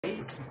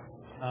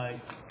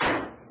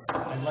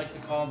I'd like to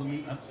call the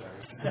meeting. I'm sorry.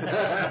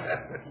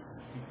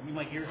 You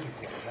might hear some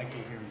things. I can't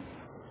hear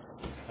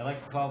you. I'd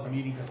like to call the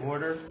meeting to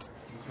order.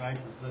 Please rise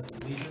for the pledge of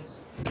allegiance.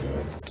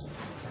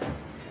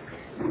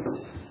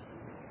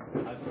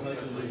 I pledge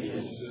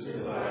allegiance to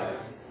the flag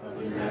of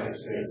the United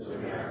States of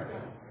America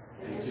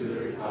and to the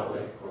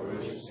republic for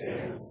which it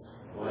stands,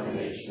 one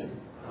nation,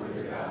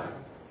 under God,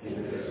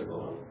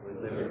 indivisible, with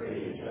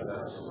liberty and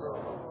justice for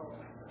all.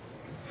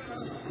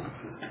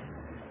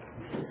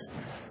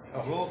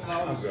 Roll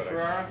call, Mr.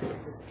 Ferrara.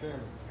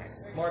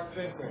 Mark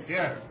Finkel.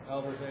 Here.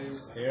 Albert Hayes.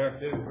 Here.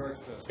 David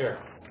Bergstein. Here.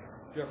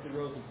 Jeffrey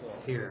Rosenthal.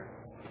 Here.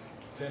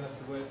 Kenneth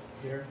DeWitt.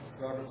 Here.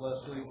 Robert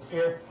Leslie.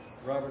 Here.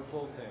 Robert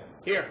Fulton.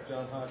 Here.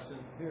 John Hudson.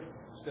 Here.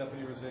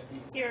 Stephanie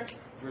Rozicki. Here.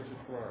 Richard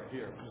Ferrara.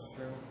 Here. Mr.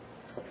 Chairman.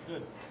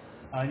 Good.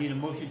 I need a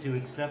motion to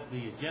accept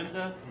the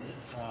agenda.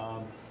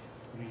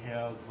 We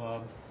have,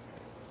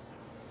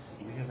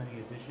 do we have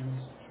any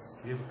additions?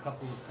 We have a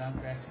couple of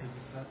contracts to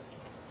discuss.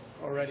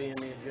 Already in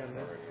the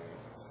agenda.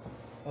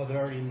 Oh, they're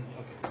already in,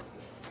 okay.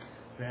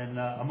 Then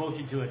a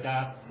motion to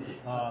adopt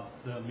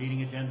the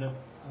meeting agenda.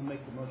 I'll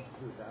make the motion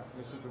to adopt.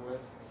 Mr.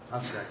 DeWitt.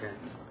 I'll second.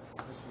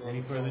 Mr.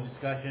 Any further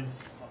discussion?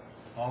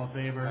 All in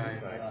favor?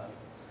 Aye.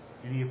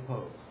 Any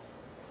opposed?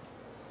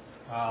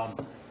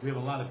 We have a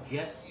lot of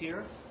guests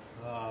here,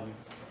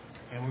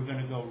 and we're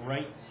going to go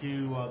right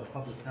to the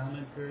public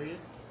comment period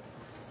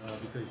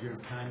because your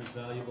time is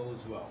valuable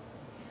as well.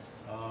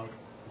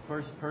 The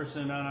first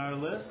person on our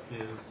list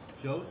is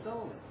Joe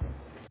Sullivan.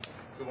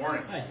 Good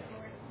morning. Hi.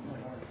 Good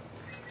morning.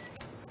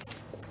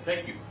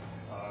 Thank you.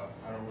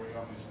 I don't know where you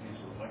obviously use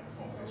the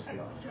microphone.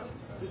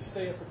 Just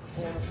stay at the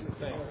corner of the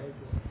thing.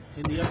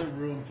 In the other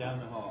room down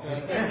the hall.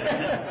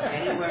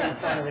 Anywhere in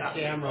front of the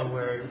camera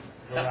where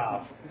we're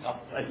out.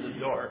 Outside the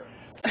door.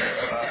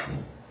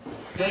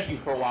 Thank you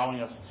for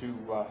allowing us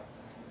to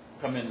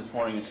come in this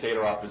morning and state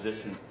our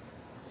opposition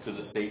to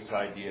the state's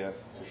idea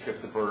to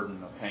shift the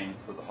burden of paying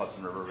for the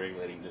Hudson River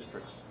Regulating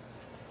District's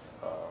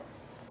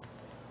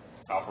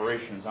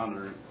operations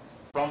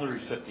from the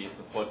recipients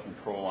of flood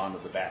control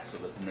onto the backs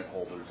of the permit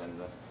holders and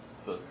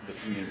the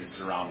communities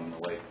surrounding the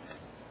lake.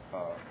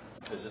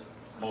 As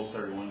most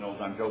everyone knows,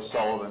 I'm Joe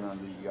Sullivan. I'm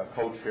the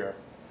co-chair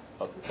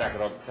of the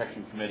Sackadog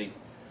Protection Committee,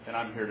 and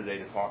I'm here today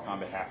to talk on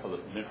behalf of the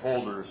permit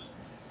holders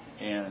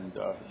and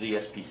the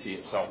SPC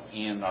itself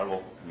and our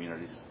local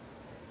communities.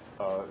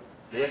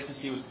 The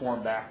SPC was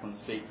formed back when the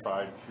state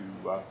tried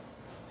to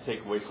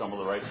take away some of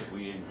the rights that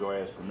we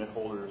enjoy as permit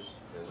holders.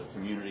 As a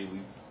community,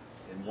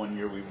 in 1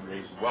 year we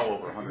raised well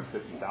over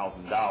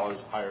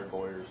 $150,000, hired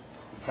lawyers,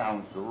 we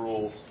challenged the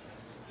rules.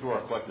 Through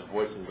our collective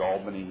voices,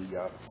 Albany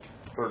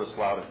heard us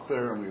loud and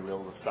clear, and we were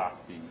able to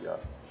stop the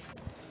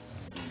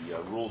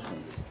rule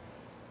changes.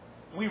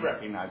 We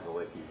recognize the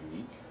lake is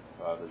unique.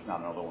 There's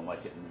not another one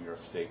like it in New York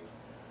State.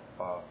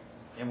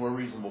 And we're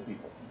reasonable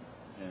people.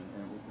 And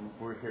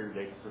we're here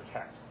today to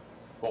protect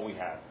what we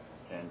have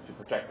and to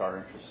protect our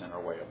interests and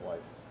our way of life.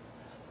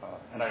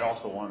 And I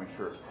also want to make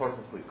sure it's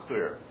perfectly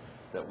clear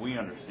that we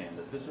understand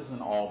that this is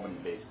an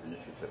Albany-based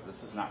initiative. This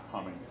is not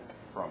coming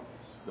from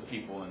the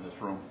people in this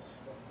room,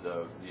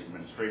 the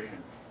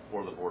administration,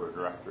 or the board of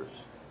directors.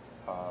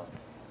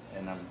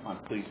 And I'm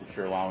pleased that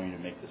you're allowing me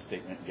to make this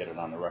statement and get it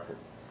on the record.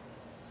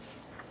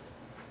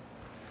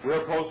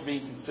 We're opposed to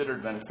being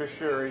considered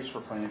beneficiaries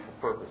for financial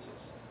purposes.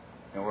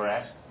 And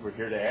we're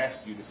here to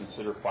ask you to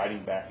consider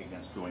fighting back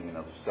against doing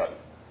another study.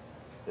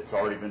 It's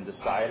already been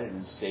decided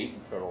in state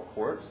and federal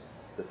courts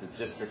that the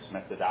district's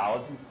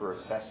methodology for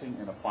assessing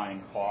and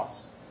applying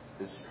costs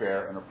is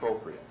fair and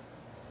appropriate.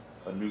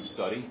 A new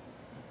study,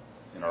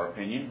 in our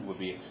opinion, would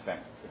be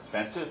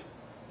expensive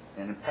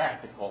and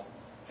impractical,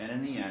 and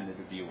in the end it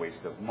would be a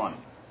waste of money.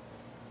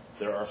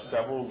 There are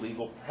several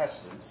legal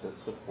precedents that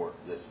support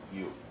this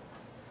view.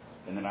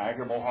 In the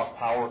Niagara Mohawk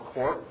Power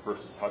Court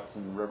versus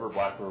Hudson River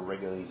Black River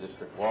Regulating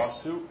District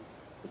lawsuit,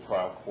 the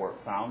trial court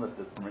found that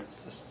the permit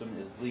system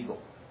is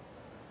legal.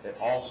 It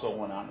also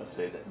went on to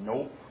say that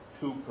no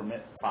two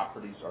permit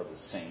properties are the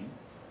same.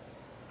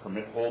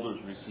 Permit holders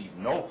receive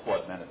no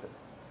flood benefit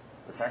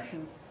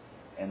protection,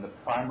 and the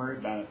primary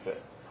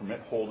benefit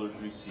permit holders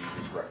receive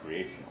is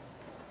recreational.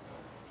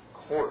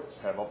 Courts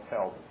have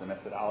upheld that the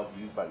methodology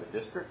used by the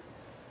district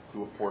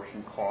to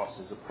apportion costs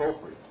is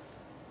appropriate.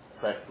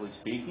 Practically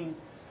speaking,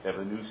 if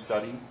a new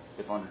study,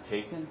 if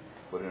undertaken,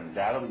 would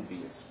undoubtedly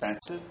be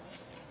expensive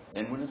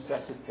and would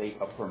necessitate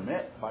a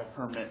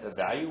permit-by-permit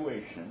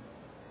evaluation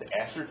to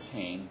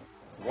ascertain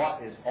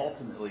what is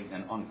ultimately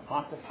an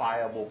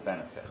unquantifiable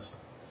benefit.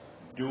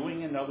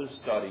 Doing another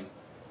study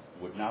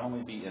would not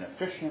only be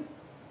inefficient,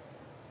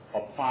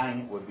 applying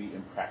it would be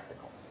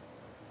impractical.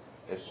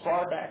 As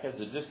far back as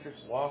the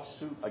district's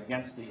lawsuit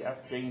against the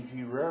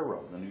FJ&G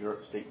Railroad, the New York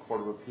State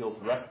Court of Appeals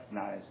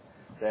recognized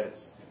that it's,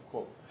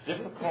 quote,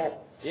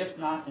 difficult, if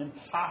not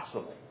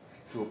impossible,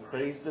 to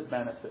appraise the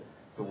benefit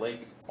the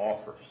lake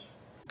offers.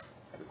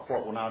 The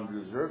court will now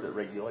observe that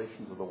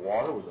regulations of the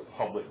water was a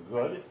public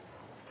good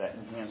that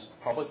enhanced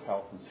public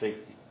health and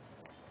safety.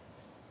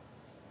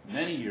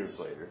 Many years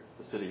later,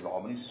 the city of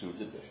Albany sued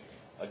the district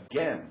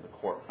Again, the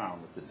court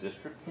found that the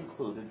district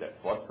concluded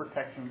that flood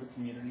protection of the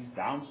communities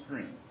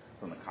downstream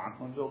from the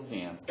Conklinville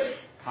Dam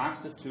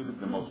constituted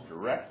the most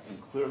direct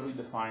and clearly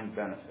defined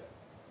benefit,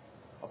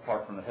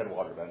 apart from the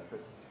headwater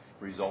benefit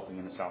resulting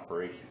in its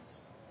operations.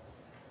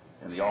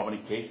 In the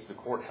Albany case, the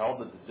court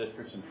held that the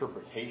district's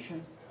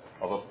interpretation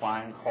of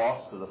applying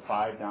costs to the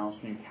 5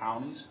 downstream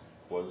counties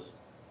was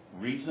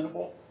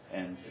reasonable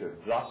and should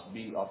thus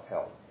be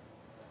upheld.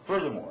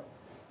 Furthermore,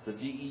 the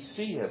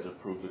DEC has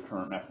approved the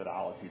current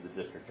methodology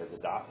the district has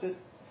adopted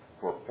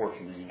for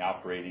apportioning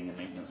operating and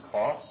maintenance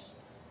costs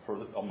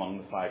among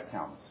the 5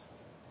 counties.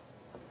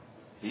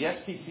 The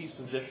SPC's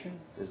position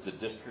is the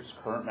district's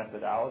current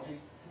methodology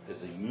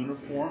is a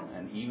uniform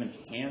and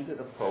even-handed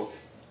approach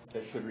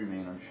that should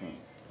remain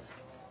unchanged.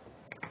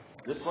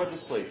 This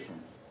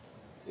legislation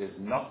is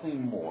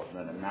nothing more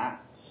than a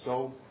not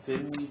so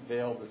thinly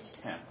veiled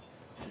attempt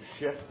to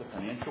shift the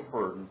financial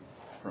burden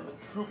from the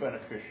true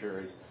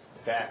beneficiaries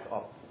back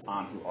up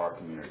onto our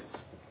communities.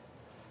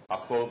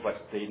 I'll close by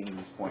stating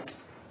these points,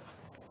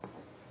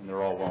 and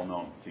they're all well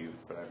known to you.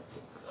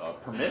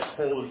 Permit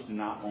holders do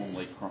not own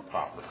lakefront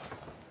property.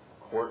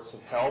 Courts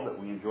have held that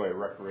we enjoy a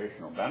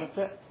recreational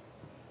benefit.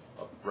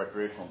 A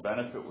recreational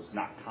benefit was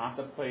not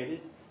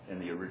contemplated in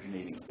the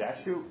originating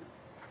statute,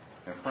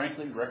 and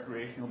frankly,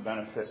 recreational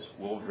benefits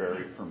will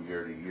vary from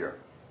year to year.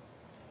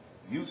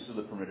 Use of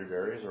the permitted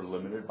areas are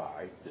limited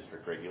by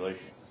district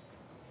regulations.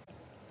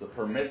 The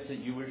permits that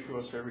you issue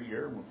us every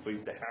year, and we're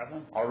pleased to have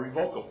them, are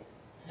revocable.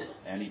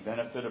 Any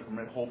benefit a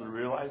permit holder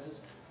realizes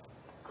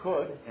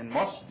could and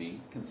must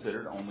be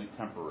considered only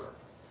temporary.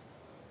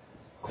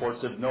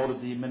 Courts have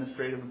noted the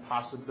administrative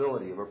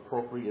impossibility of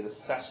appropriate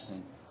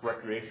assessing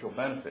recreational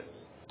benefits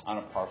on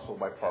a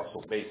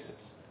parcel-by-parcel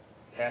basis,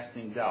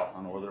 casting doubt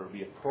on whether it would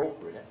be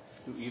appropriate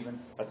to even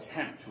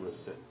attempt to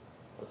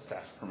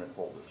assess permit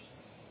holders.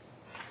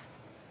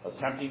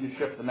 Attempting to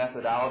shift the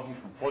methodology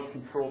from flood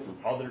control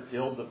to other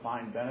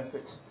ill-defined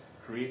benefits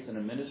creates an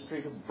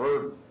administrative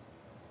burden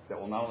that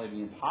will not only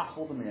be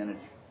impossible to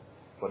manage,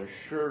 but is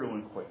sure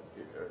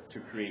to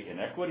create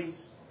inequities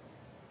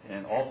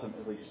and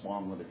ultimately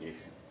spawn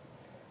litigation.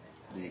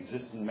 The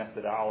existing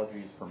methodology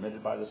is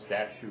permitted by the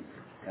statute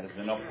and has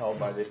been upheld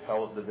by the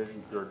Appellate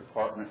Division 3rd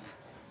Department.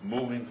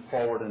 Moving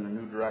forward in a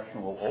new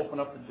direction will open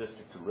up the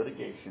district to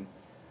litigation,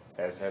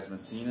 as has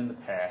been seen in the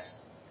past,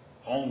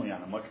 only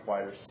on a much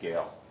wider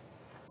scale,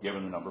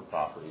 given the number of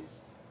properties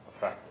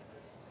affected.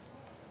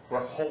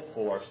 We're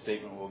hopeful our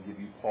statement will give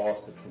you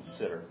pause to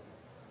consider.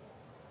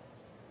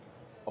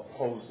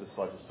 Oppose this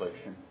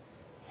legislation.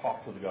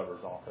 Talk to the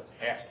governor's office.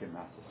 Ask him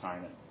not to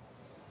sign it.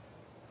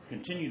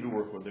 Continue to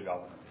work with the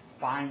governor.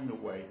 Find a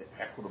way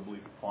to equitably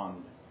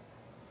fund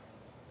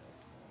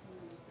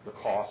the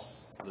costs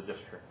of the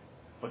district.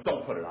 But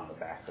don't put it on the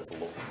back of the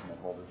local permit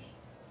holders.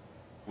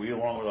 We,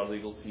 along with our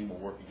legal team, will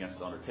work against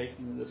the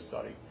undertaking of this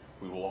study.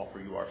 We will offer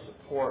you our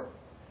support.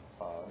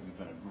 You've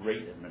been a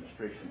great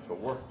administration to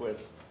work with,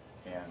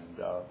 and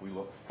we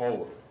look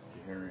forward to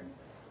hearing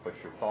what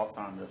your thoughts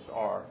on this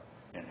are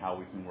and how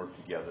we can work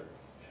together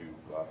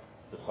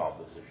to solve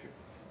this issue.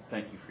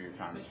 Thank you for your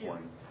time this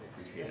morning. I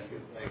appreciate it.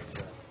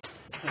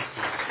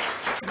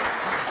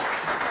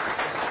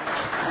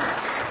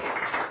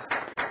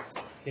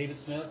 David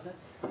Smith.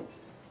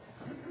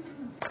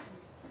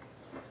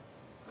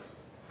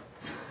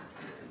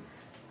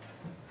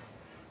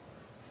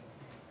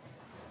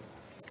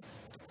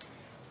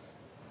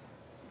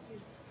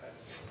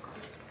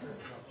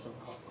 Some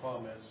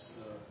comments.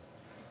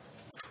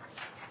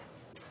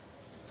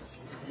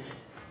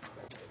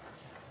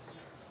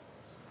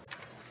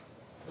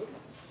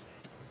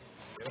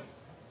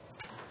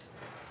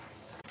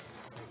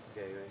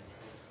 Okay, right.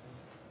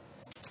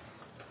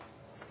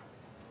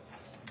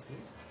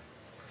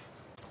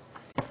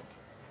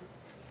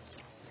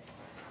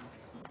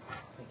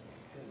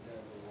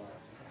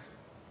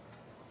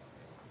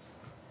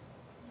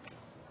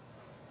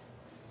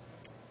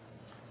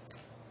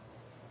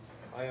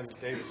 I am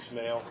David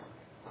Smale,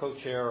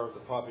 co-chair of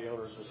the Property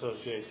Owners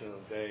Association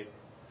of Dade.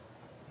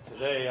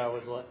 Today I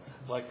would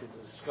like to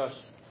discuss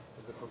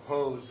the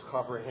proposed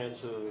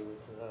comprehensive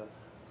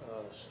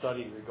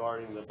study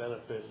regarding the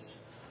benefits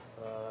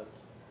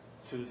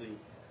to the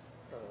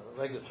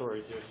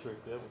regulatory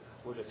district that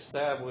would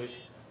establish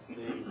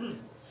the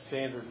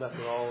standard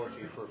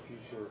methodology for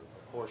future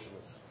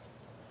apportionments.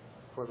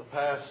 For the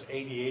past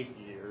 88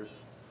 years,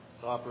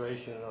 the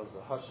operation of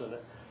the Hudson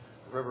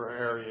River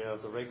area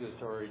of the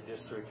regulatory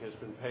district has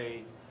been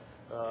paid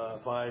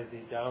by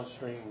the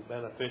downstream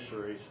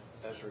beneficiaries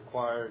as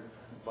required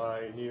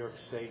by New York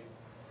State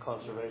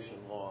conservation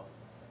law.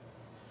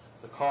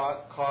 The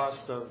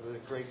cost of the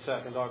Great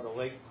Sacandaga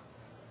Lake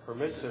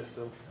permit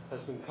system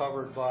has been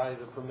covered by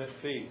the permit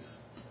fees.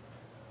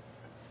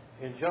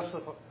 In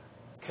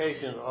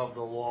justification of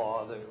the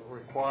law that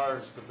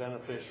requires the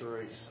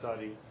beneficiary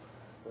study,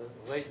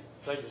 the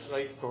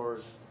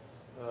legislators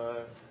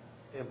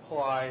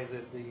imply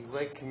that the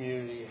lake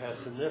community has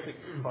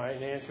significant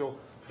financial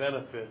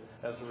benefit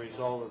as a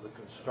result of the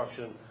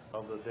construction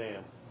of the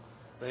dam.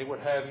 they would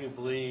have you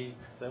believe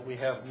that we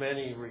have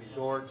many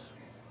resorts,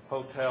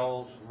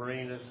 hotels,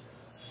 marinas,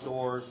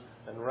 stores,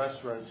 and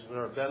restaurants that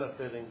are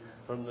benefiting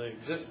from the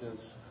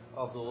existence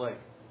of the lake.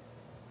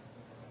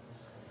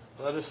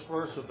 Let us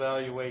first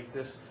evaluate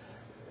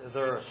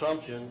their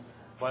assumption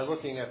by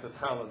looking at the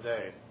town of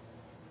Day.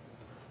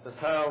 The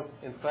town,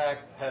 in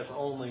fact, has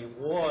only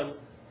one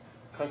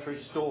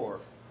country store,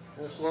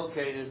 and it's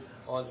located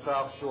on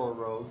South Shore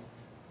Road,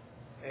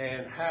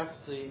 and half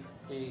the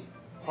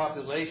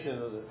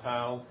population of the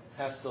town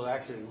has to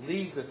actually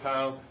leave the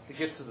town to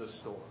get to the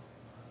store.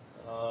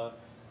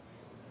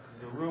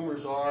 The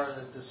rumors are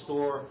that the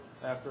store,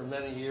 after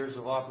many years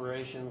of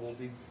operation, will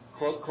be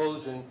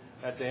closing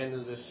at the end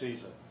of this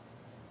season.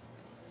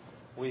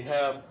 We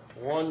have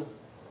one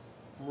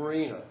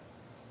marina.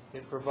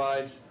 It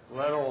provides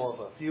rental of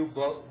a few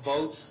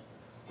boats.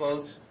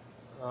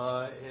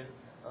 It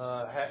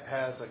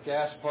has a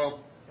gas pump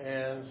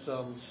and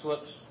some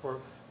slips for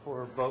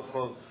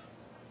boats.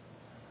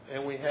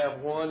 And we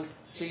have one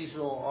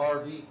seasonal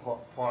RV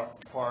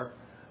park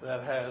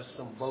that has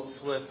some boat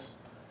slips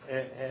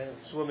and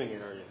swimming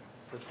area.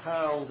 The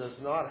town does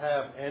not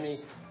have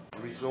any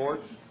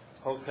resorts,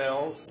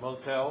 hotels,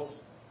 motels,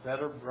 bed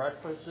and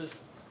breakfasts,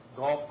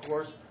 golf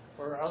course,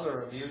 or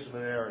other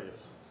amusement areas.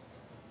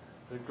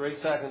 The Great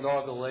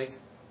Sacandaga Lake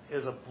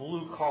is a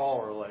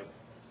blue-collar lake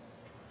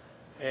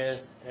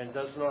and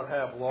does not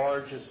have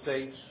large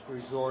estates,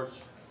 resorts,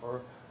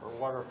 or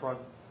waterfront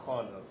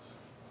condos.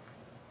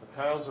 The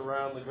towns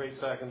around the Great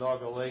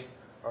Sacandaga Lake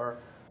are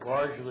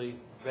largely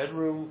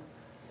bedroom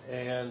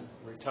and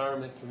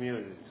retirement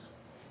communities.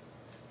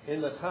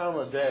 In the town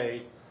of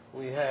Day,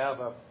 we have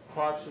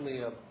approximately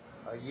a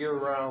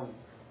year-round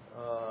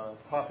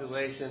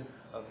population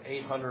of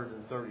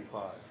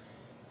 835.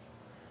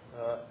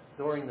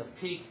 During the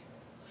peak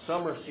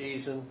summer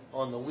season,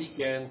 on the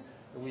weekend,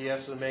 we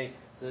estimate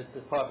that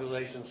the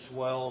population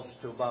swells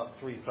to about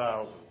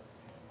 3,000.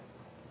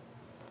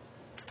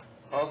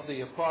 Of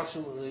the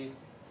approximately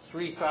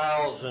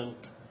 3,000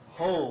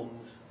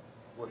 homes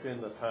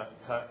within the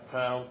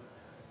town,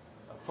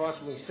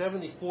 approximately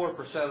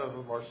 74% of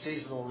them are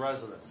seasonal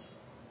residents.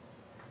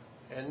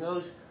 And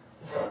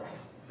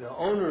the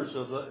owners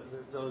of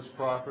those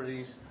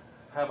properties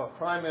have a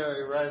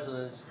primary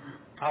residence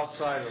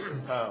outside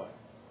of the town.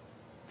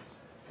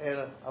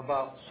 And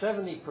about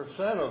 70%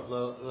 of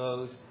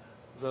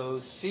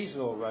those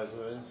seasonal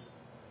residents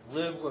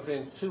live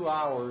within 2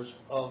 hours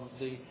of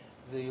the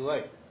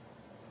lake.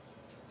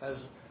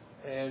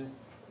 And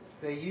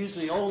they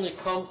usually only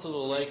come to the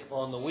lake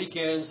on the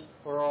weekends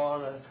or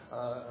on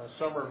a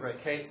summer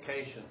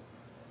vacation.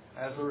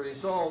 As a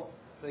result,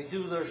 they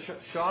do their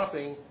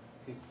shopping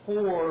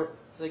before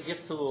they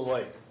get to the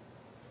lake.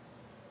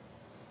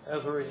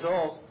 As a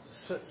result,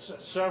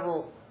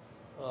 several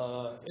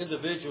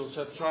individuals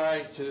have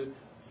tried to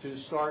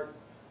start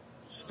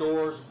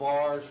stores,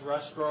 bars,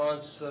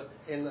 restaurants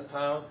in the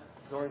town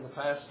during the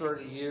past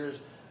 30 years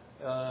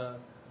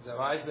that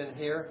I've been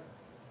here.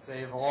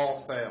 They've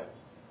all failed.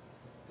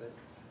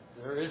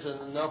 There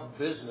isn't enough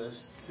business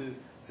to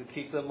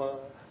keep them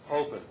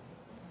open.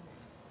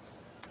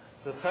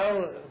 The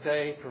town of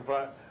Day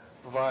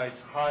provides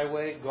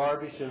highway,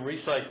 garbage, and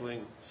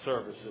recycling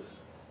services.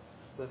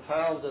 The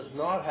town does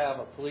not have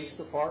a police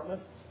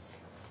department,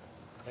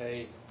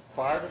 a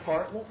fire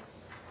department,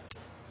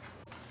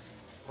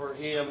 or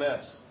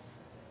EMS.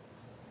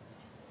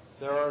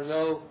 There are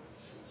no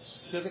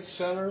civic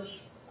centers,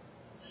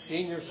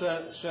 senior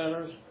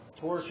centers,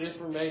 tourist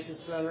information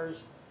centers,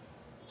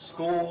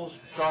 schools,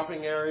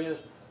 shopping areas,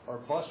 or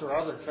bus or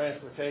other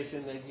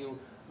transportation that you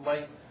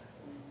might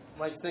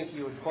think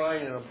you would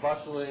find in a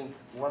bustling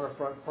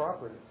waterfront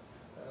property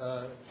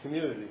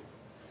community.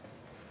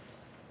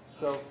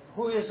 So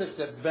who is it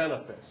that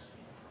benefits?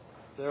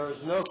 There is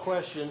no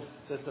question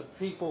that the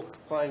people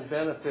find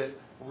benefit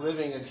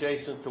living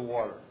adjacent to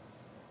water.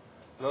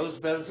 Those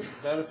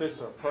benefits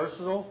are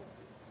personal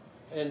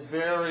and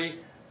vary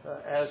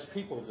as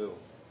people do.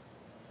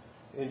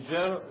 In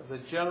general, the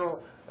general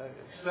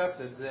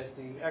accepted that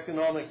the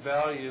economic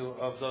value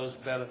of those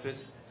benefits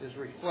is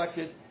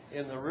reflected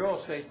in the real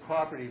estate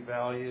property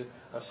value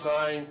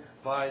assigned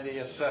by the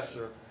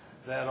assessor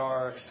that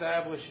are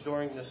established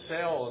during the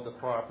sale of the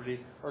property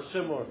or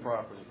similar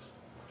properties.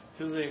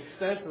 To the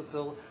extent that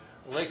the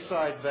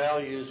lakeside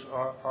values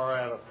are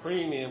at a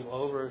premium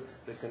over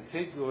the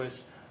contiguous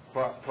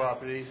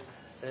properties,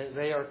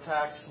 they are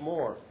taxed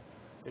more.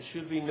 It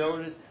should be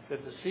noted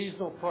that the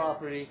seasonal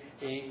property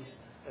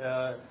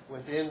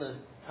within the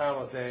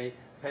town of Day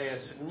pay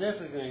a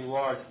significantly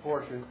large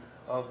portion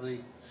of the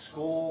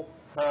school,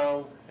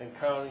 town, and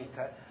county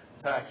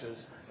taxes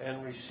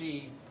and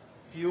receive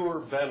fewer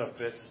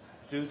benefits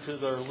due to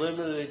their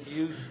limited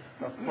use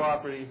of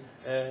property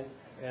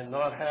and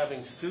not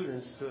having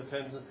students to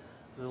attend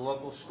the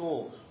local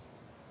schools.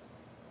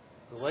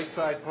 The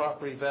lakeside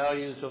property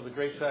values of the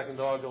Great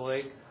Sacandaga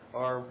Lake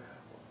are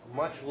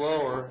much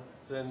lower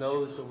than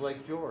those of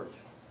Lake George.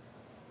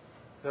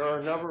 There are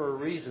a number of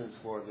reasons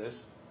for this.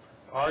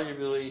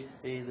 Arguably,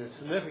 the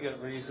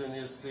significant reason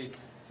is the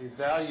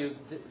value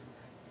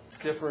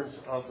difference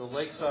of the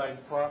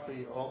lakeside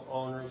property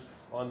owners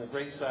on the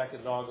Great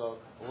Sacandaga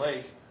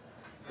Lake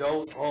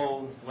don't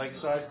own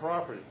lakeside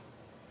property.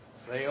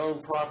 They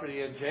own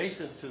property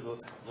adjacent to the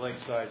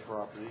lakeside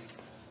property.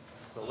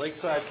 The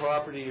lakeside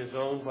property is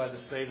owned by the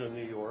state of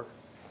New York.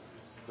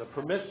 The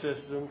permit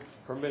system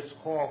permits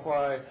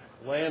qualified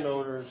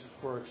landowners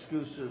for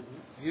exclusive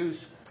use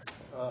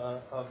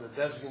of the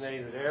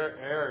designated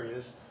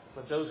areas,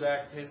 but those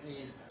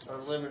activities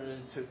are limited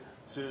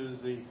to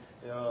the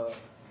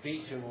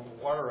beach and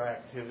water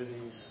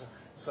activities,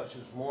 such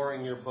as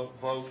mooring your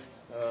boat,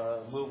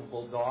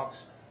 movable docks,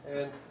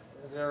 and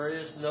there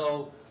is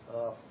no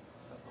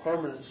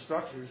permanent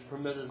structures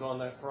permitted on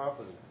that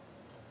property.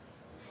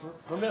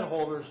 Permit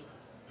holders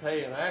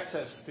pay an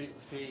access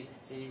fee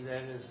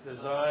that is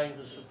designed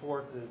to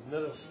support the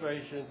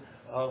administration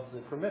of the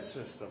permit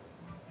system.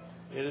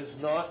 It is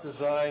not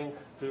designed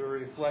to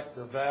reflect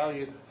the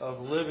value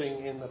of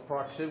living in the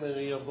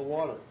proximity of the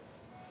water.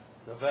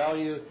 That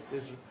value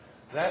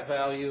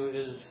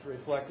is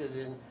reflected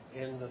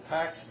in the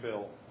tax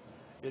bill.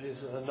 It is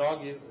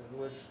analogous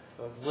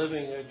of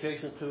living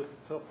adjacent to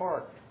a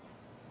park.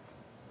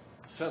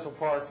 Central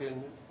Park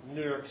in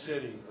New York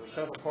City, or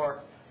Central Park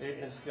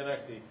in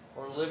Schenectady,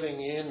 or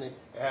living in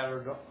the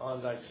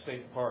Adirondack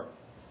State Park.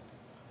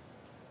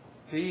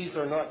 Fees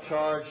are not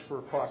charged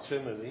for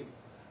proximity.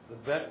 The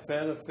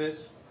benefits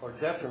or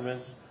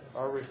detriments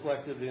are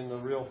reflected in the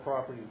real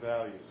property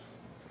values.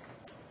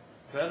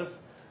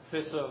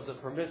 Benefits of the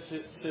permit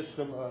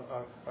system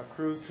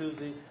accrue to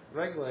the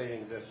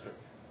regulating district.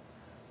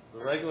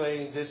 The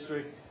regulating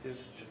district is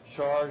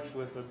charged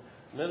with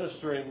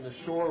administering the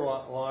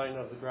shoreline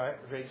of the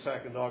Great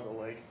Sacandaga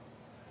Lake.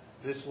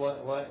 This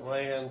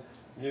land,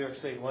 New York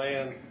State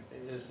land,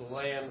 is the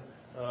land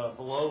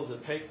below the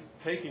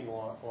taking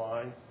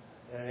line,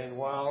 and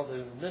while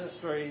the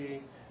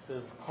administrative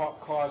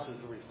cost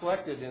is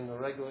reflected in the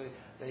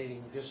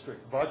regulating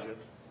district budget,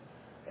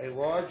 a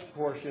large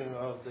portion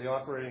of the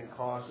operating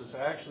cost is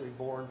actually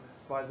borne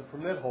by the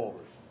permit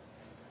holders,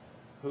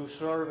 who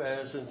serve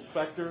as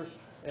inspectors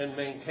and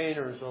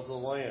maintainers of the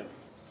land.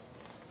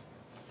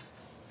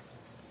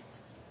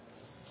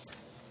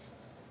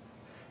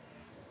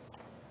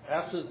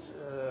 Absent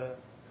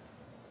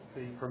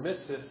the permit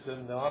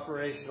system, the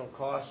operational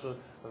costs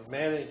of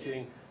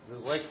managing the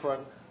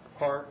lakefront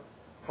park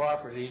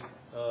property,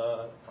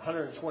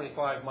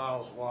 125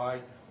 miles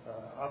wide,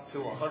 up to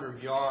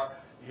 100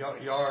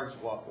 yards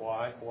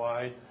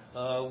wide,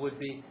 would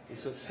be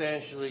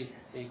substantially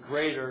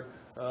greater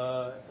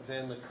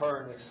than the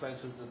current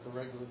expenses that the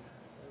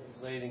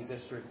regulating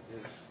district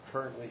is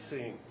currently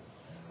seeing.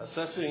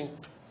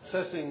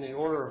 Assessing the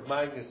order of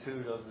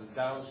magnitude of the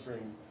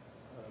downstream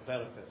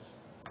benefits.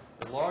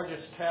 The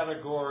largest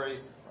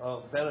category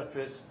of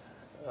benefits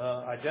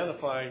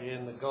identified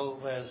in the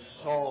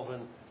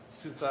Gomez-Sullivan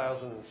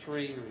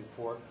 2003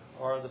 report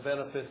are the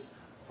benefits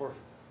for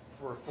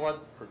flood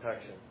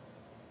protection.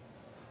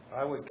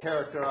 I would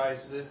characterize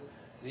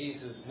these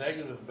as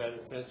negative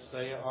benefits.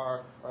 They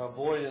are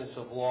avoidance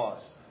of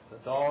loss. The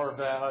dollar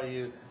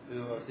value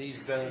of these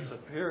benefits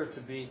appears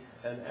to be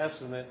an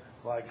estimate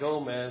by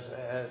Gomez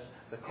as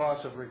the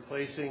cost of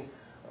replacing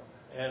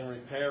and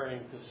repairing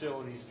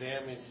facilities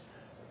damaged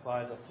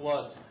by the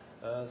floods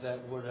that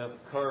would have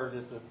occurred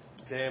if the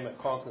dam at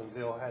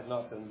Conklinville had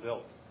not been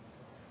built.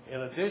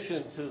 In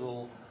addition to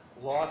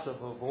the loss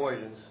of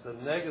avoidance, the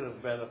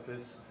negative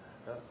benefits,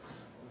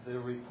 the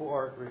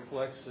report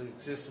reflects the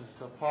existence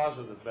of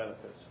positive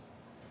benefits.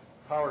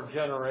 Power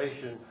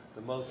generation,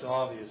 the most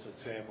obvious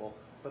example,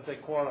 but they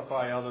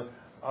quantify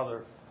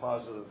other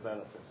positive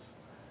benefits.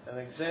 An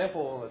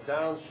example of a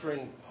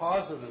downstream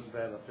positive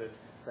benefit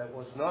that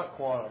was not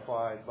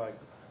quantified by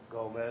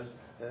Gomez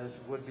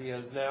would be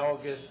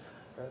analogous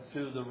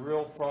to the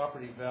real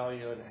property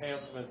value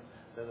enhancement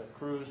that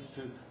accrues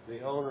to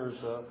the owners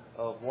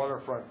of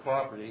waterfront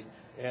property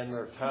and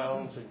their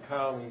towns and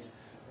counties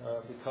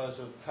because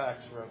of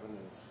tax revenues.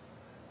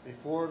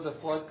 Before the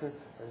flood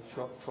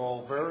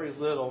control, very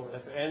little,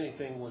 if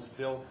anything, was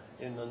built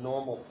in the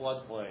normal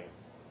floodplain.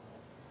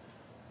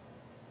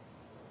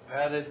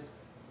 Added,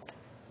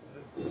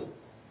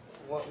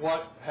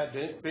 what had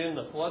been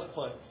the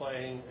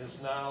floodplain is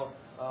now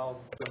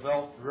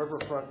developed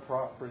riverfront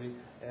property,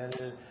 and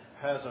it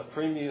has a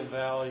premium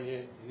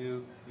value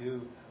you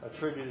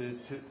attributed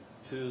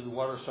to the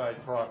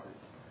waterside property.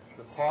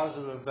 The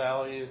positive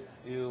value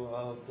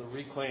of the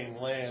reclaimed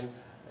land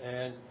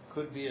and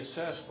could be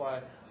assessed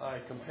by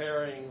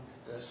comparing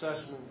the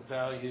assessment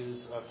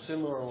values of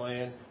similar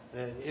land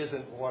that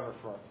isn't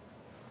waterfront.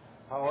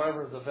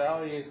 However, the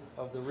value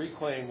of the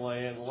reclaimed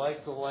land,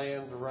 like the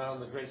land around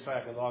the Great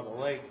Sacandaga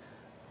Lake,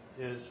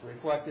 is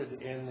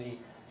reflected in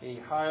the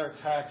higher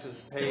taxes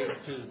paid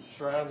to the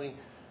surrounding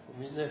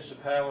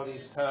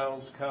municipalities,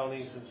 towns,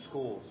 counties, and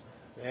schools.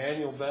 The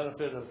annual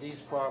benefit of these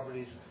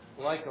properties,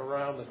 like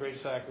around the Great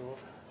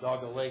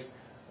Sacandaga Lake,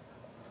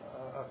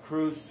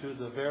 accrues to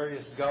the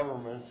various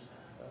governments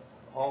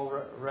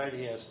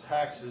already as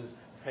taxes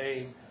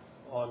paid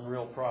on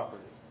real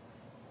property.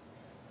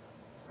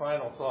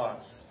 Final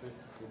thoughts.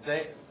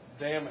 The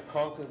dam at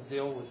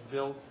Conklinville was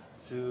built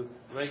to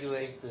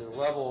regulate the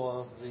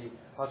level of the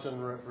Hudson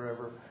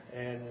River,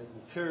 and it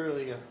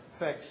materially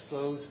affects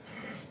those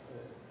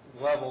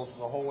levels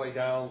the whole way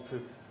down to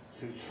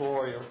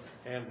Troy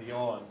and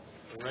beyond.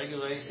 The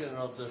regulation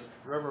of the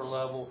river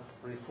level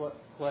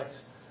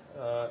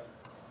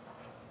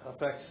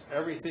affects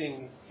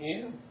everything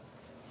in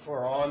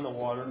or on the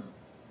water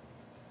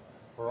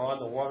or on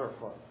the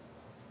waterfront.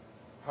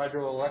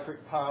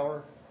 Hydroelectric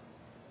power,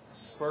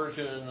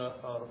 dispersion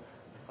of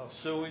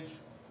sewage,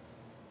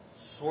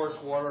 source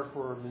water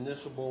for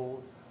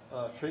municipal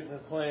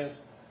treatment plants,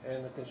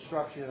 and the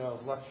construction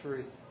of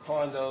luxury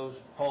condos,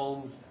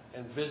 homes,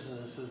 and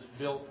businesses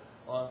built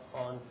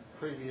on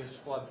previous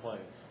floodplains.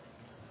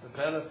 The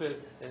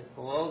benefit is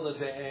below the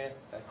dam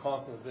at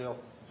Conklinville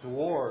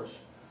dwarfs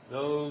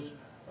those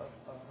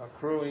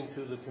accruing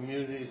to the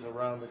communities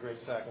around the Great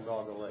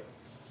Sacandaga Lake.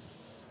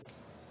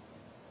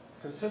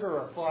 Consider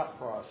a thought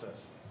process.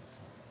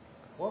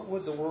 What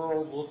would the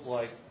world look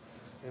like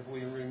if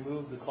we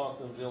removed the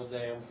Conklinville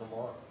Dam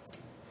tomorrow?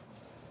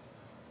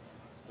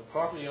 The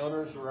property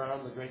owners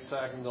around the Great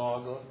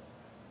Sacandaga,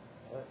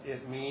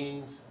 it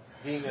means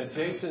being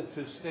adjacent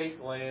to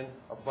state land,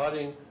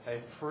 abutting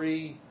a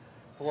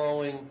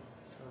free-flowing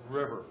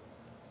river.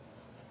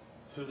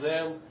 To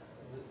them,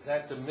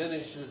 that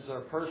diminishes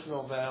their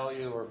personal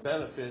value or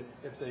benefit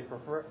if they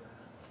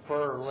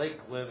prefer lake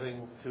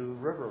living to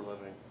river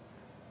living.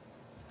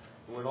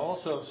 It would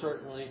also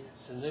certainly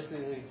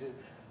significantly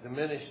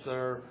diminish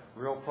their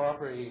real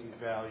property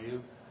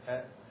value,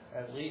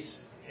 at least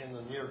in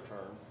the near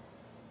term.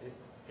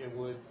 It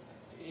would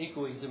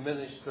equally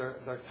diminish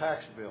their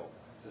tax bill,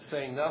 to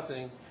say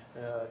nothing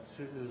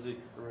to the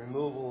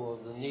removal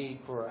of the need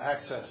for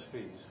access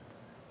fees.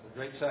 The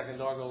Great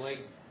Sacandaga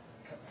Lake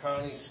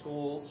County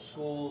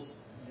schools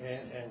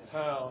and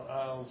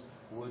towns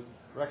would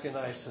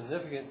recognize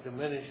significant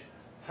diminished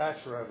tax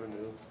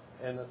revenue,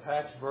 and the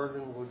tax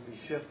burden would be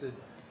shifted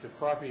to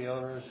property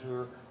owners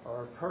who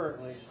are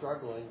currently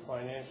struggling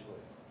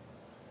financially.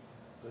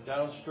 The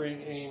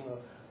downstream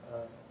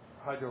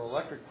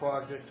hydroelectric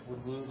projects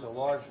would lose a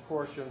large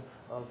portion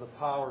of the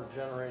power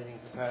generating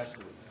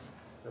capacity.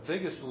 The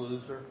biggest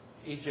loser,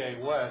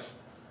 EJ West,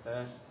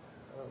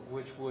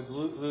 which would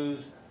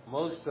lose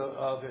most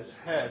of its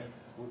head,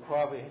 would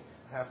probably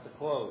have to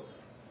close.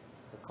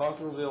 The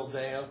Conklinville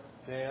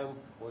Dam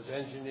was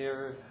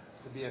engineered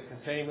to be a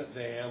containment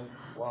dam,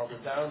 while the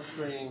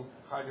downstream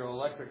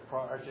hydroelectric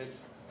projects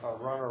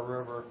run a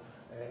river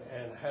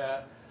and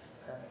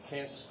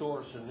can't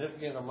store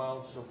significant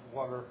amounts of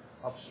water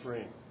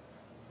upstream.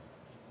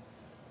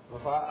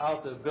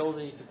 Without the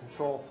ability to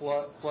control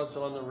floods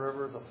on the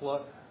river, the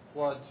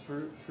flood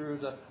through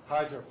the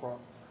hydro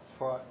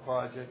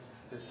project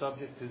is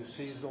subject to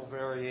seasonal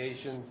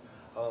variation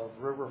of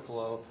river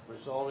flow,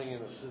 resulting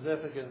in a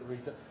significant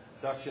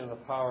reduction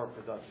of power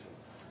production.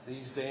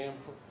 These dams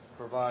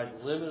provide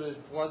limited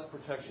flood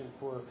protection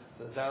for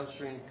the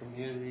downstream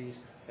communities,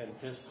 and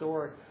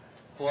historic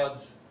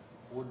floods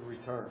would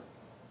return.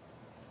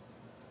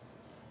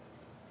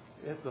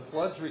 If the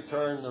floods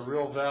return, the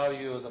real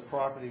value of the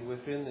property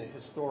within the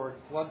historic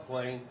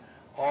floodplain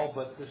all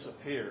but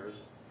disappears,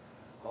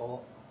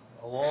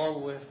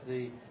 along with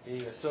the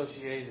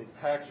associated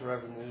tax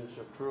revenues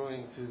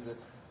accruing to the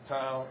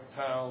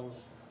towns,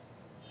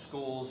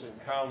 schools, and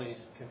counties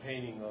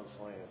containing those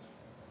lands.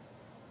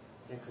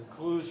 In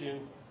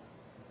conclusion,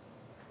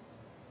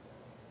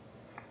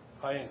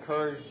 I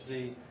encourage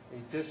the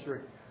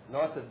district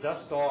not to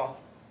dust off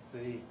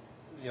the,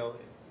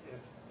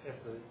 if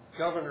the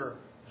governor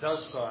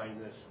does sign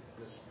this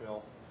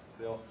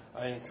bill,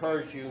 I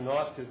encourage you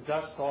not to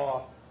dust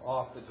off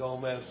the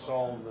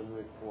Gomez-Solomon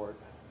report,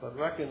 but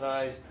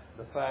recognize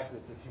the fact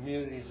that the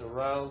communities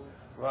around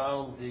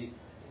the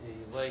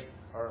lake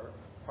are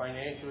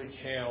financially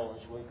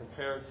challenged when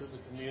compared to the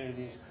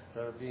communities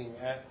that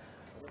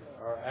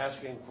are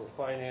asking for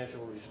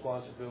financial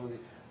responsibility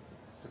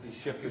to be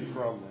shifted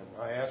from them.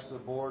 I ask the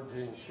board to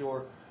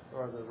ensure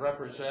the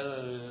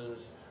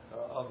representatives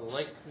of the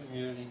lake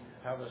community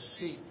have a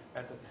seat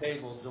at the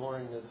table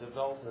during the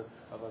development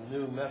of a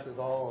new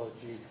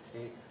methodology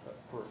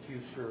for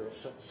future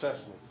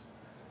assessments.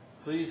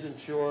 Please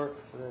ensure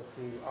that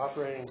the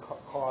operating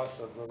cost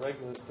of the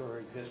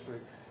regulatory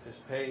district is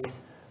paid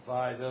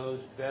by those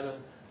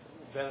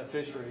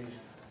beneficiaries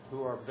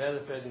who are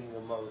benefiting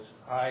the most,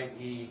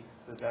 i.e.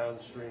 the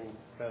downstream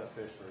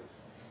beneficiaries.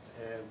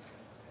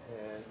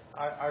 And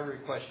I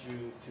request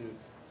you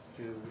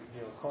to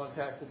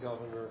contact the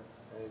governor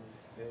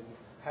and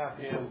have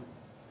him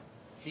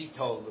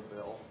veto the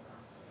bill.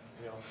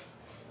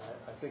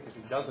 I think if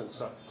he doesn't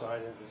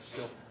sign it,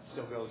 it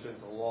still goes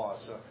into law.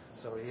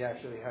 So he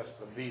actually has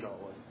to veto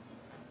it.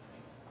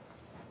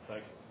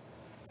 Thank you.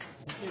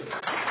 Thank you.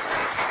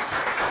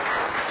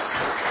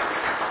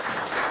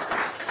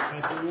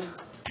 Thank you.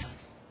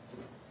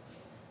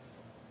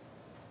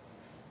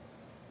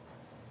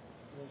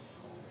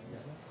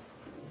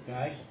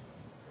 Guys?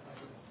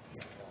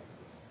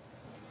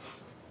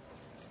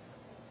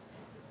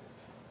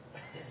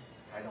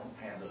 I don't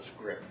have the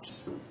script.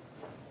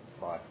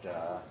 but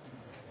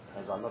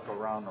as I look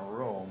around the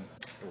room,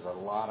 there's a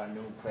lot of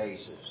new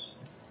faces.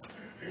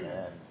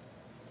 And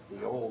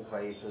the old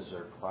faces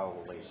are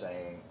probably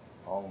saying,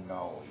 oh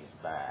no, he's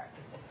back.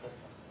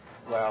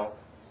 Well,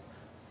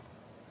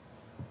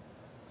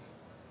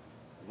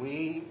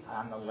 we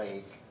on the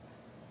lake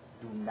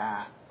do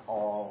not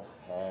all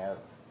have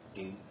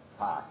deep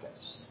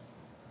pockets.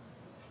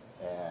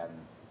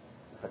 And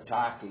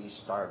Pataki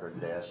started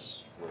this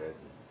with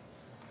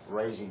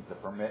raising the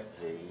permit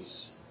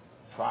fees,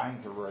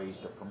 trying to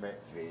raise the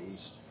permit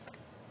fees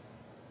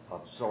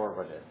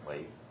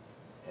absorbently,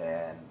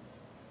 and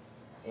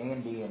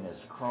Andy and his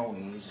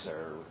cronies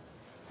are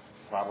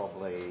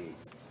probably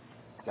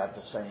got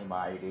the same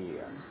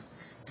idea.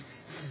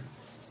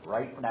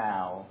 Right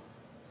now,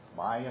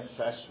 my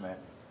assessment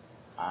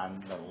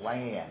on the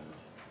land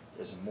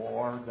is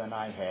more than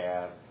I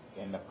have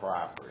in the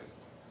property.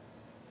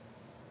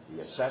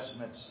 The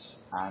assessments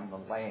on the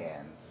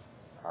land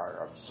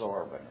are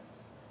absorbent.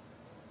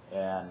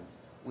 And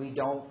we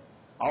don't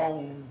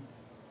own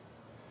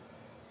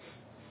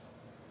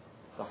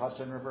the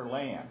Hudson River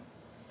land.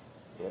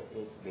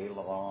 It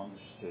belongs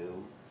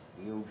to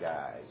you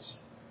guys.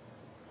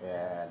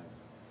 And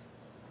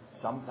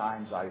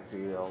sometimes I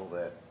feel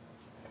that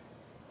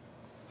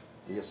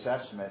the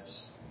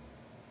assessments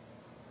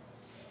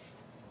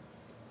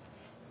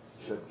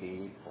should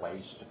be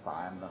placed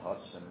upon the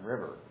Hudson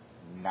River,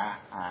 not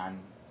on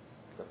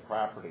the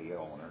property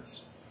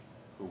owners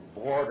who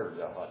border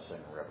the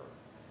Hudson River.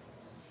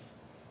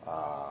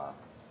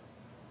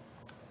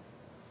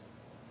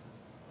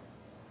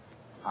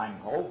 I'm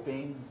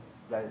hoping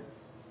that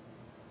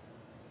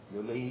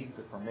you leave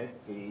the permit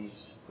fees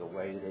the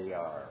way they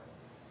are.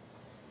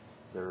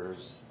 There's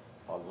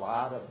a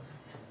lot of,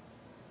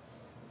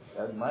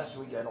 unless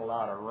we get a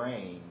lot of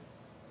rain,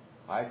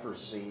 I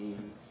foresee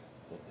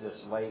that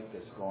this lake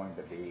is going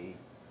to be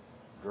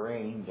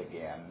drained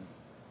again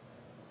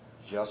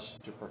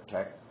just to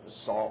protect the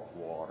salt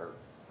water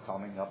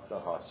coming up the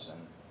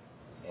Hudson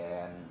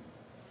and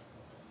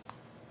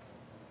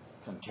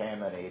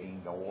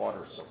contaminating the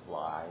water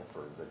supply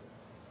for the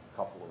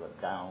couple of the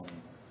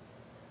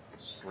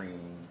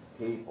downstream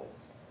people.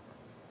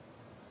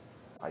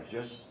 I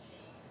just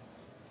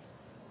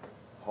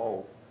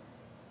hope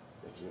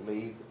that you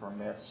leave the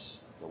permits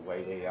the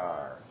way they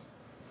are.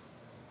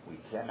 We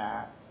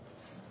cannot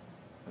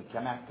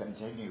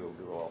continue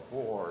to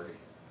afford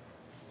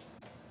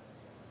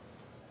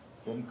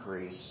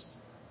increase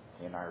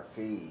in our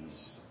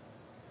fees,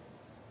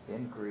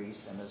 increase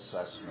in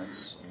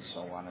assessments, and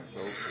so on and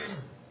so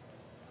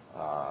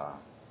forth.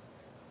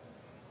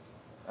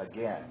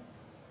 Again,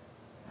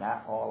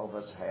 not all of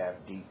us have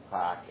deep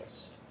pockets,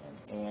 and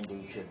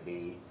Andy should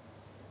be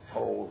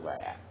told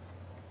that.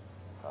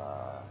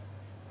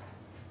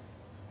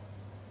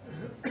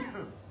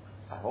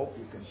 I hope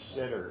you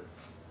consider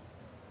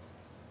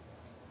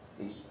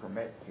these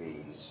permit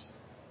fees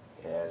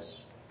as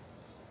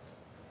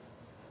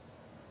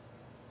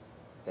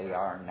they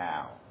are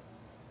now.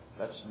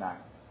 Let's not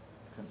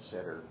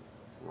consider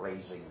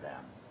raising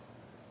them.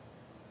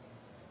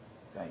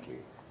 Thank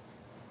you.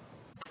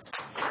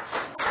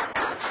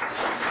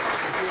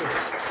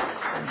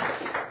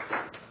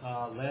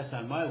 Last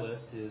on my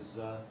list is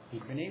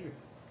Pete Van Avery.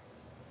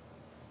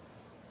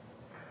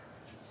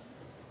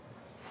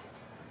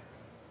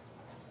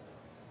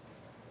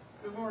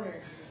 Good morning.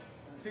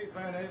 I'm Pete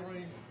Van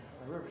Avery.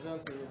 I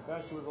represent the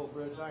Bachelorville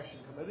Bridge Action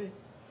Committee.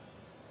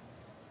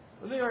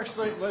 The New York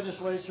State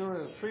Legislature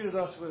has treated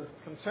us with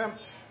contempt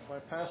by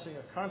passing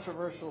a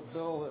controversial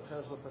bill that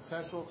has the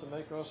potential to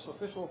make us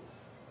official,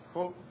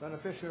 quote,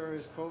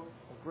 beneficiaries, quote,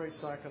 of Great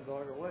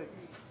Sacandaga Lake.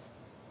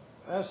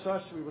 As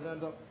such, we would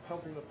end up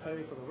helping to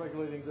pay for the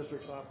regulating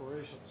district's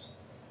operations.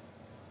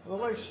 The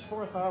lake's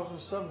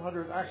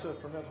 4,700 access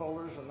permit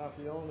holders are not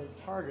the only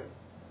target.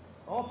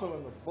 Also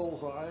in the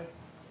bullseye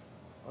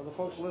are the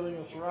folks living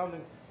in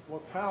surrounding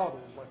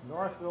localities like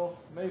Northville,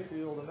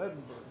 Mayfield, and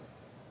Edinburgh.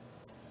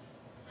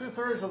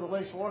 2/3 of the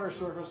lake's water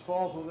surface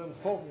falls within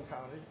Fulton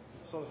County,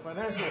 so the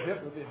financial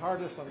hit would be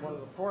hardest on one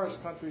of the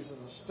poorest countries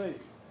in the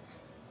state.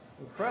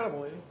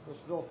 Incredibly, this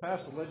bill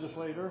passed the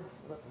legislature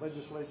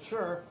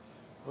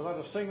without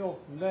a single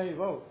nay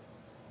vote.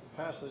 It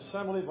passed the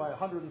Assembly by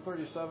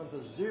 137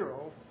 to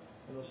 0,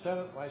 and the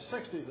Senate by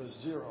 60 to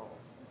 0.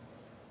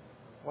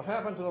 What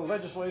happened to the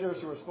legislators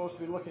who were supposed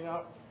to be looking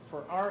out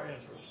for our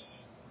interests?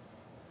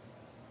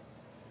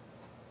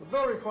 The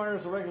bill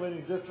requires the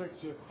regulating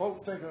district to,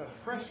 quote, take a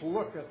fresh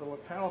look at the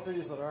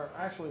localities that are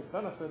actually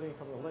benefiting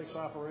from the lake's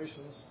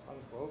operations,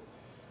 unquote,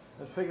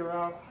 and figure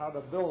out how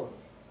to build them.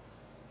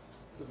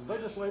 Did the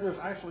legislators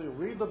actually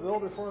read the bill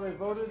before they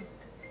voted?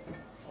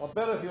 I'll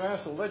bet if you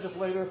asked a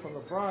legislator from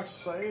the Bronx,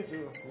 say,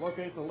 to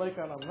locate the lake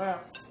on a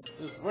map,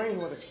 his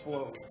brain would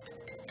explode.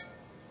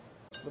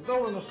 The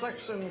bill in the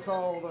section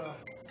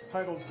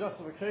titled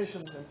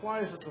Justification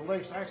implies that the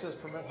lake's access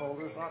permit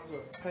holders ought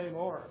to pay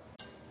more.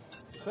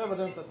 It's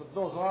evident that the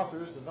bill's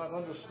authors did not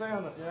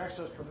understand that the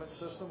access permit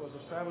system was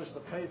established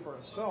to pay for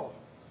itself,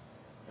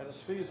 and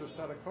its fees are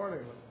set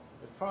accordingly.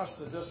 It costs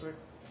the district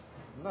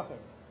nothing.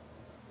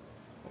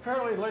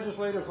 Apparently,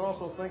 legislators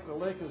also think the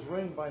lake is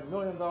ringed by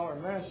million-dollar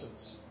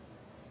mansions.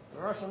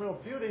 There are some real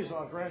beauties,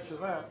 I'll grant you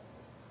that.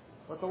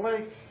 But the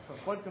lake,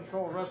 a flood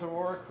control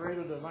reservoir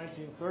created in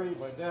 1930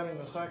 by damming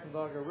the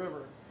Sacandaga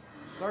River,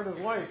 started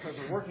life as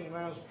a working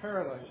man's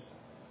paradise.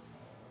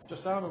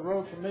 Just down the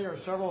road from me are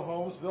several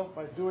homes built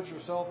by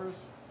do-it-yourselfers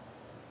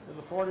in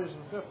the 40s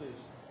and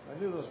 50s. I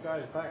knew those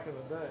guys back in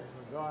the day.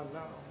 They're gone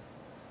now.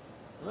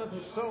 And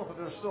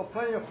there's still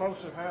plenty of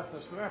folks who have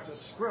to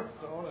scrimp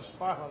to own a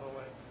spot on the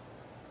lake.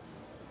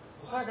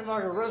 The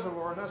Sacandaga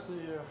Reservoir, and that's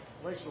the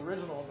lake's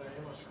original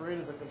name, was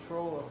created to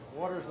control the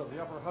waters of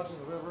the upper Hudson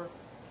River,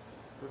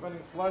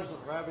 preventing floods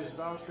that ravage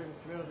downstream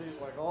communities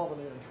like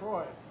Albany and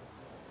Troy.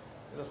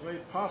 It has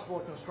made possible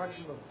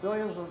construction of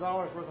billions of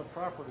dollars worth of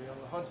property on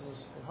the Hudson's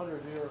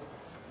 100-year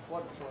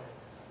floodplain.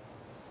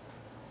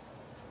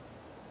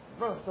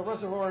 The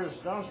reservoir's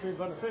downstream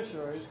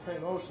beneficiaries pay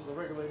most of the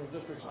regulating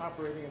district's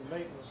operating and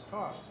maintenance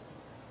costs.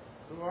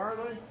 Who are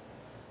they?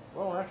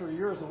 Well, after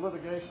years of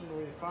litigation,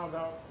 we found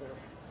out that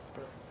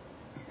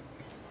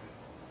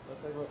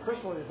they were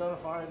officially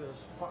identified as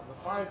the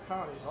 5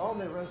 counties: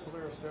 Albany,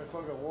 Rensselaer,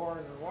 Saratoga,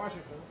 Warren, and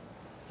Washington,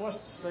 plus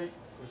the state,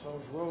 which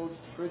owns roads,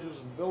 bridges,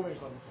 and buildings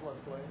on the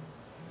floodplain,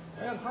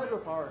 and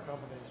hydropower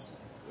companies,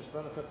 which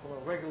benefit from a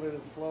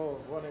regulated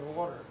flow of running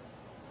water.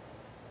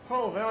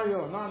 Total value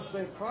of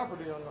non-state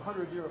property on the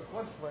 100-year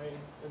floodplain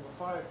in the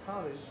 5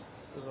 counties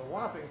is a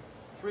whopping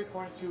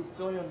 $3.2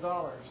 billion.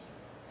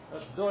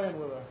 That's billion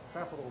with a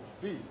capital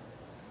B.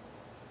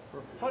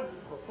 For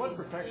flood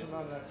protection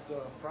on that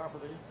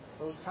property,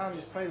 those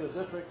counties pay the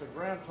district a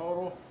grand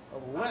total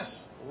of less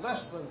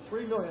than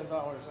 $3 million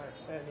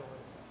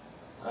annually.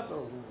 That's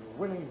a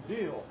winning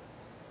deal,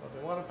 but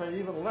they want to pay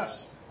even less,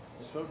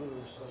 and so do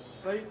the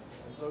state,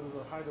 and so do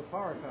the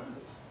hydropower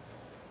companies.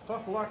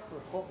 Tough luck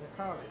for Fulton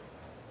County.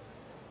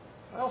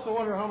 I also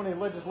wonder how many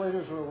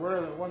legislators are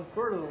aware that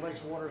 1/3 of the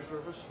lake's water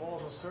surface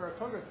falls in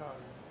Saratoga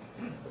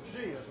County. But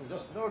gee, as we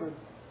just noted,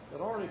 it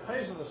already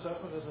pays an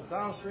assessment as a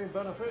downstream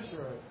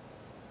beneficiary.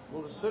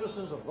 Will the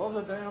citizens above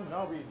the dam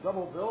now be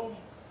double billed?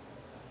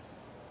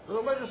 For the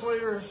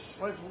legislature's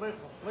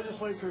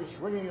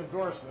ringing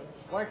endorsement,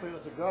 it's likely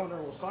that the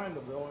governor will sign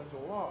the bill into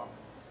law.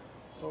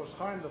 So it's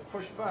time to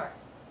push back.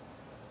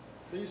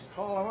 Please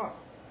call him up.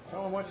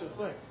 Tell him what you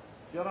think.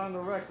 Get on the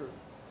record.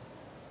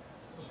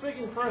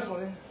 Speaking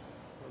personally,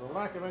 with the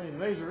lack of any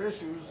major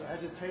issues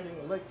agitating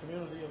the lake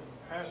community in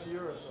the past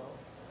year or so,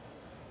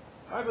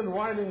 I've been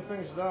winding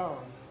things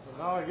down, but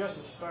now I guess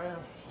it's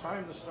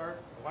time to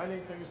start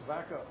winding things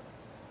back up.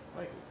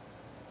 Thank you.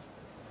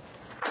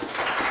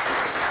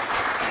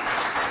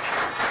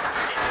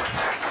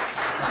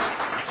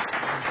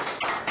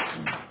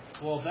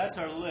 Well, that's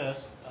our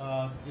list.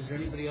 Is there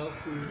anybody else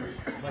who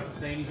would like to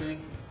say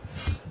anything?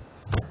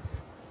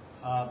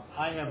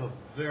 I have a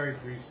very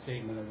brief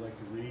statement I'd like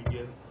to read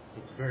you.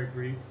 It's very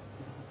brief.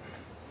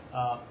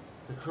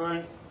 The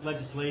current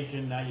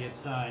legislation, not yet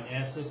signed,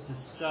 asks us to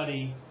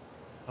study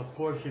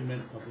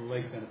apportionment of the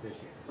lake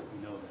beneficiaries. We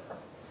know that.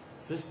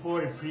 This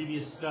board in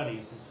previous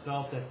studies has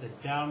felt that the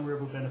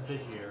downriver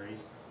beneficiaries,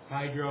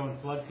 hydro and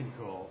flood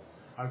control,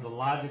 are the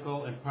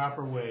logical and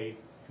proper way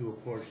to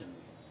apportion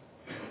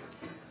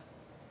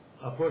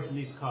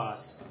these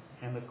costs,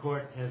 and the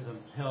court has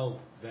upheld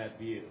that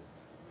view,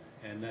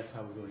 and that's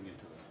how we're going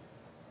into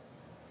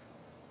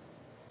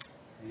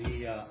it.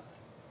 Any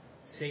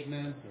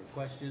statements or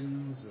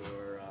questions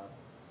or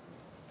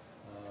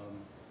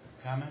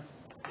comments?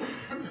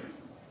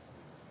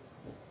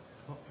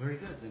 Oh, very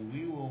good. Then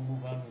we will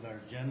move on with our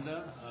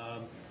agenda.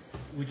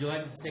 Would you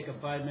like us to take a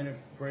 5-minute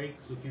break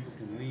so people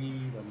can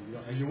leave?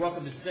 You're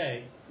welcome to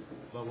stay,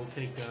 but we'll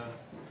take a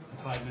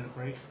 5-minute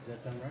break. Does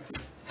that sound right?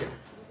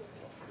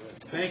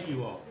 Thank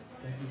you all.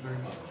 Thank you very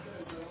much.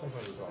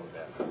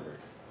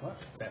 What?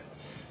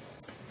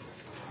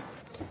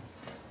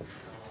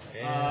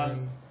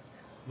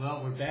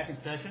 Well, we're back in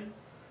session,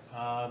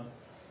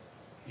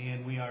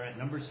 and we are at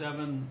number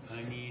 7.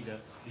 I need the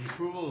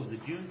approval of the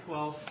June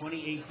 12th,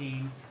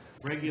 2018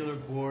 regular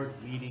board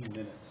meeting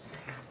minutes.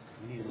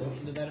 We need a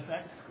motion to that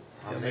effect?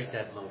 I'll make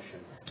that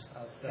motion.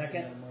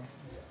 Second.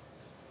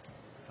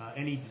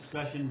 Any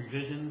discussion,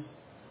 revisions?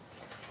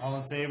 All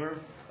in favor?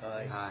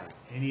 Aye.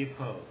 Any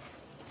opposed?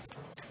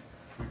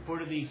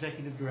 Report of the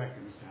Executive Director,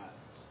 Mr.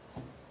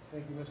 Hudson.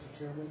 Thank you, Mr.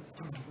 Chairman.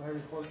 My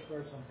report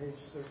starts on page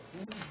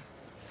 13.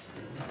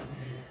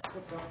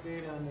 Quick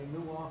update on the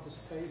new office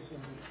space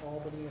in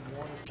Albany and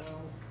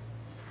Watertown.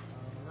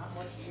 Not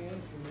much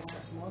change from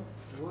last month.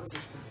 Work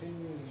is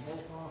continuing in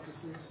both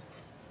offices,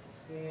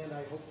 and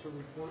I hope to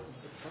report in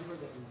September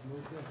that we've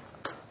moved in.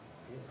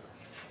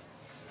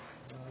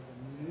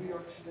 The New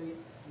York State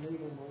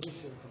Naval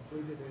Militia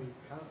completed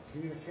a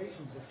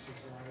communications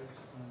exercise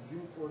on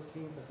June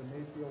 14th at the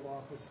Mayfield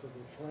office for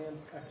the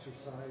planned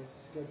exercise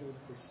scheduled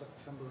for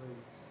September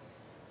 8th.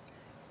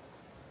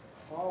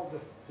 All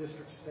the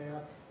district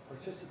staff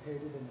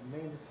participated in the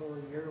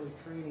mandatory yearly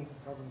training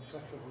covering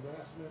sexual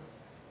harassment,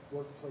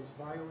 workplace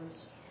violence,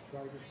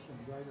 driver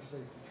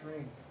safety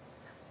training.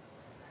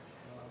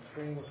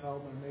 Training was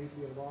held in the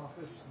Mayfield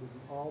office with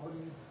the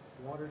Albany,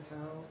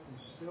 Watertown, and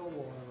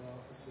Stillwater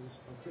offices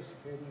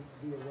participating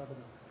via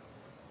webinar.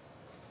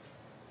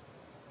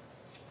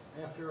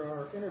 After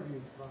our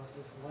interview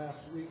process last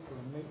week for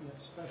a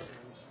maintenance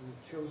specialist, we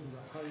have chosen to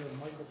hire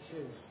Michael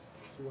Chase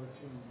to our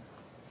team.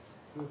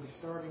 He will be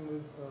starting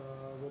with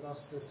us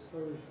this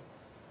Thursday.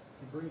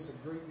 He brings a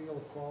great deal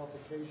of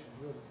qualification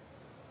with him,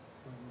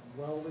 from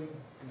welding,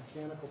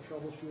 mechanical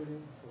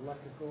troubleshooting,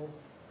 electrical,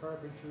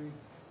 carpentry,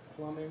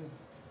 plumbing,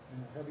 and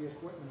a heavy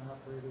equipment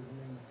operator to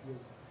name a few.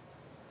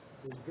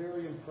 I was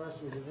very impressed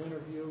with his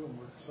interview, and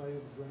we're excited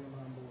to bring him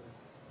on board.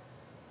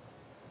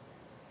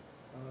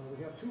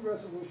 We have two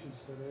resolutions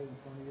today in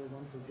front of you,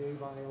 one for Dave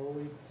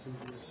Ioli to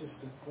the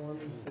assistant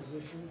foreman's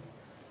position,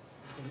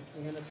 and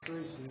Anna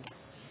Tracy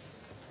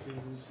to the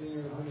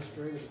senior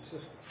administrative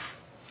assistant.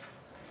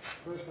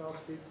 First, I'll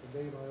speak for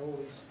Dave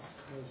Ioli's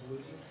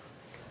resolution.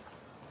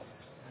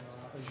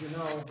 As you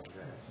know,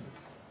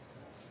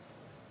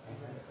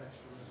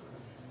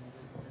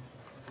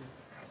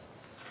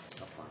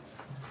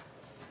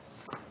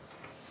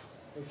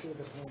 they should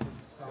have handed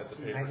out to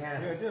you. I have.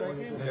 Yeah, I did. I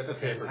gave Get the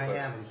paper I clip.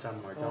 have them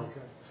somewhere. Don't.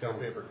 Okay. It's got a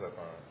paper clip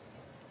on it.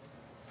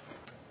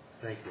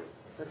 Thank you.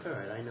 That's all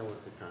right, I know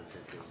what the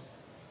content is.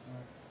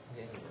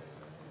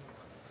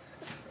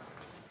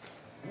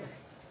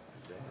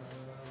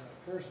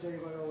 First, Dave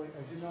Ioli,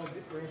 as you know,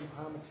 Randy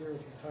Palmetier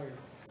is retired.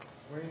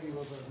 Randy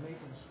was our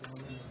maintenance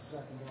foreman and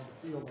second on the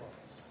field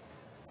office.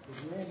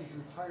 With Randy's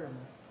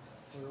retirement,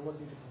 we're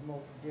looking to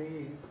promote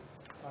Dave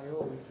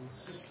Ioli to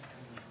assistant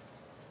foreman.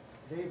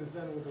 Dave has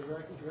been with the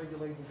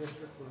regulating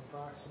district for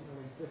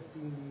approximately 15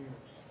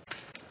 years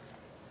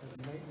as a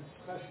maintenance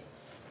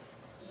specialist.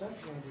 Since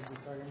Randy's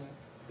retirement,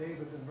 Dave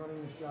has been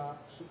running the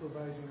shop,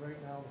 supervising right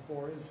now the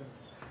 4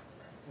 interns,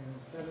 and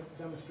has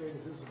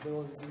demonstrated his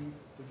ability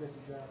to get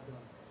the job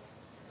done.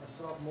 A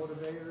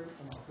self-motivator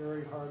and a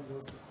very hard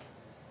worker.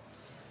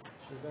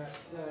 With that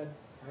said,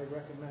 I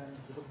recommend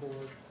to the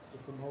board the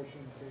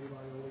promotion of Dave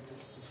Ioli to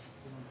assistant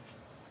foreman.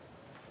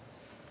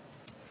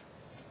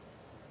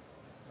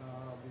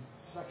 The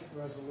second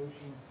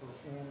resolution for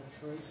Anna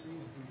Tracy,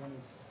 we're going to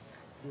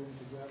do them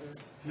together.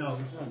 No,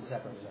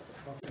 separate.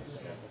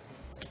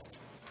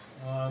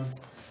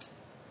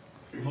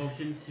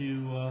 Motion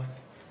to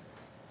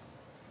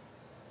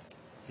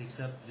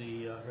accept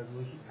the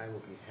resolution. I will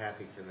be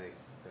happy to make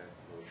that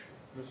motion.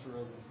 Mr.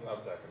 Rosenthal.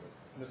 I'll second it.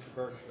 Mr.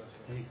 Birchfeld.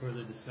 Any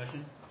further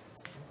discussion?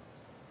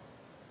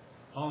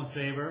 All in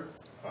favor?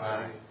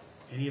 Aye.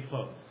 Any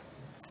opposed?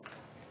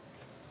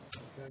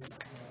 Okay.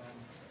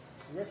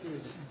 Rick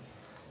is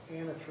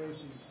Anna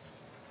Tracy's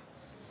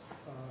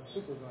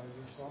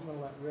supervisor, so I'm going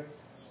to let Rick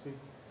speak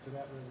to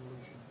that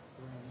resolution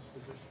around this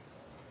position.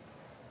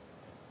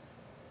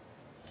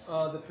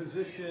 The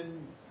position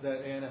that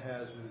Anna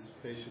has is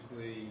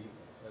basically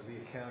the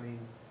accounting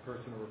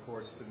person who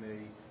reports to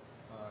me.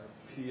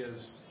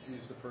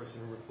 She's the person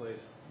who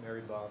replaced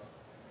Mary Bob.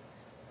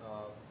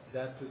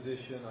 That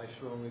position, I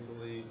strongly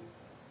believe,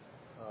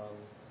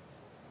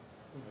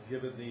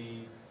 given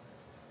the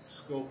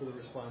scope of the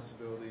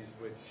responsibilities,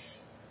 which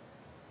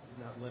is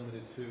not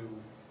limited to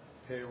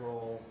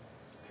payroll,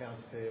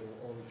 accounts payable,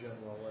 or the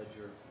general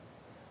ledger,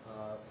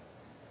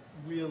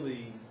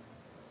 really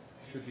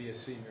should be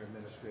a senior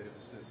administrative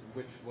assistant,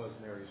 which was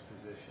Mary's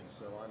position.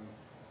 So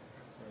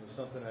it's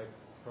something I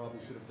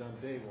probably should have done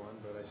day one,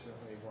 but I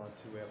certainly want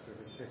to after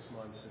her 6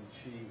 months, and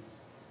she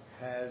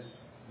has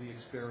the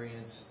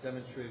experience,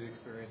 demonstrated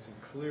experience, and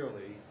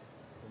clearly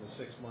in the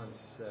 6 months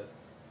that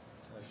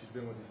she's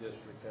been with the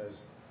district has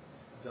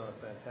done a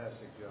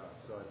fantastic job.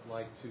 So I'd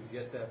like to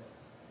get that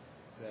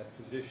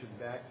position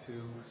back to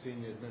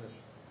senior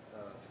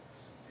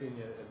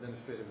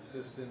administrative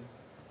assistant,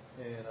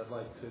 and I'd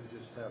like to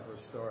just have her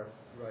start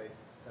right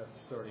at the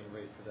starting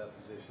rate for that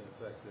position,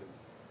 effective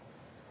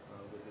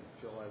with the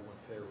July 1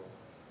 payroll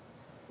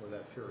for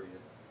that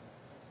period.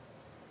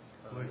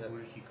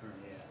 Where is she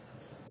currently at?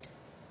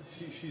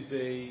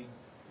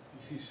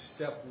 She's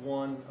step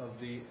 1 of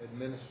the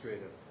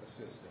administrative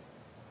assistant,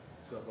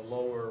 so the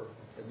lower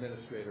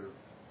administrator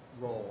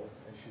role,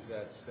 and she's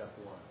at step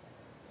 1.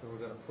 So we're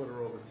going to put her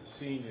over to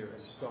senior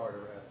and start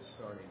her at the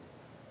starting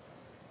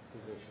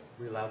position. Are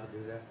we allowed to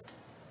do that?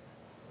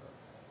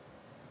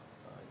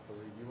 I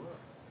believe you are.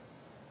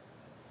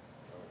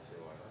 I don't see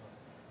why not.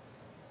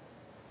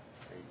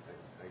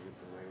 Are you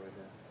familiar with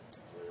that?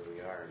 Whether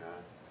we are or not?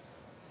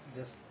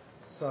 Just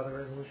saw the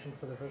resolution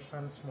for the first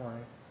time this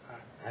morning.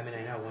 I mean,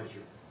 I know once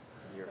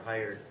you're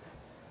hired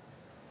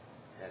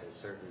at a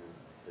certain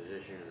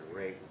position and a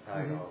rate and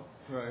title,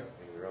 Right.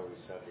 and you're always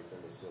subject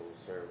under civil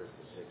service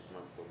to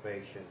 6-month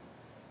probation,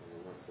 and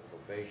then once the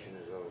probation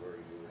is over,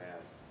 you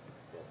have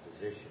that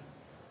position.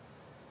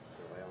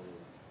 So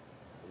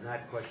I'm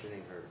not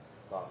questioning her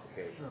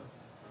qualifications.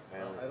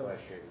 My only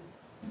question,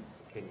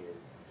 can you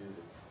do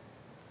the...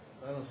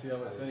 I don't see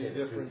how it's any two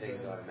different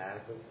things than...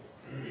 automatically?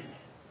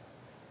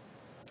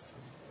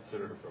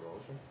 Considered a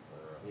promotion?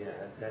 Or,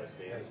 Yeah, that's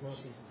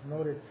She's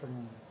promoted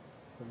from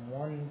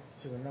one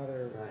to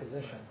another Right.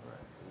 position.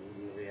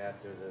 immediately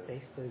after the...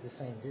 Basically the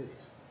same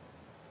duties.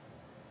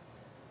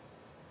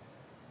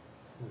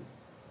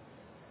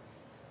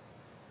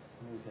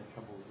 we've had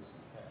trouble with this in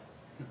the past.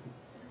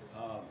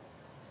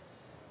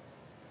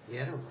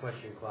 Yeah, I don't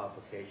question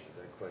qualifications,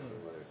 I question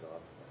whether it's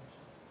authorized,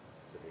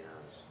 to be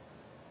honest.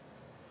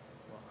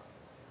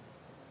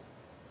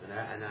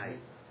 And I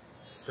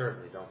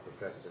certainly don't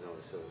profess to know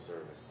the civil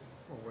service.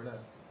 Well,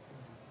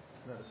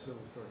 it's not a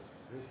civil service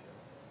position.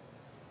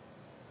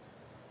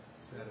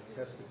 It's not a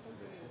tested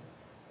position.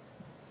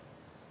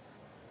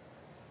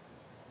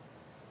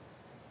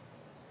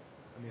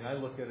 I mean, I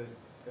look at it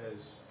as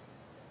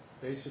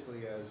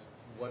basically as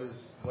what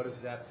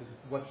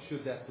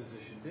should that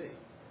position be?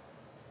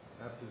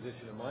 That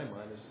position, in my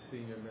mind, is a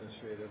senior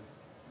administrative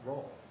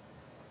role.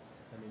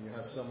 I mean, you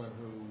have someone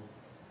who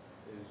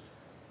is,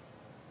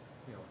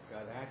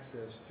 got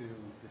access to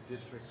the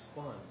district's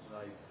funds.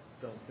 I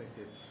don't think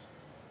it's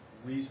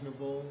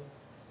reasonable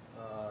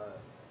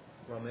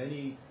from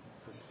any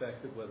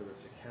perspective, whether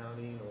it's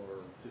accounting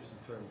or just in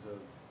terms of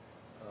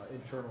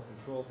internal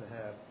control, to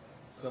have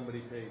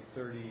somebody pay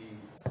 30,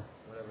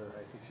 whatever,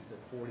 I think she said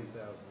 40,000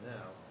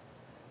 now,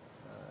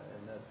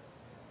 and that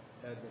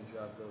admin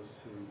job goes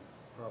to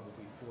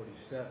probably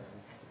 47 to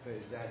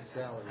pay that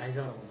salary. I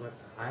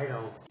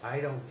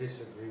don't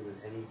disagree with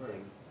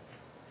anything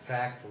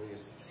factually or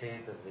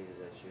substantively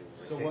that you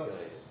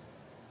articulated.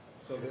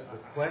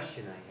 The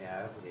question I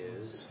have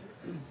is,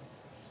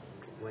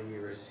 when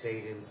you're a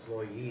state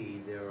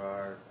employee,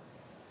 there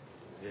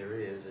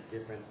is a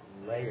different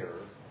layer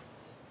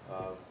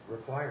of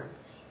requirements.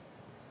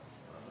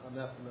 I'm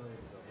not familiar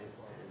with those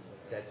requirements.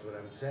 That's what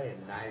I'm saying.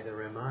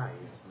 Neither am I.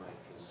 It's my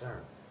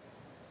concern.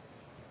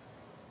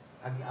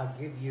 I'll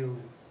give you,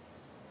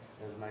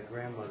 as my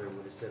grandmother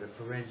would have said, a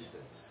for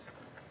instance.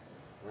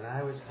 When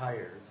I was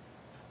hired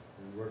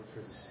and worked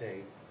for the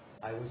state,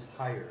 I was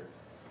hired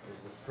as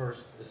the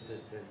first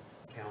assistant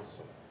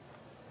counselor.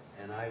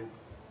 And I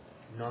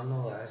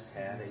nonetheless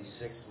had a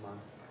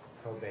 6-month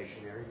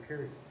probationary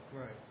period.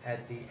 Right.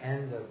 At the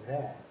end of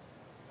that,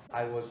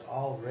 I was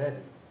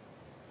already,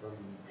 from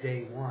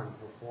day one,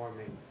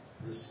 performing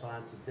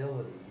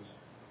responsibilities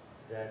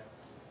that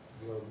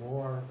were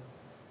more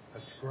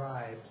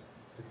ascribed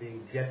to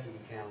being deputy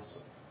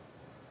counsel.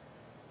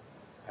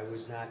 I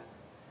was not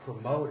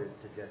promoted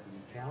to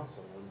deputy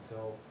counsel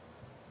until,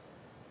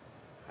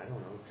 I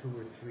don't know, 2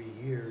 or 3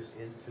 years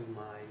into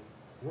my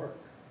work.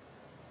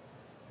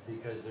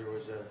 Because there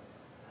was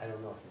I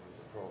don't know if it was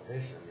a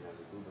prohibition, I mean, I was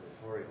a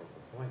gubernatorial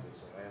appointment,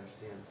 so I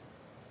understand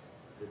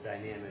the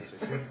dynamics are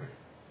different.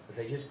 But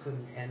they just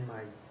couldn't end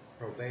my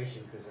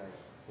probation because I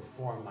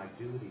performed my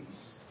duties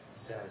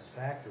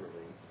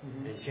satisfactorily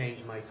and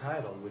changed my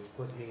title, which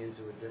put me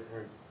into a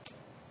different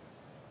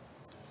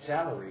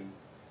salary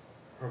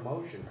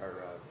promotion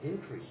or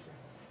increase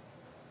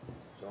rate.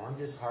 So I'm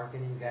just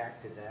hearkening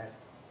back to that,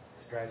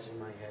 scratching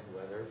my head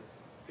whether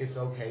it's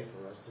okay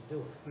for us to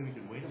do it. We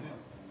can wait a month.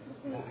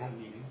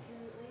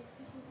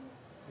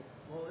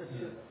 Well, it's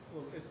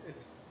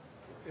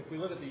if we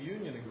look at the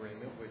union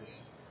agreement, which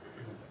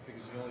I think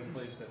is the only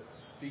place that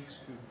speaks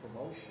to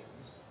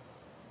promotions,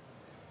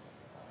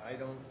 I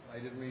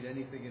didn't read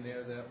anything in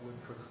there that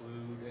would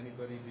preclude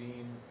anybody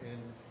being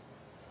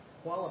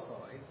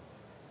qualified,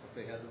 if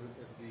they had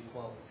the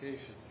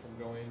qualifications, from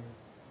going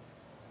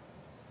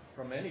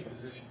from any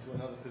position to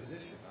another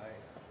position.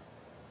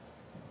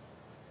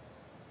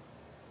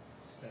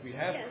 We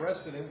had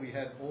precedent. We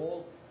had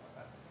all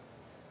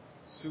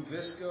Sue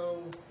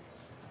Visco,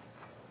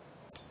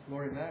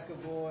 Lori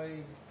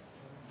McAvoy,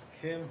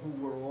 Kim, who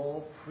were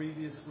all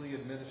previously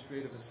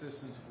administrative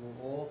assistants,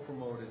 were all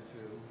promoted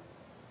to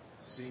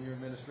senior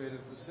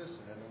administrative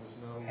assistant, and there was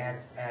no...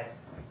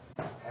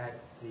 At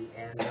the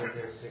end of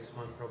their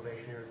 6-month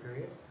probationary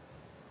period?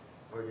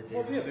 Or did they...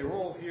 Well, yeah, they were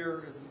all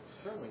here,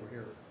 certainly were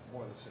here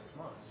more than 6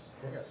 months.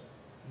 Yes.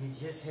 You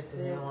just hit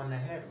the nail on the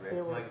head, Rick.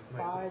 There were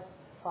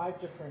five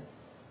different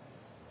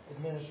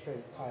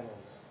administrative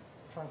titles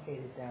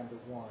truncated down to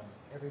one.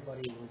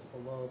 Everybody who was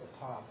below the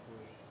top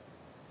was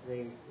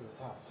raised to the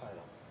top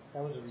title.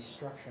 That was a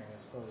restructuring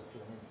as opposed to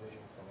an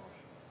individual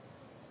promotion.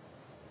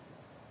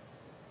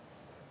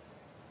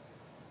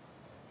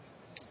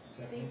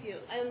 Thank you.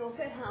 I don't know if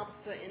it helps,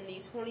 but in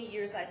the 20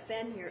 years I've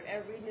been here,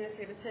 every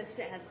administrative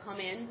assistant has come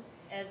in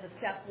as a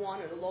step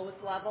 1 or the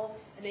lowest level,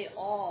 and they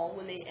all,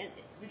 when they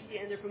reached the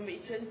end of their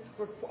promotion,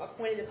 were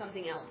appointed to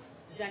something else.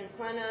 Jen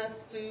Clenna,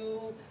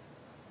 Sue,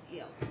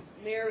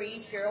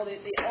 Mary, Cheryl,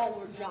 they all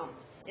were jumped.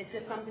 It's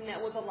just something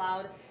that was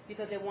allowed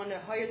because they wanted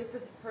to hire the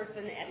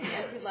person at the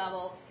entry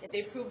level. If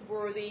they proved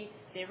worthy,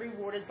 they're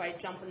rewarded by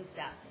jumping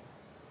steps.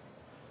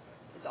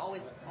 It's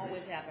always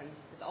happened.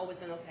 It's always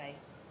been okay.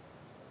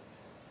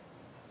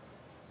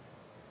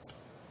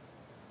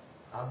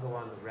 I'll go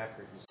on the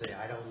record and say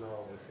I don't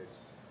know if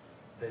it's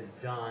been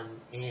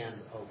done and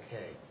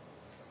okay.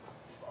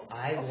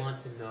 I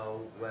want to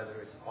know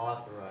whether it's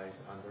authorized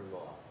under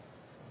law.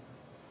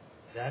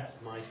 That's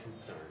my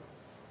concern.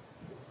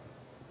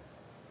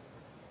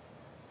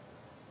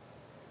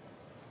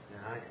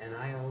 And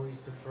I always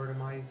defer to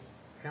my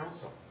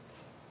counsel.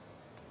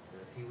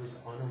 And if he was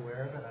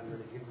unaware of it, I'm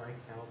going to give my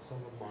counsel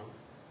a month.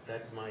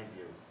 That's my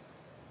view.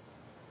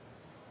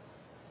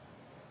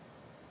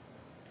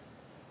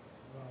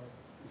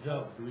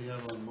 Joe, do we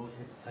have a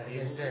motion? As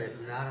I said,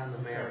 it's not on the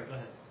I'm sorry, merit. go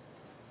ahead.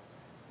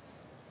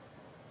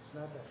 It's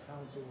not that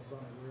council was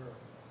unaware of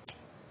it.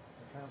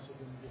 The council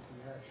didn't get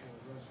the actual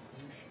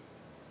resolution.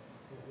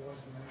 It was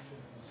mentioned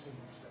in the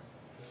senior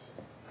statement. Just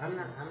so- I'm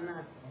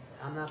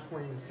not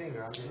pointing the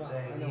finger, I'm just No, I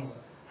saying, know.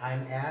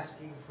 I'm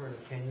asking for an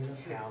opinion of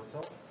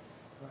council,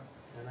 Right.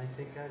 and I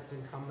think it's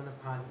incumbent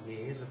upon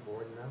me as a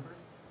board member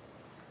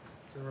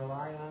to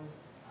rely on,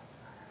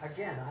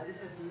 again, this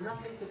has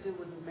nothing to do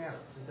with the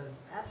merits, this has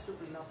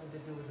absolutely nothing to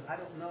do with, I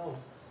don't know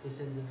this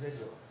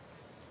individual.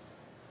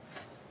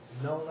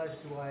 No less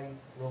do I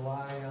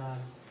rely on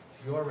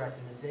your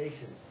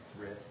recommendation,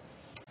 Rick,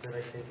 that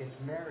I think it's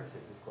merited.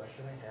 The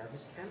question I have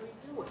is, can we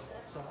do it?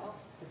 That's all.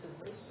 It's a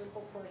very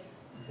simple question.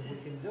 If we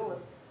can do it,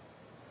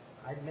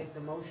 I'd make the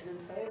motion in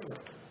favor of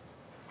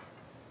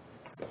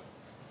it.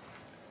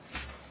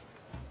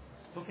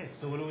 Okay,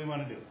 so what do we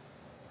want to do?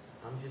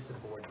 I'm just a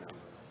board member.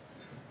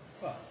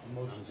 Well, a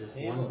motion I'm just to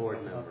table. one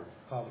board member.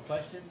 Call the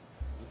question.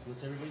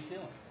 What's everybody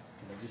feeling?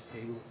 Can I just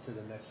table it to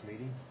the next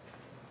meeting?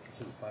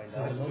 To find So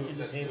out? the motion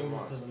to That's 2 table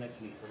months. until the next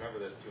meeting. Remember,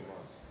 that's 2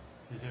 months.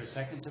 Is there a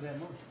second to that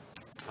motion?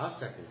 I'll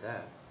second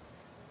that.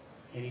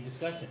 Any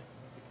discussion?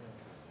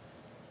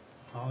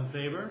 All in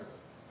favor?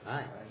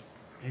 Aye.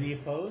 Any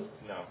opposed?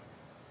 No.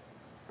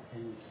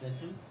 Any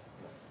abstention?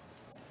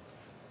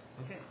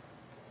 Okay.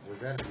 Was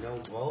that a no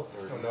vote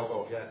or No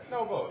vote. objection?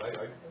 No vote. I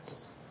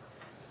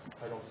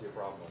don't see a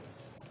problem with it.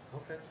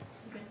 Okay.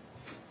 Okay.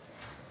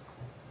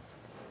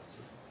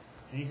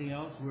 Anything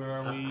else? Where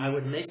are we? I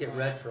would make it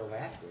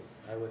retroactive.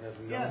 I would have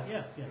no.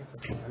 Yeah.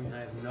 I mean, I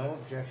have no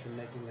objection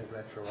making it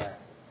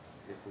retroactive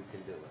if we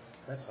can do it.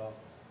 That's all.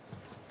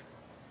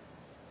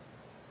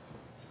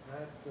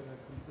 That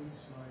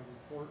completes my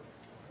report,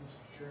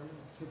 Mr. Chairman.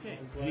 Okay.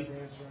 I'll be glad to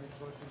answer any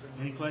questions.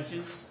 Any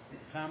questions,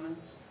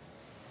 comments?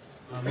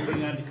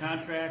 Moving on to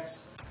contracts,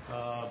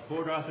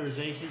 board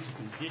authorization to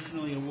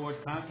conditionally award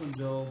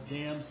Conklinville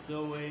Dam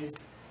Spillways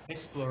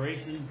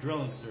Exploration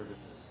Drilling Services.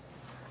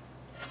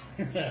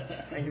 Thank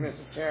you, Mr. I'm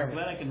Chairman.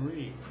 glad I can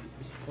read.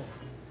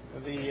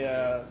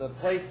 The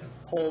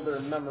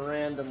placeholder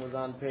memorandum was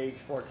on page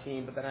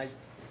 14, but then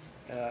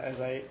as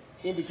I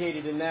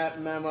indicated in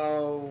that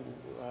memo,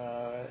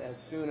 as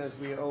soon as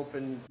we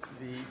opened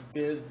the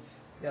bids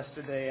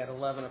yesterday at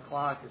 11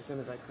 o'clock, as soon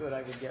as I could,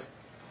 I would get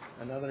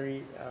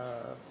another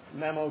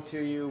memo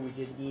to you. We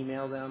did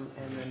email them,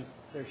 and then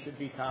there should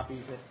be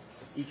copies at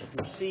each of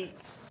your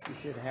seats. You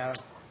should have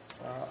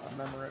a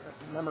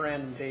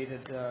memorandum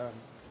dated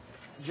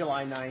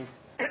July 9th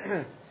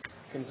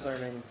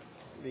concerning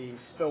the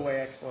spillway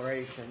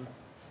exploration.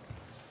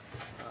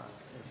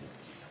 If you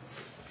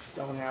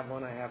don't have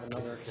one, I have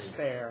another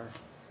spare.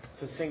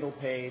 It's a single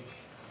page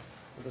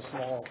with a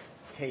small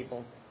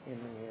table in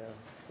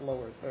the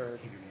lower third.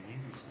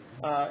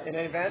 In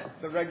any event,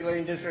 the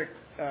regulating district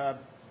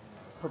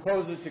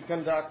proposes to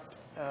conduct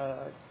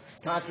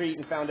concrete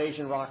and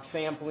foundation rock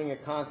sampling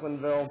at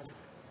Conklinville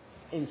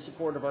in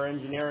support of our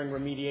engineering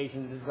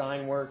remediation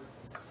design work.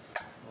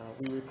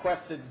 We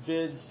requested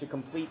bids to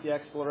complete the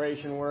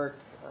exploration work.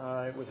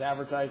 It was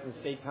advertised in the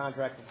state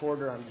contract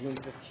reporter on June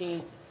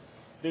 15th.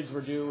 Bids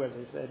were due, as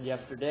I said,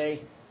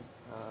 yesterday.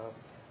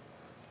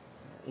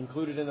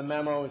 Included in the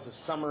memo is a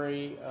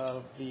summary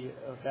of the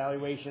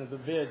evaluation of the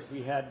bids.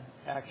 We had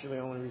actually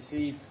only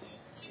received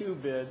 2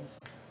 bids.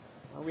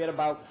 We had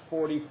about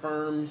 40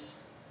 firms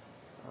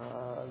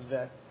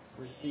that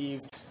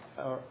received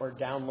or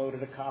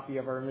downloaded a copy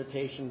of our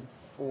invitation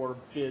for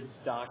bids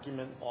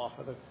document off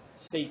of the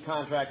state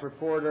contract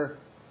reporter.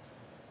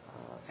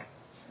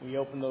 We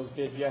opened those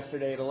bids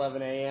yesterday at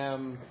 11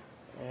 a.m.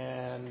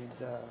 and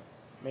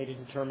made a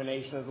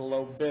determination of the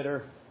low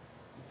bidder,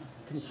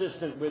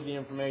 consistent with the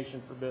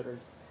information for bidders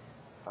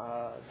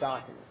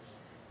documents.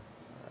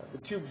 The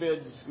 2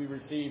 bids we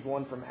received,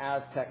 one from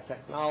Aztec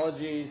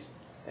Technologies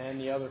and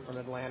the other from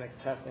Atlantic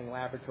Testing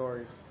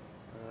Laboratories,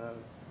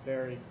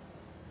 varied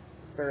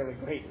fairly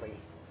greatly.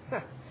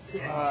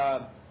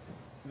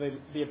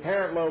 The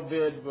apparent low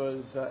bid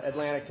was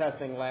Atlantic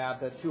Testing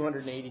Lab at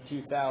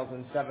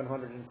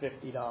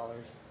 $282,750,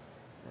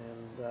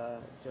 and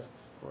just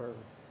for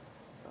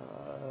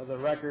the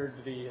record,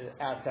 the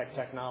Aztec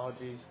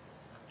Technologies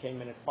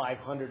came in at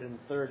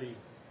 $530,358.90.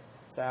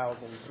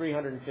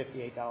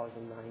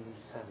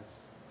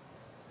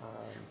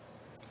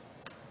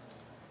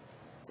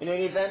 In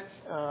any event,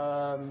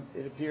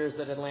 it appears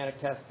that Atlantic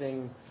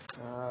Testing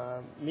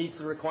meets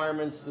the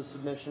requirements of the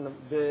submission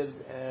of bid,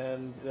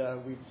 and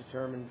we've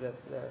determined that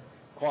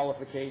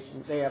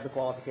they have the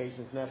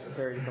qualifications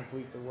necessary to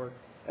complete the work.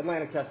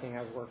 Atlantic Testing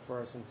has worked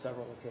for us in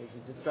several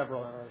occasions in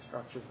several of our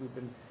structures. We've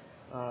been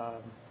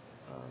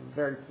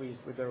very pleased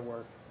with their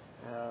work.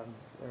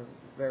 They're a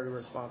very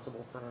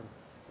responsible firm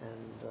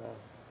and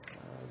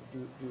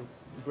do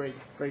a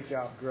great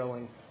job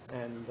drilling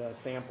and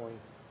sampling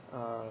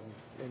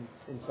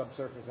in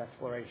subsurface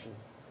exploration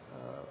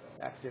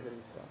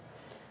activities. So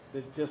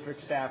the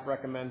district staff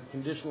recommends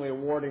conditionally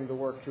awarding the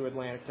work to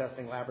Atlantic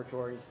Testing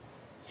Laboratories,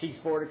 seeks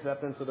board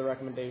acceptance of the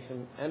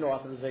recommendation and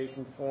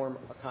authorization to form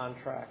a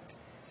contract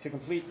to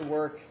complete the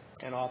work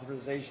and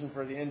authorization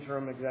for the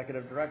interim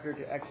executive director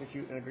to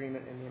execute an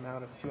agreement in the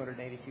amount of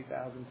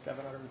 $282,750.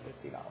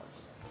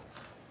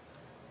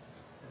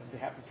 I'd be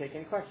happy to take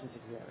any questions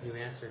if you have any. You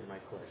answered my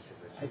question,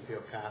 but you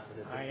feel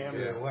confident that I you am. do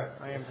your work.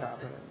 I am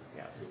confident.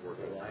 Yes. You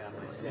rely on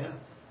my Yeah. staff.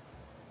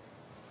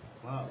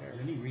 Wow, is there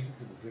any reason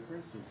for the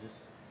difference, or just?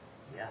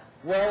 Yeah.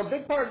 Well, a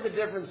big part of the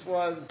difference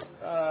was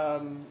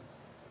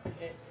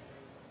it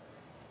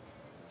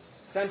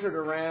centered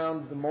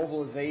around the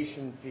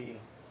mobilization fee,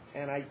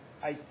 and I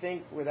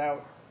think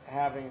without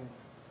having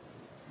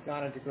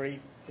gone into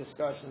great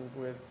discussions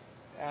with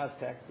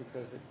Aztec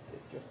because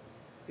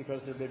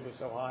because their bid was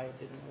so high, it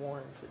didn't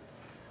warrant it,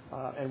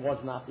 and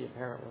was not the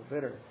apparent low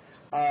bidder.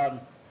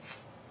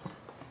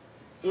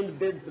 In the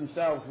bids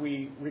themselves,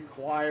 we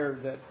require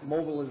that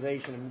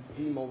mobilization and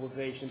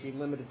demobilization be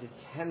limited to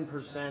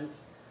 10%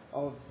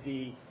 of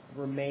the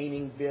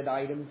remaining bid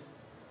items.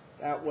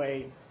 That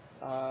way,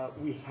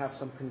 we have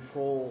some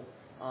control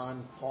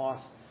on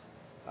costs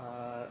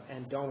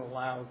and don't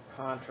allow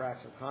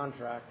contracts or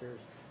contractors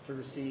to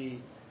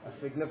receive a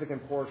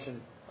significant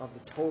portion of the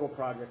total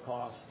project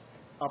cost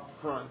up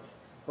front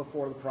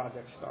before the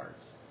project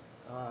starts.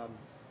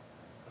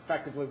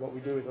 Effectively, what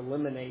we do is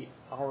eliminate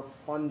our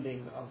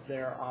funding of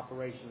their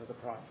operation of the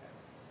project.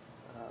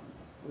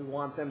 We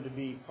want them to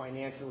be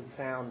financially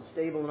sound,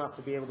 stable enough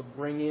to be able to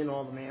bring in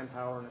all the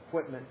manpower and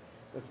equipment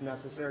that's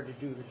necessary to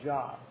do the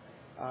job.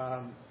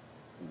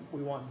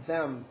 We want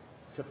them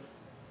to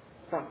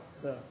front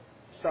the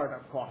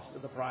startup cost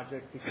of the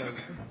project because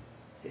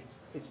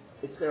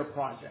it's their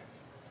project.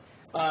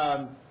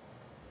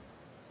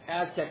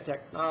 Aztec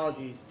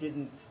Technologies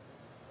didn't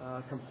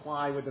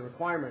comply with the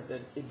requirement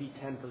that it be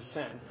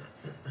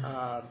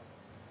 10%.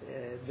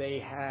 They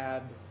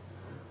had,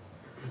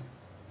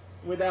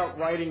 without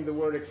writing the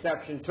word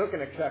exception, took an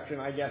exception,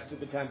 I guess, to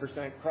the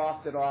 10%,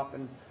 crossed it off,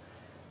 and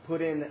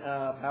put in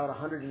about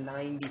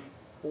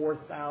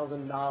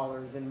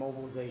 $194,000 in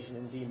mobilization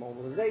and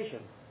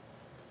demobilization.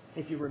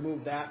 If you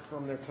remove that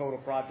from their total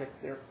project,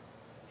 their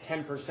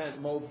 10%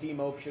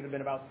 demob should have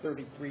been about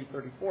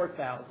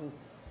 $34,000.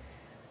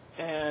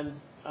 And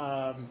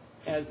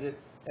as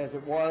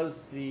it was,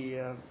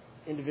 the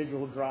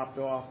individual who dropped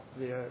off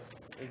their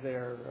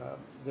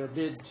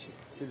bid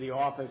to the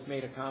office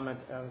made a comment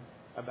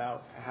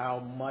about how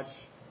much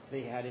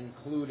they had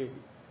included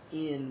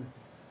in,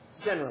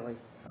 generally,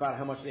 about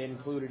how much they had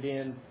included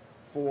in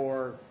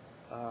for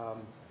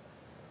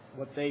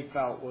what they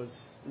felt was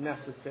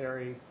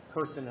necessary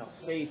personnel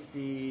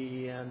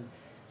safety and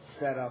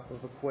setup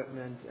of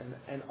equipment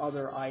and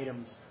other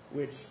items,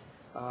 which,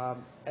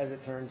 as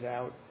it turns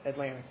out,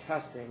 Atlantic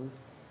Testing,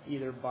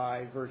 either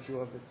by virtue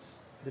of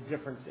the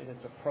difference in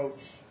its approach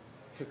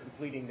to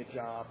completing the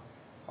job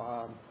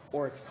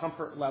or its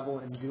comfort level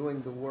in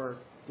doing the work,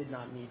 did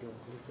not need to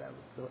include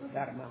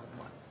that amount of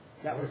money.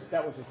 That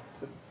was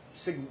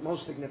the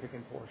most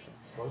significant portion.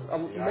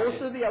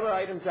 Most of the other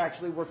items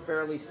actually were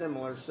fairly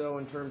similar. So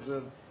in terms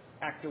of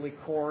actually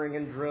coring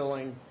and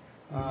drilling,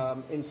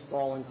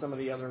 installing some of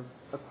the other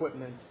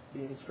equipment,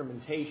 the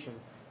instrumentation,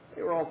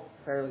 they were all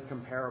fairly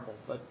comparable.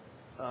 But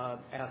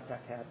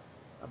Aztec had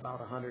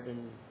about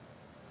 $160,000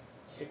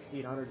 to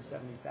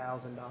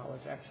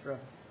 $170,000 extra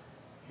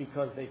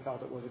because they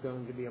felt it was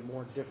going to be a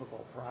more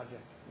difficult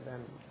project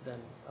than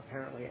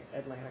apparently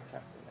Atlantic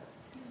Testing has.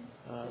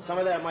 Some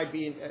of that might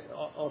be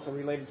also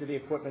related to the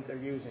equipment they're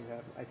using.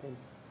 I think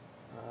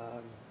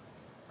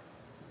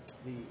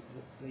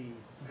the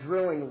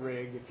drilling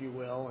rig, if you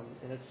will,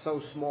 and it's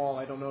so small,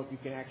 I don't know if you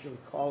can actually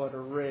call it a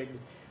rig,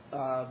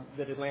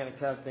 that Atlantic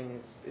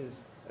Testing is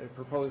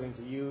proposing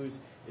to use,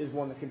 is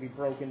one that can be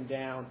broken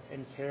down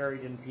and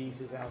carried in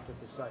pieces out to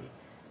the site,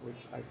 which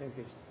I think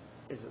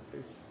is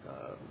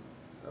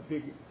a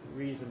big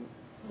reason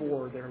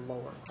for their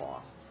lower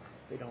costs.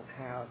 They don't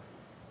have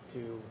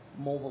to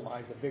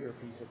mobilize a bigger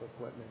piece of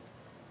equipment,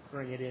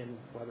 bring it in,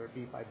 whether it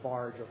be by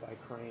barge or by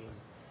crane,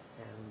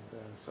 and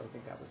so I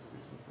think that was the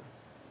reason for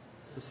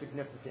the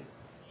significant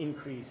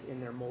increase in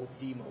their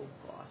demob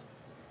cost.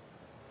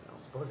 I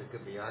suppose it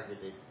could be argued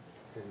they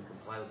didn't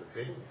comply with the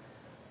bidding.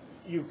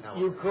 You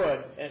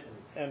could,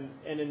 and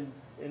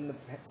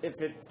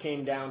if it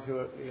came down to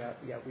it, yeah,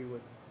 we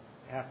would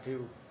have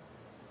to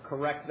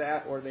correct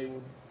that, or they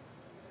would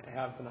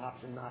have an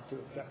option not to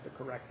accept the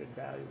corrected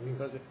value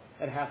because it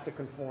has to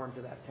conform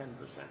to that 10%.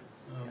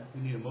 Yes.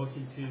 We need a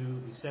motion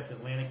to accept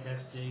Atlantic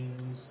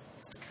Testing's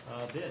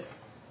bid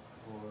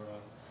for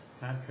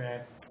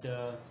contract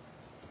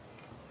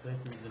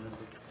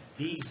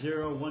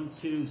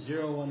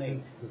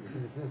D012018.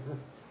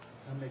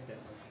 I'll make that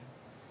motion.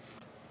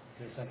 Is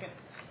there a second?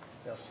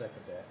 I'll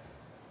second that.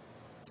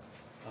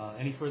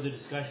 Any further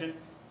discussion?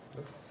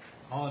 Nope.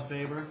 All in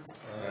favor?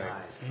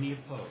 Aye. Any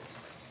opposed?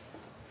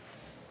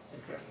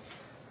 Okay.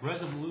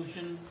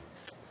 Resolution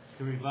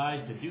to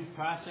revise the due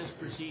process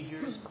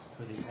procedures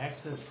for the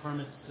access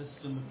permit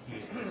system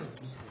appeal.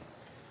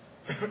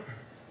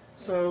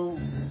 So,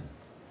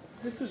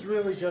 this is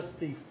really just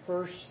the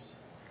first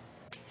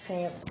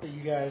chance that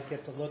you guys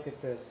get to look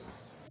at this,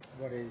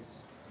 what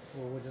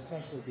would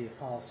essentially be a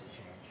policy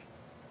change.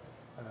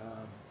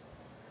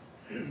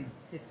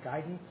 It's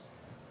guidance.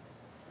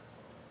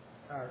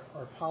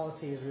 Our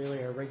policy is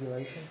really our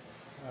regulation.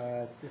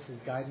 This is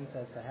guidance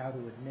as to how to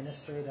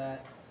administer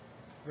that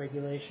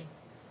regulation.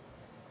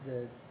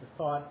 The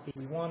thought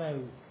being we want to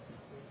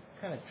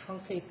kind of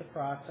truncate the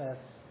process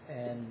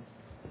and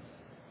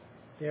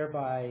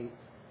thereby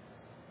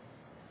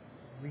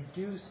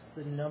reduce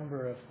the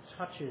number of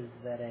touches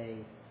that a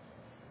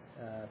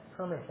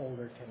permit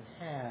holder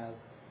can have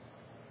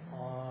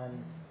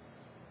on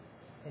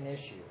an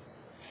issue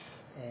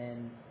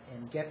and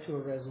get to a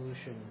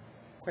resolution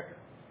quicker,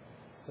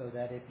 so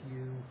that if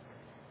you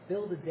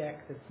build a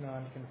deck that's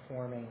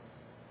non-conforming,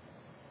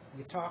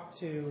 you talk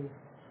to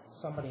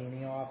somebody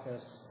in the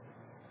office,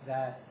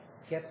 that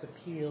gets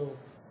appealed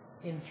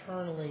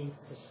internally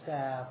to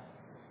staff,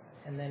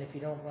 and then if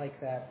you don't like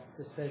that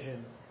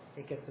decision,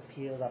 it gets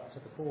appealed up to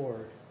the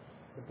board.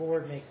 The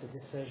board makes a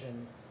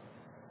decision,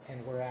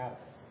 and we're out of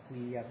it.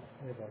 We have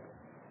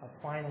a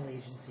final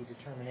agency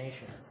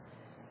determination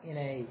in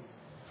a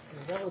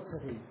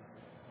relatively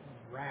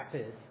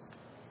rapid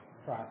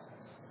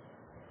process,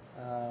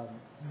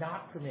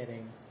 not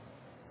permitting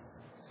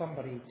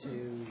somebody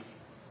to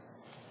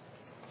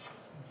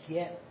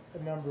get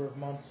a number of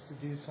months to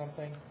do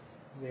something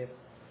with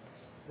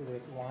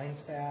line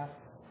staff,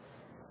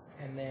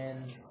 and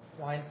then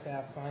line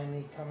staff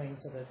finally coming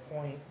to the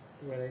point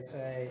where they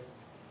say,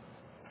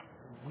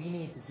 we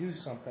need to do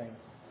something,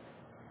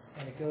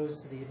 and it goes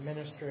to the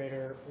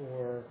administrator,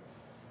 or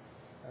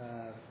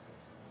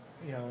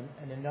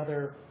and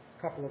another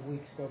couple of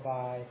weeks go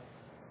by,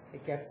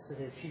 it gets to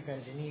the chief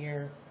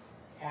engineer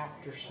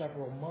after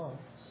several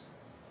months,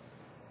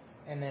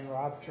 and then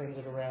Rob turns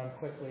it around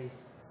quickly,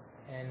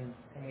 and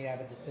we have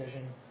a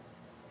decision,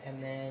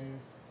 and then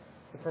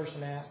the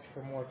person asked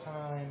for more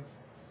time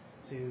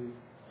to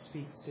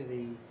speak to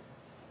the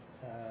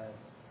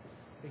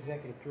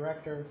executive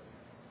director,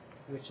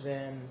 which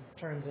then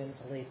turns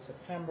into late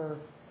September,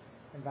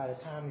 and by the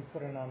time we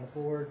put it on the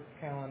board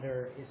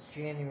calendar, it's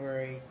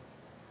January.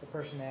 The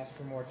person asked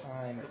for more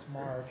time, it's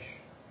March,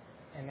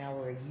 and now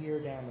we're a year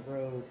down the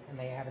road, and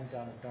they haven't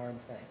done a darn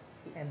thing.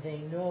 And they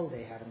know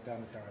they haven't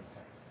done a darn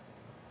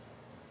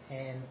thing.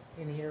 And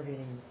in the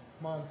intervening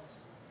months,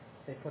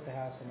 they put the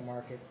house on the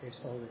market, they've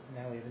sold it,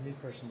 now we have a new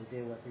person to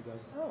deal with who goes,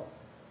 oh,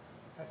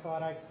 I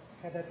thought I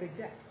had that big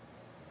deck.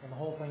 And the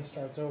whole thing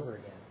starts over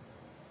again.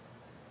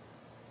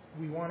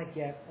 We want to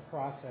get a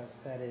process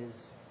that is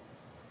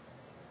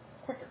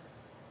quicker,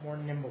 more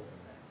nimble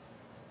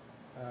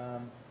than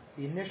that.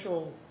 The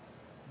initial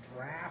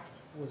draft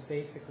was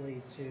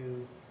basically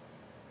to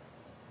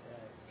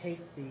take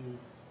the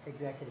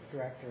executive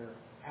director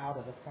out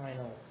of the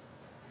final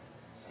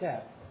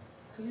step,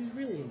 because he's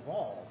really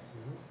involved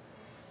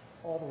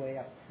all the way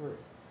up through.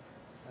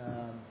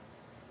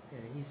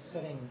 He's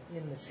sitting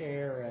in the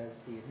chair as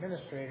the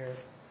administrator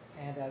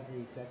and as the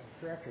executive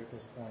director at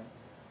this point.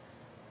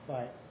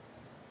 But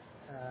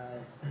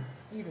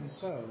even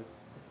so, it's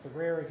the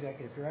rare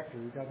executive director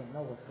who doesn't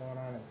know what's going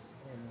on in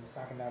the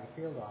Sacandaga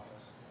field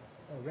office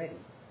already,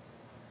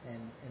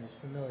 and is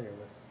familiar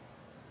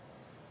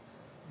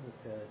with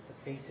the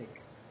basic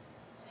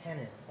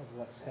tenet of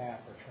what staff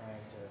are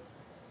trying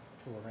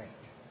to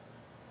arrange.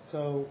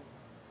 So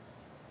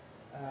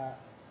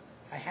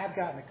I have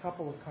gotten a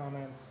couple of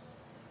comments.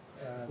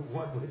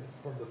 One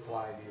from the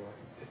fly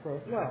viewer.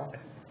 Well,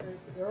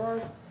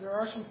 there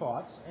are some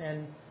thoughts,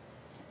 and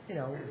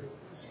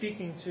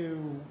speaking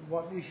to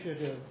what we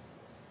should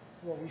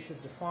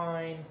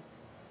define,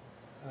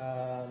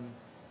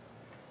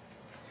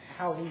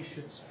 how we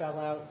should spell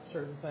out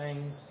certain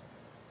things,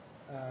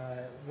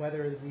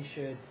 whether we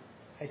should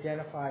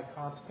identify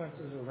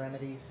consequences or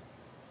remedies.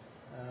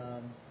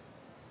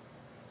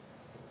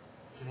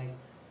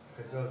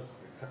 Because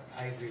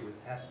I agree with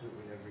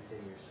absolutely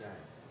everything you're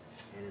saying.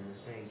 And in the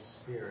same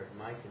spirit,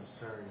 my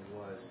concern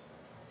was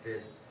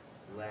this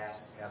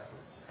last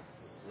effort,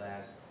 this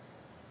last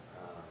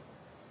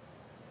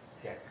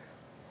deck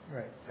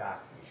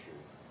dock issue.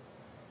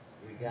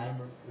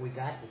 We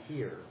got to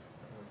here,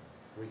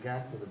 we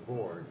got to the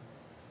board,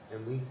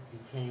 and we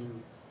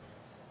became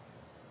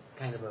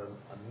kind of a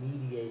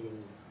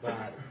mediating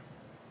body.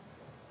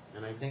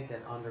 And I think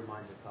that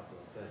undermines a couple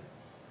of things.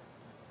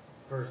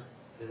 First,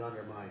 it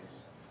undermines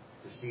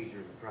procedure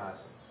and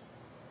process.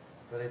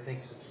 But I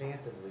think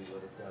substantively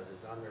what it does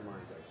is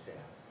undermines our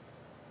staff.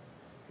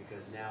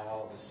 Because now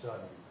all of a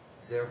sudden,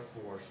 they're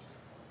forced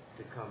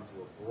to come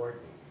to a board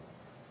meeting.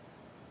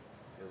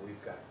 And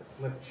we've got the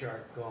flip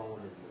chart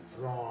going and the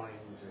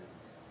drawings and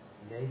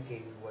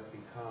making what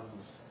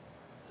becomes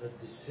a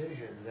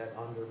decision that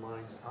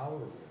undermines our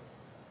will.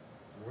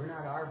 We're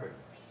not arbiters.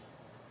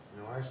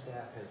 Our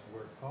staff has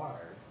worked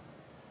hard,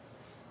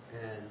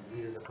 and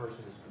either the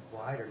person has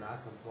complied or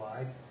not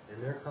complied,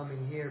 and they're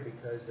coming here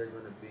because they're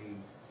going to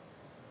be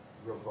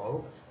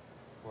revoked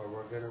or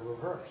we're going to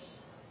reverse.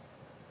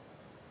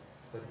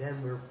 But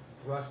then we're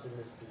thrust in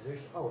this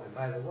position. Oh, and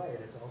by the way,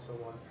 and it's also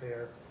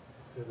unfair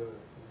to the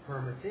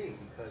permittee,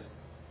 because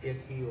if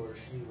he or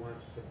she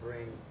wants to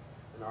bring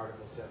an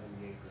Article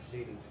 78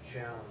 proceeding to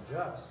challenge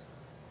us,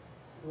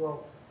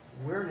 Well,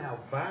 we're now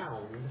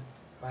bound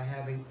by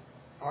having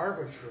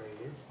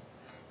arbitrated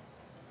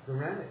the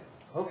remedy.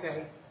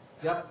 Okay,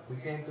 yep, we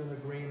came to an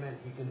agreement,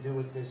 he can do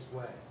it this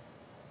way.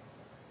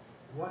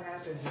 What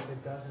happens if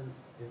it doesn't,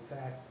 in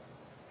fact,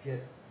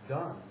 get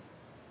done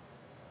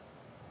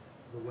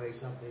the way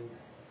something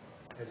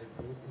has,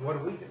 what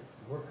do we do?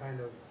 We're kind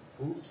of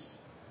oops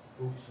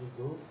we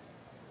goof.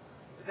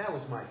 That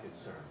was my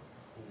concern.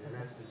 And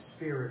that's the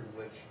spirit in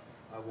which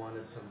I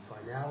wanted some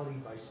finality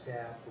by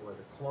staff who are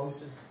the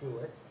closest to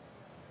it.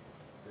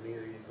 And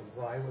either you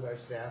comply with our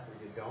staff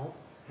or you don't.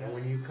 And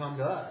when you come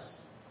to us,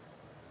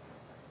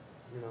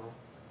 you know,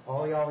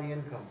 all the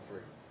income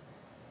free.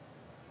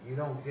 You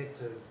don't get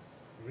to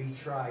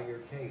retry your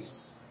case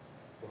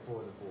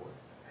before the board.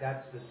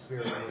 That's the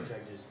spirit in which I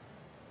just,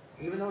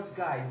 even though it's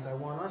guidance, I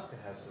want us to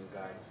have some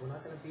guidance. We're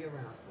not going to be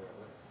around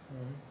forever.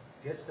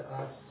 Mm-hmm. Gets to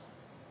us,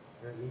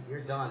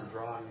 you're done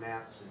drawing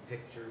maps and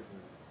pictures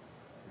and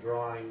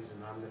drawings,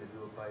 and I'm going to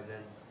do it by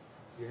then.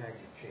 You had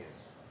your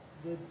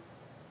chance.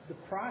 The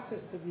process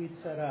that we'd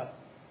set up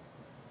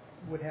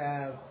would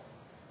have,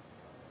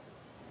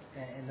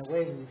 and the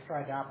way that we've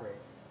tried to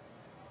operate,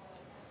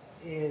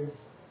 is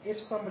if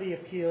somebody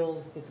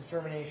appeals the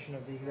determination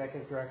of the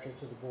executive director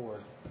to the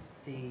board,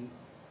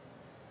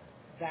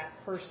 that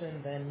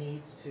person then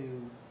needs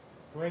to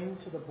bring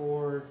to the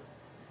board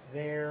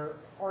their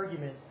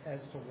argument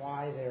as to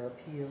why their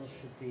appeal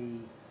should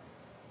be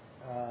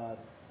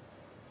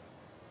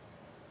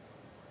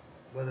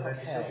whether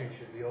that upheld. decision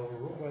should be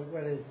overruled.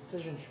 Whether the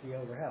decision should be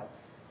overheld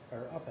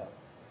or upheld.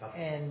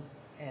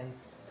 And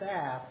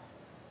staff,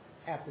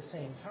 at the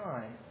same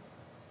time,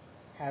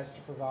 has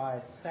to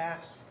provide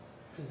staff's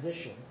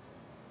position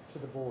to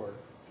the board.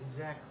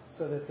 Exactly.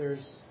 So that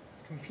there's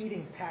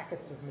competing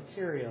packets of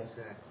material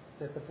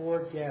that the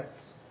board gets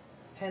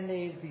 10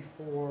 days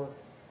before,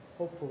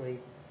 hopefully,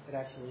 it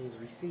actually is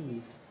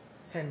received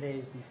 10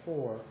 days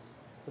before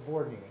the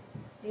board meeting.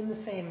 In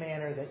the same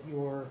manner that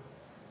your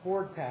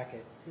board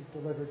packet is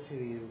delivered to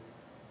you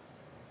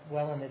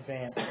well in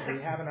advance, so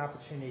you have an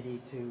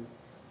opportunity to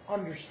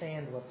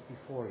understand what's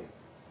before you.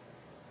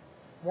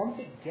 Once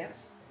it gets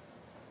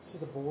to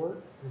the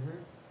board,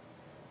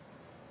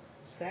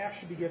 staff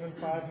should be given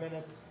 5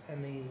 minutes,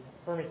 and the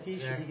permittee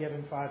should be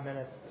given 5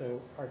 minutes to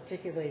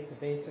articulate the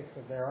basics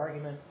of their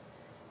argument,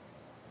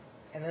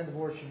 and then the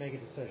board should make a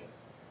decision,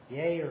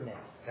 yay or nay.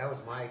 That was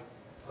my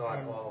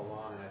thought all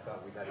along, and I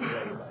thought we got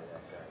played by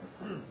that guy.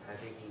 I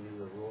think he knew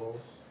the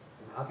rules.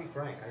 And I'll be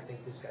frank, I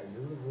think this guy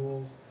knew the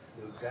rules,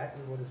 knew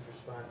exactly what his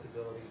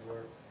responsibilities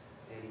were,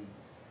 and he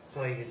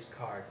played his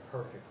card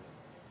perfectly.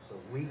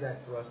 So we got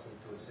thrust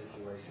into a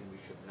situation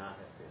we should not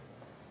have been.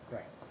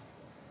 Right.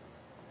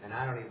 And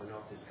I don't even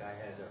know if this guy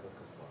has ever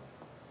complained.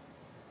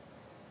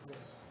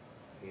 Yes.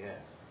 He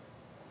has.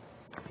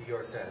 To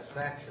your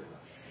satisfaction,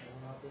 though.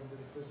 I'm not into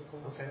the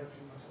physical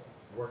inspection myself.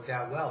 Worked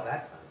out well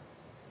that time.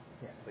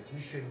 Yeah. But you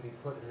shouldn't be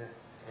put in that,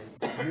 and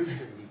you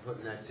shouldn't be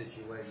put in that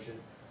situation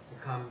to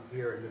come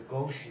here and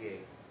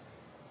negotiate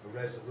a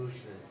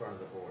resolution in front of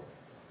the board.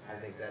 I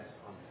think that's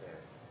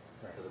unfair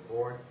to the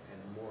board, and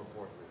more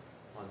importantly,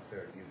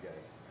 unfair to you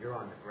guys. You're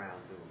on the ground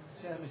doing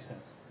this. Yeah, that makes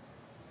sense.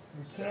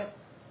 You can't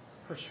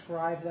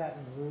prescribe that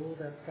in rule.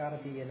 That's got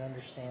to be an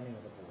understanding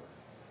of the board.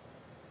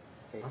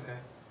 Basically. Okay.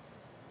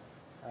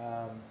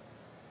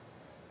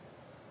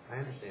 I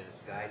understand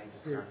it's guidance,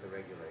 it's not the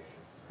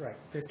regulation. Right.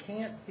 There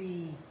can't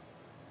be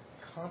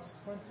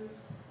consequences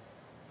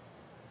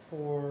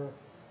for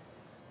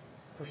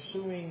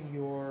pursuing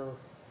your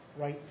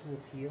right to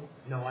appeal.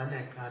 No, I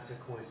meant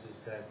consequences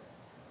that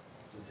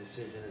the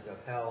decision is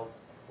upheld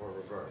or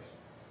reversed.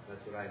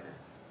 That's what I meant.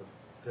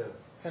 The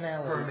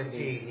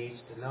permittee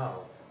needs to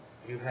know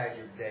you had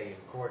your day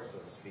in court, so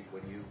to speak,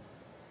 when you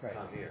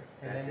come here.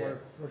 And then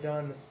we're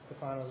done. This is the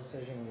final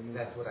decision. And we move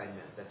That's on. what I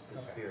meant. That's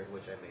the spirit in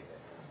which I made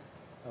that.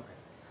 Okay.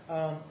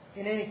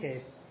 In any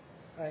case,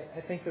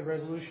 I think the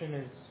resolution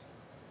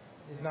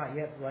is not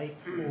yet ripe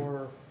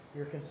for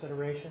your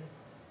consideration.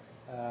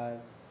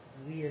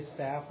 We as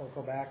staff will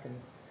go back and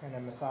kind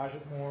of massage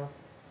it more,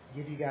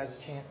 give you guys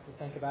a chance to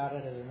think about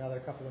it at another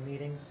couple of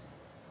meetings.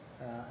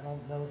 I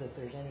don't know that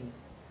there's any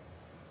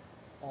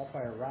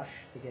all-fire rush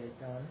to get it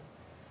done.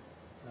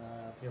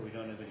 We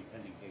don't have any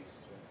pending cases,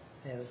 right?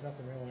 Yeah, there's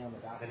nothing really on the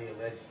docket. Any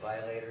alleged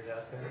violators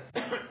out there? I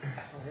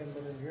haven't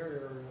been in your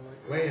area.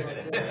 Wait a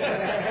minute.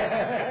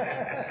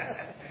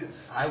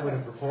 I would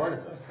have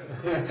reported them.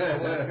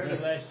 I heard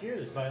it last year,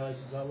 there's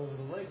violations all over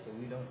the lake that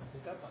we don't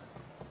pick up on.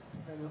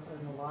 And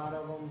a lot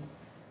of them,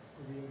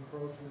 the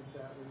encroachments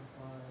that we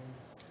find,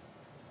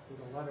 with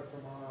a letter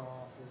from our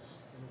office,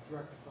 and it's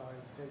rectified,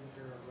 taken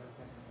care of, I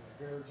think,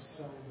 very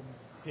seldom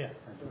does it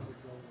go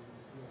to the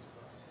appeals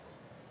process.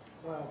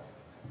 Well,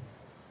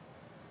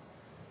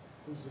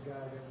 who's the guy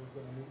that we're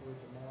going to meet with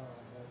tomorrow?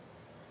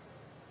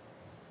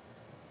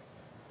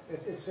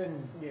 It's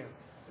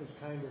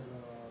kind of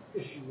an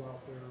issue out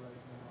there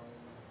right now.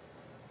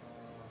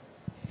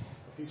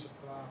 A piece of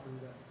property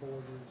that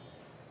borders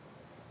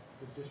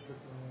the district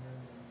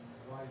land,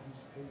 and why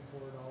he's paid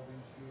for it all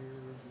these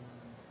years,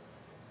 and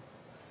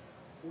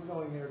We're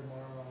going there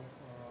tomorrow.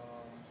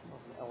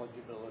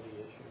 Eligibility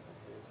issue.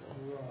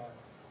 Right.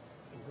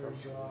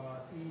 There's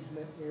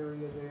easement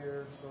area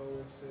there, so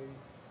it's a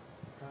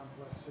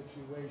complex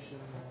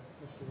situation that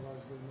Mr.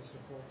 Leslie, Mr.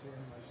 Fulte,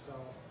 and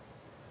myself,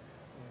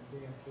 and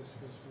Dan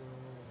Fiskus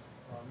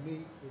will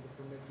meet with the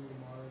committee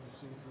tomorrow to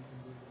see if we can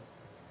do that.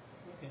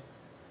 Okay.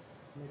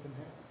 Make them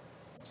happy.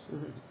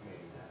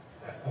 Maybe not.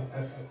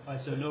 All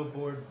right, so no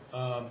board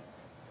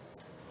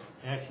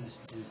action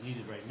is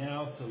needed right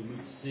now, so we move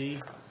to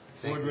C.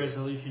 Board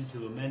resolution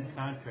to amend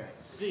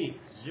contract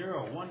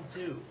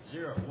C-012-012.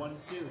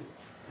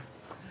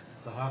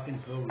 The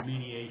Hawkinsville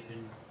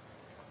remediation,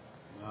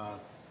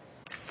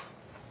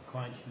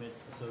 Kleinschmidt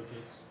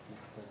Associates.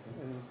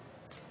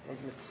 Thank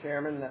you, Mr.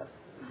 Chairman.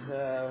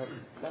 The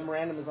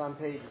memorandum is on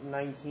page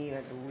 19,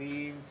 I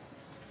believe.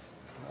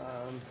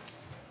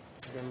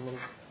 Again, a little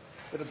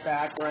bit of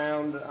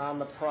background on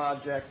the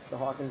project, the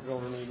Hawkinsville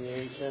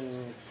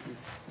remediation.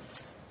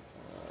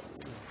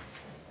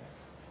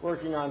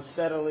 Working on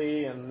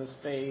steadily in this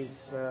phase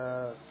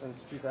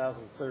since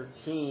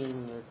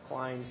 2013 with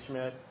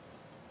Kleinschmidt,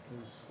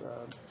 who's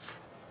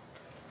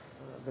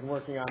been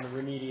working on the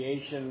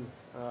remediation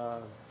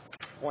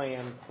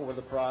plan for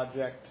the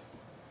project.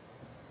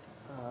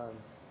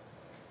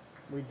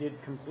 We did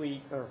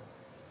complete, or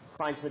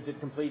Kleinschmidt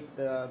did complete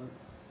and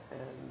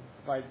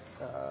provide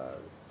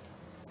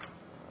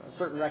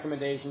certain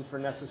recommendations for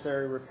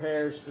necessary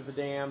repairs to the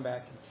dam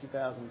back in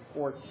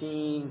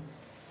 2014.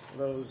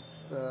 Those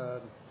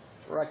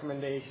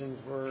recommendations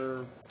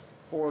were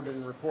forwarded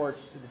in reports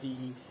to the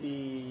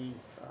DEC,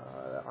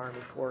 the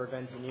Army Corps of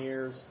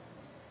Engineers.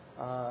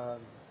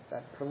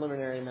 That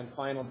preliminary and then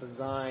final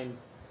design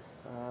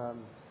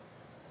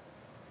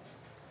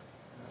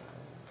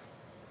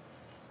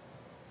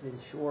in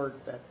short,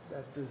 that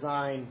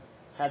design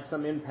had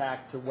some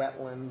impact to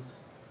wetlands.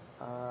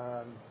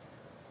 The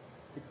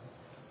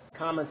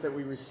comments that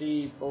we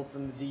received both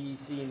from the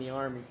DEC and the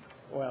Army,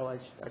 well, I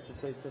should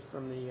say just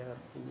from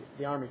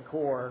the Army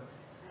Corps,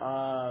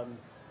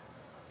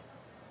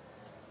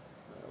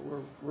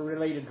 were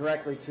related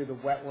directly to the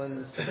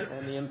wetlands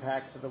and the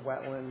impacts to the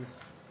wetlands,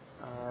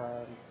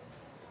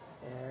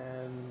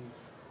 and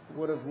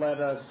would have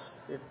led us,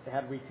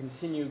 had we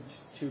continued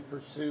to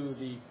pursue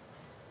the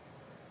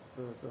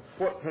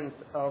footprint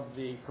of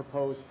the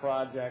proposed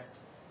project,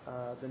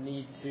 the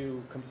need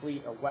to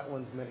complete a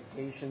wetlands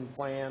mitigation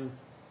plan,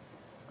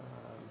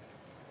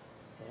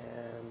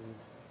 and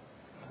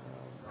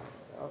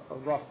a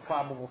rough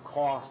probable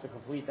cost to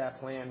complete that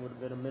plan would have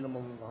been a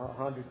minimum of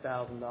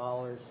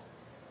 $100,000.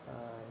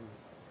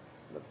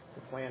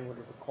 The plan would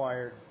have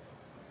required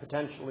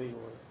potentially,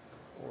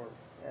 or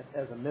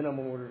as a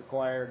minimum, would have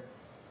required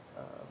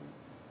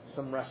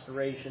some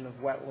restoration of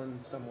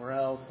wetlands somewhere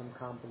else, some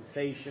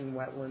compensation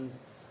wetlands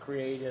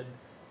created,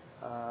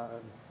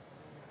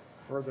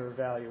 further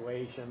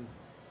evaluation.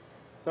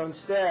 So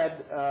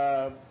instead,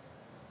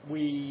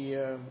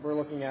 we're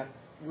looking at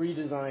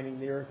redesigning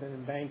the earthen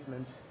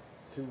embankment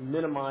to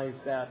minimize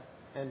that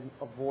and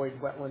avoid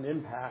wetland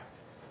impact,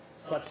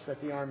 such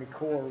that the Army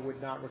Corps would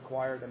not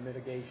require the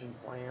mitigation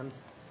plan.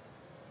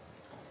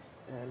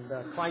 And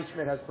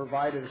Kleinschmidt has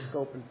provided a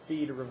scope and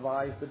fee to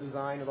revise the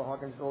design of the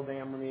Hawkinsville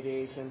Dam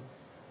remediation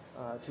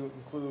to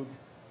include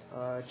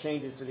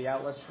changes to the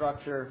outlet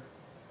structure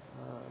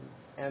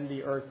and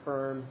the earth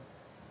berm.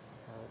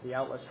 The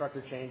outlet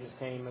structure changes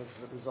came as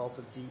a result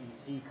of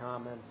DEC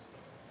comments.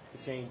 The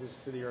changes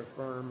to the earth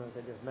berm, as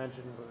I just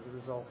mentioned, were the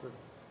result of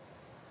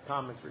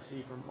comments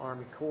received from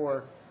Army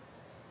Corps.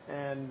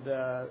 And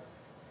the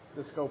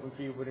scope and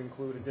fee would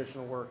include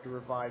additional work to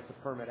revise the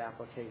permit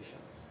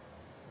applications.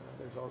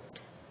 There's a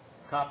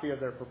copy of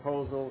their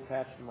proposal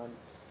attached to my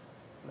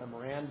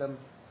memorandum.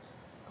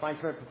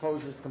 Kleinschmidt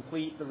proposes to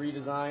complete the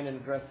redesign and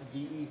address the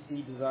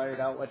DEC desired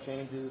outlet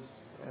changes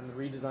and the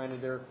redesign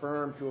of their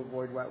firm to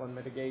avoid wetland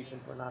mitigation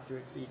for not to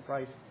exceed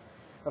price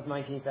of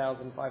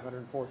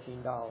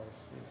 $19,514.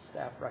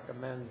 Staff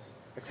recommends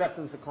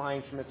acceptance of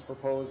Kleinschmidt's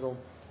proposal,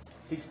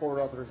 seeks board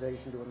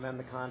authorization to amend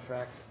the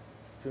contract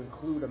to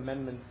include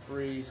Amendment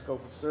 3,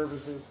 Scope of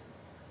Services.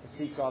 It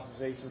seeks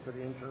authorization for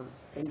the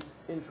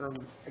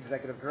interim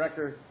executive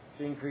director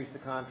to increase the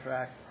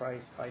contract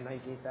price by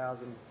 $19,514.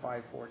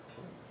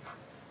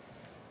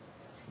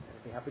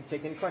 I'd be happy to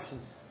take any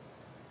questions.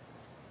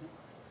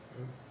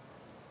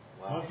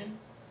 Wow. Motion?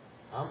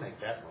 I'll make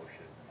that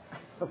motion.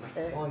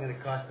 Okay. It's only going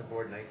to cost the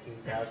board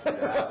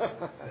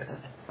 $19,000.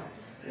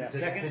 Yeah.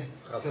 Second?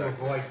 To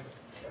avoid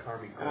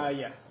Army Corps.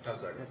 Yeah. I'll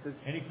second. That's it.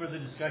 Any further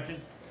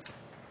discussion?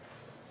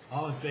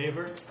 All in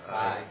favor?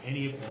 Aye.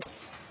 Any opposed?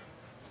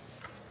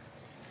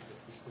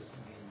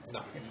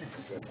 No.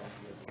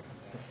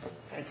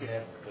 Thank you. I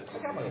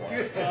got my one.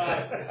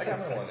 I got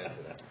my one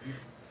into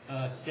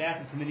that. Staff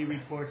and committee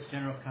reports,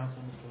 General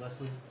Counsel, Mr.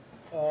 Leslie.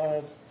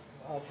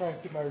 I'll try and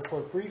keep my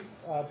report brief.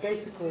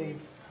 Basically,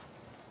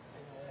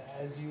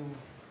 as you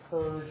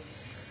heard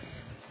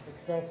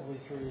extensively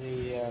through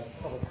the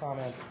public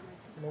comment,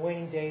 in the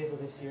waning days of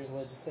this year's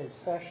legislative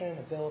session,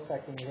 a bill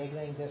affecting the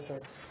regulating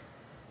district,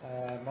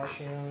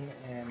 Marcion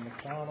and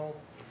McDonald,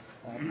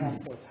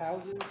 Task Force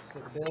houses.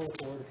 The bill, if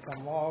it were to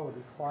become law, would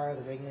require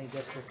the regulating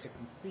district to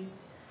complete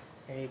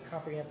a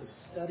comprehensive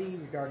study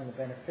regarding the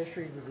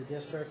beneficiaries of the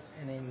district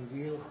and any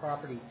real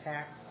property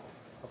tax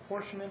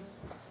apportionments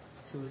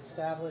to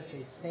establish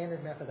a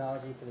standard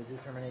methodology for the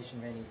determination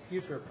of any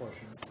future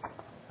apportionments.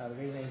 The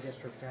regulating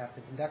district to have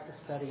to conduct a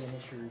study and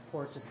issue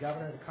reports to the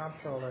governor, the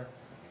comptroller,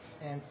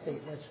 and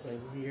state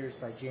legislative leaders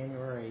by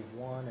January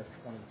 1 of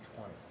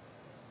 2020.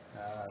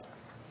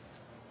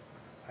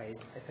 I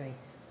think,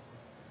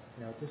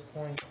 at this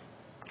point,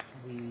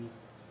 we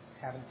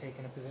haven't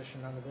taken a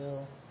position on the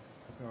bill,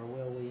 nor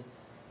will we,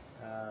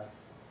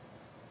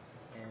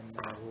 and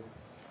we'll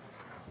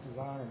move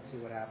on and see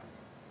what happens.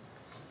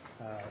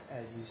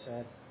 As you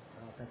said,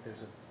 I don't think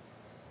there's a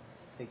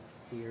big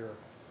fear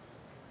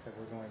that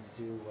we're going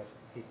to do what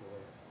people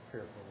are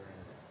fearful we're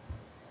going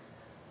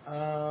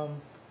to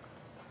do.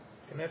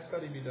 Can that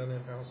study be done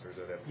in-house, or is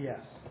that? Yes,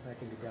 that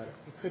can be done.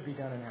 It could be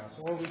done in-house,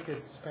 or we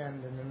could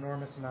spend an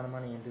enormous amount of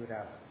money and do it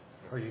out.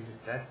 Or you could,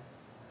 that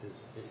is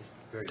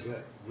very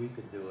good. We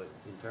could do it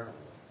internally.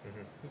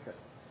 Mm-hmm. We could.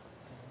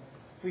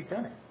 We've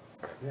done it.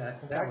 Yeah,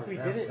 In fact, we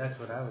did it. That's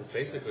what I was.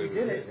 Basically, We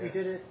did it. We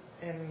did it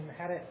and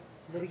had it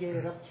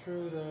litigated up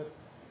through the,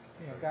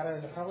 got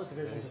an appellate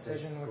division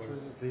decision, which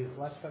was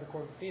blessed by the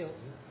Court of Appeals,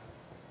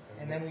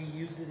 and then we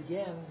used it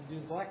again to do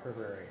the Black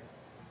River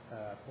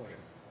area portion.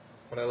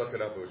 When I looked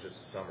it up, it was just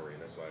a summary.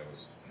 That's why I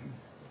was.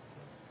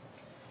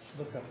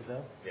 Looked up the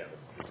bill. Yeah,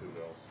 the two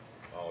bills.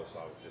 All I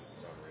saw was just a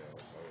summary of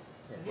it. So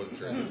I wasn't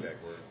sure the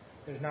exact word.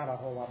 There's not a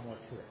whole lot more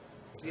to it.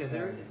 Yeah,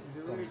 there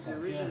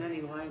isn't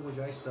any language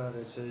I saw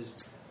that says,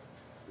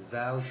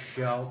 "Thou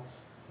shalt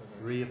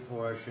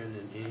reapportion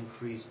and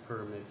increase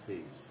permit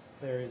fees."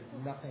 There is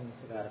nothing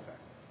to that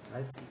effect.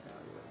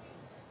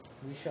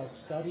 We shall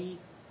study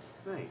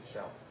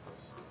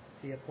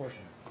the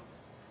apportionment,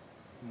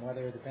 and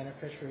whether the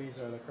beneficiaries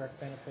are the correct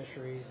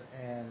beneficiaries,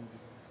 and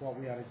what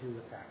we ought to do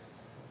with taxes.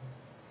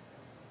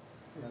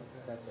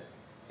 That's it.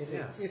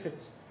 If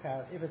it's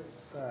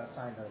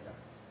signed by the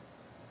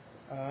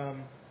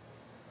governor.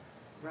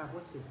 Rob,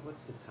 what's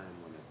the time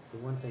limit? The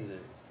one thing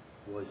that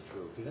was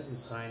true, if he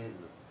doesn't sign it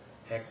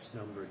in X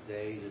number of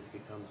days, it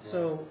becomes law.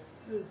 So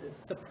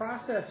the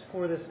process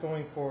for this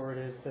going forward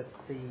is that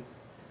the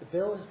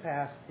bill is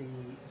passed, the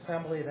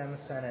Assembly, then the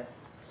Senate,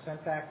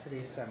 sent back to the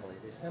Assembly.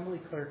 The Assembly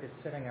clerk is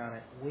sitting on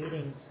it,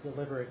 waiting to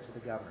deliver it to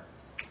the governor.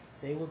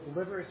 They will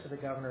deliver it to the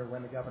governor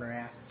when the governor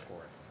asks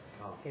for it.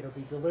 Oh. It'll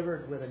be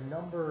delivered with a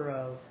number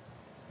of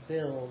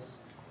bills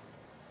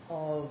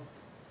of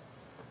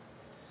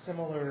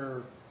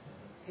similar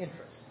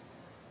interest.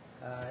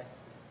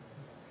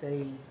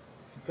 The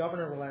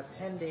governor will have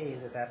 10 days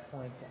at that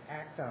point to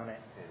act on it,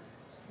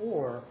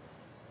 or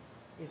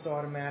it's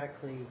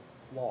automatically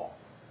law.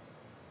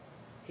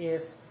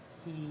 If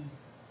he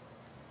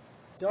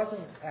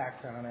doesn't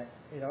act on it,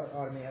 it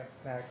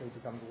automatically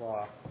becomes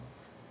law.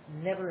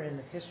 Never in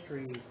the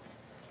history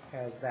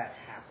has that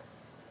happened.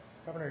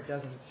 The governor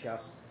doesn't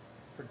just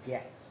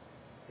forget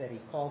that he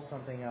called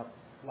something up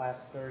last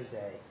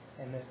Thursday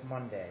and this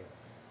Monday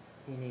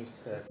he needs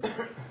to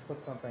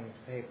put something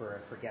to paper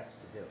and forgets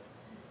to do it.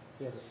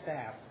 He has a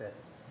staff that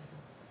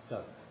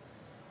doesn't.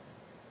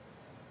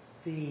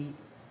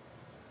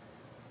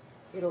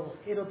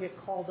 It'll get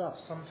called up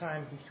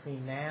sometime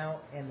between now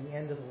and the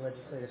end of the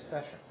legislative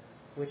session,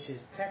 which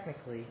is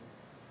technically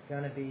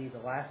going to be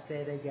the last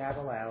day they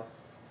gavel out,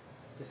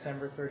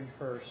 December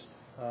 31st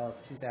of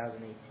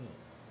 2018.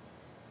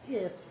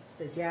 If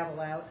they gavel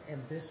out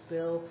and this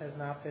bill has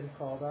not been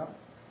called up,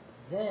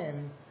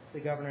 then the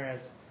governor has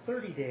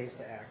 30 days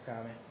to act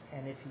on it,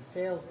 and if he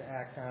fails to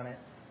act on it,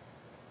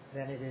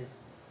 then it is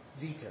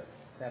vetoed.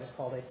 That is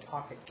called a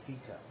pocket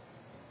veto.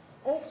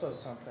 Also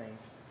something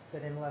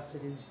that, unless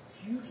it is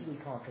hugely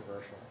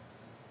controversial,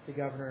 the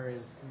governor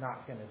is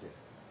not going to do.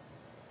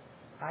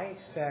 I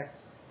expect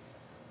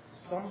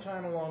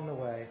sometime along the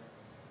way,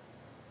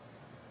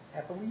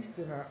 at the least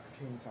an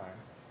opportune time,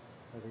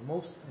 or the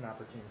most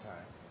inopportune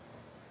time,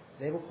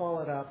 they will call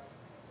it up,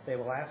 they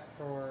will ask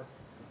for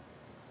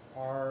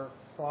our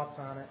thoughts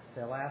on it,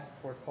 they'll ask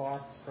for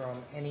thoughts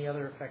from any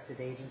other affected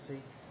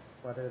agency,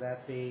 whether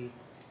that be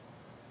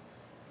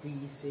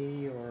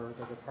DEC or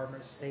the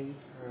Department of State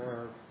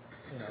or,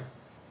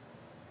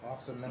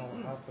 Office of Mental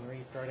Health and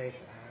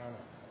Retardation, I don't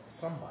know,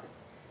 somebody.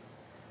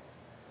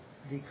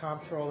 The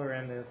comptroller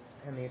and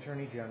the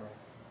Attorney General,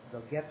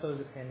 they'll get those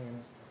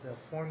opinions, they'll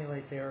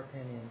formulate their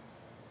opinion,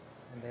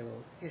 and they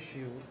will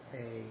issue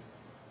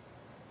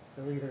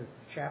they'll either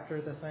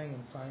chapter the thing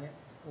and sign it,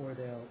 or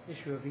they'll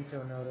issue a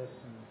veto notice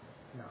and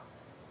not.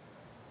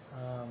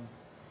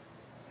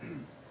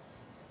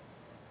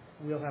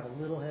 We'll have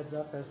a little heads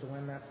up as to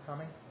when that's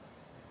coming.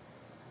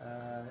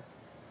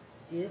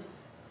 If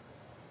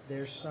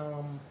there's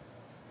some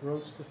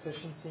gross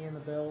deficiency in the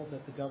bill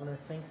that the governor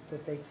thinks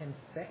that they can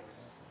fix,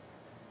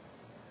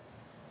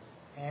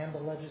 and the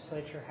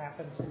legislature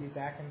happens to be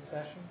back in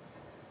session,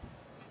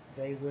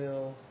 they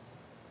will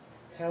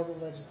tell the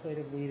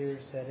legislative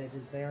leaders that it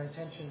is their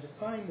intention to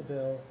sign the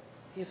bill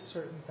if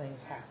certain things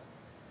happen.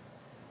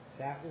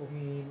 that will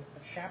mean a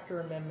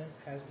chapter amendment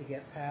has to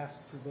get passed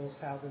through both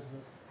houses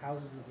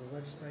of the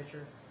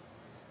legislature.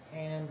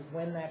 And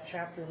when that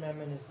chapter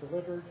amendment is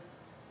delivered,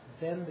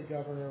 then the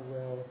governor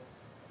will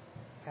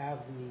have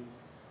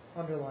the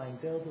underlying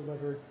bill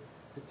delivered.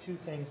 The two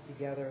things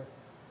together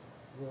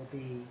will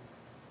be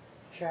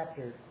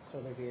chaptered, so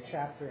there'll be a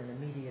chapter and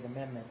immediate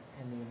amendment,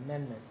 and the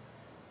amendment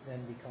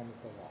then becomes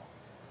the law.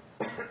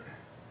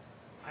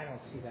 I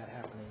don't see that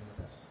happening with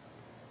this.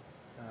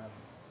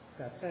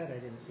 That said, I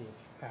didn't see it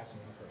passing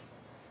in the first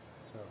one.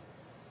 So,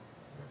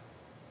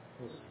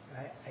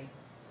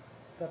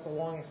 that's a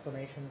long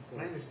explanation.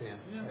 I understand.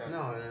 Yeah.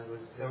 No, that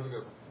was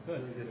good.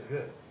 Good. It's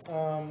good.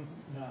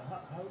 Now,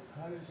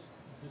 how does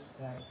this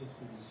pass 60 to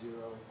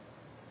 0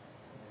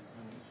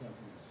 and 120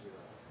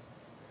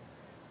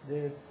 to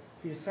 0?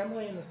 The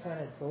Assembly and the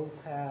Senate both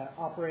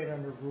operate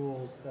under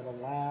rules that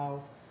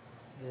allow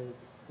the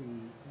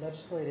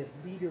legislative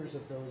leaders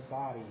of those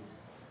bodies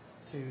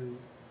to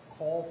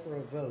call for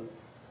a vote,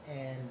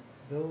 and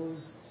those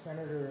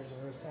senators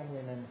or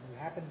assemblymen who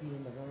happen to be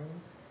in the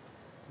room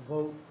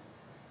vote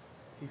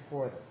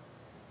before them.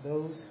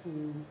 Those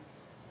who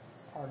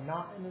are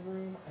not in the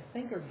room, I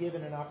think, are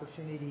given an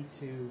opportunity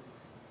to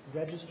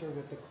register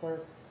with the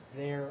clerk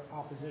their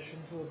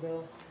opposition to a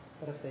bill,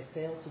 but if they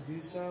fail to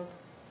do so,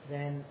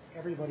 then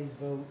everybody's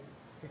vote,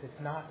 if it's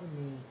not in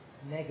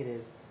the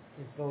negative,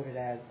 is voted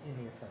as in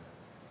the affirmative.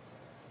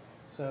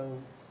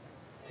 So,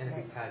 Can it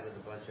be tied with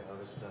a bunch of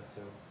other stuff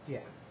too?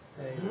 yeah.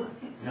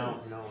 No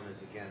one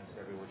is against.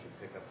 Everyone should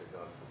pick up their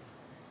dog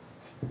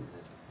food. And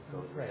it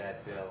goes with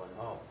that bill, and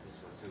this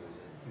one too is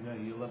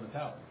in. You 11th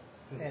out.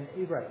 And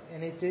right,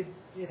 and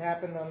it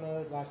happened on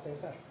the last day of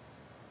session.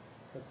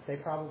 But they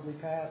probably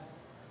passed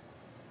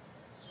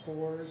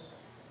scores,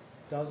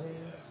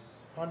 dozens,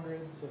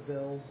 hundreds of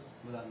bills.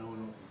 Without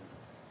knowing what was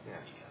in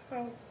Yeah.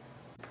 Well,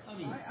 I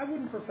mean, I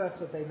wouldn't profess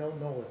that they don't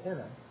know what's in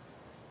them.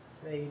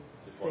 They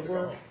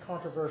weren't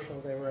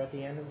controversial. They were at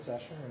the end of the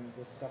session, and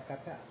this stuff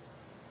got passed.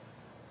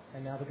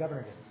 And now the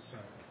governor gets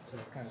to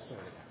kind of sort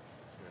it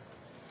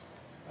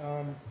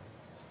out.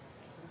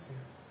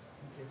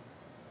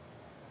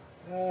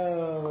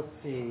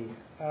 Let's see.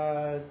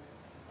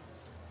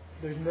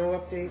 There's no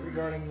update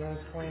regarding those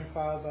claims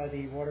filed by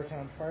the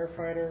Watertown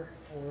firefighter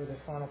or the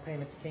final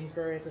payment to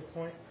Kingsbury at this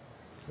point.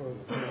 We're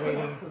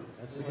waiting.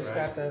 We just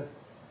got the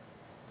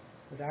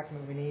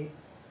document we need.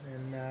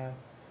 And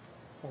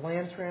the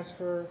land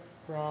transfer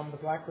from the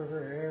Black River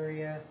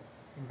Area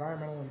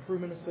Environmental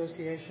Improvement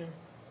Association.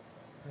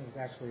 I think it's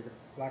actually the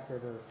Black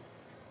River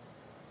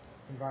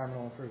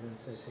Environmental Improvement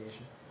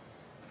Association.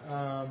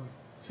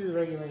 To the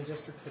regulating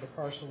district for the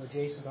parcel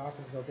adjacent to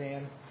Hawkinsville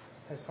Dam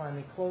has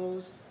finally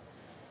closed.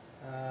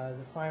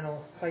 The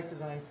final site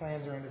design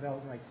plans are in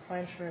development like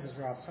Kleinschmidt, as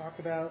Rob talked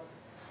about.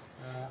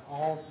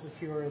 All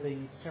secure the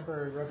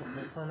temporary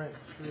revocable permit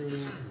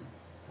through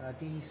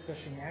Dee's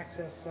Fishing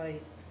Access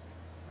Site.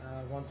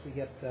 Once we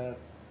get the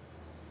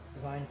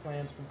design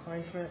plans from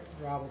Kleinschmidt,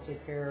 Rob will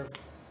take care of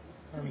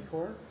Army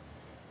Corps.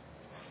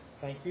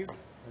 Thank you. God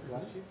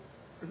bless you.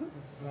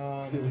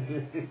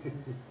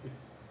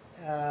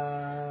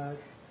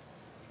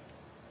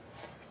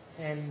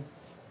 And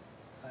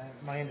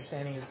my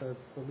understanding is the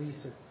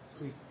lease at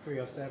Suite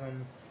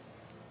 307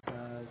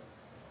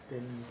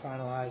 been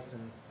finalized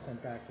and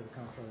sent back to the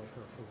comptroller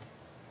for approval.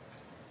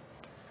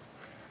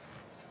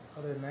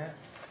 Other than that,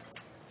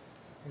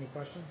 any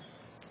questions?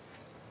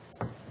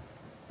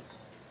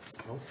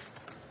 Nope.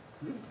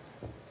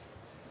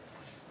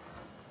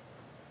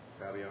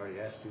 Probably already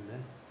asked you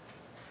then.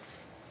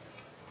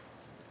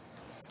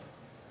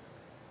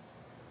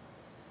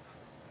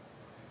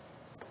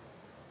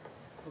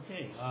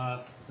 Okay,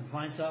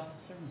 compliance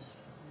officer.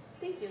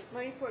 Thank you.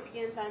 My report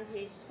begins on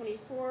page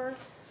 24.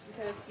 Just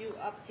have a few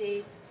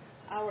updates.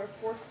 Our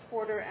fourth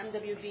quarter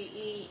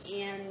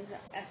MWBE and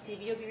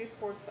SDVOD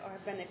reports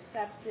have been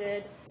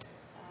accepted.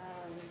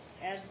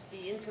 As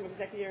the interim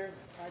executive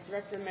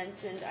director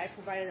mentioned, I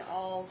provided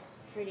all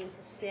training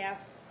to staff,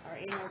 our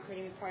annual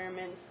training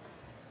requirements.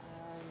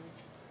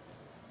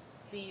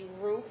 The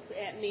roof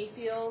at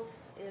Mayfield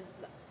is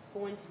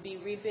going to be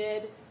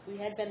rebid. We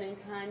had been in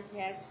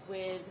contact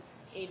with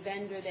a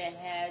vendor that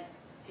had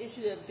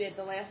issued a bid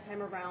the last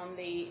time around.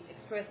 They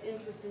expressed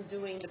interest in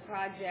doing the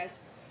project,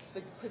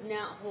 but could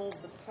not hold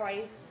the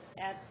price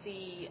at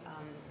the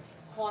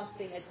cost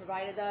they had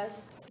provided us.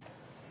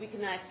 We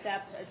cannot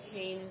accept a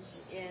change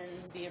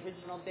in the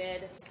original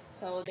bid,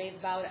 so they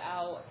bowed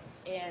out,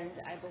 and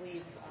I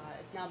believe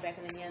it's now back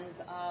in the hands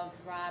of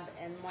Rob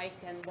and Mike,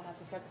 and we'll have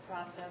to start the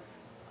process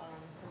from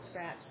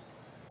scratch.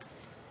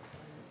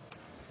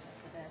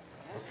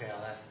 Okay,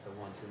 I'll ask the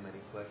one too many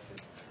question.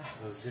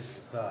 It was just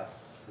a thought.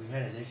 We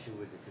had an issue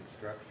with the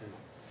construction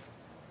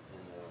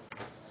in the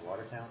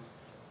Watertown.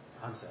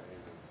 I'm sorry, in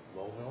the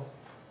Lowville?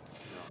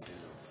 No, in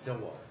the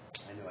Stillwater.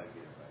 I knew I'd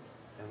get it right.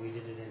 And we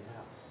did it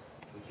in-house.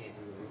 We can't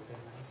do the roof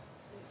in-house?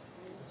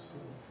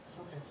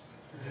 Okay.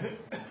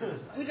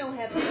 We don't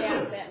have the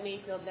staff at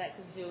Mayfield that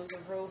could do the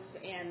roof,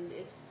 and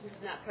it's just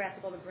not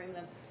practical to bring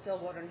them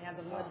Stillwater and have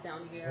them live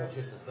down here. Well,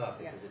 just a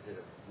thought, because it did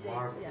a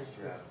marvelous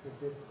job. It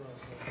did cross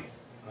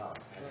over.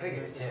 I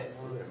figured it did. It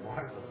did a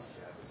marvelous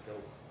job. It's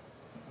still,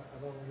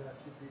 I've only got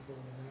 2 people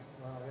in the meet.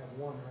 Well, I have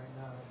 1 right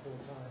now,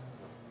 full-time,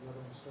 and the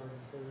other one's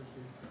starting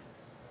Thursday.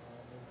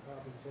 They'll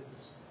probably take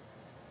us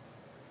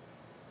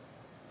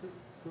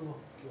too long.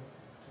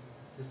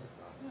 just a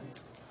thought.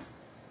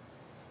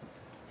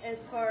 As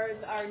far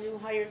as our new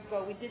hires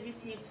go, we did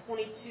receive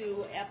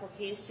 22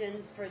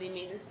 applications for the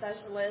maintenance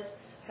specialist,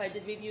 so I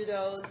did review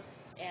those,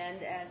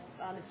 and as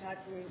Mr.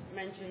 Hudson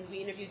mentioned, we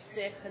interviewed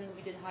 6, and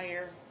we did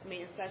hire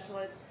maintenance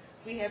specialists.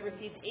 We have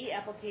received 8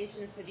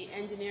 applications for the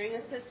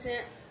engineering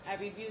assistant. I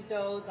reviewed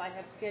those. I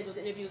have scheduled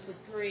interviews with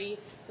 3.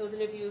 Those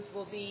interviews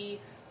will be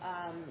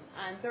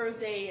on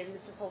Thursday, and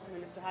Mr. Colton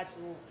and Mr.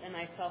 Hudson and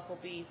myself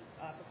will be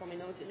performing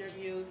those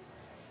interviews.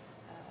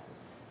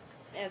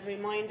 As a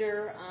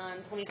reminder,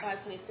 on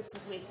 25, 26,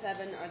 and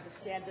 27 are the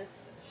status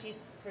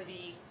sheets for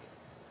the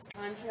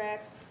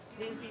contract.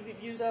 Please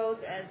review those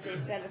as they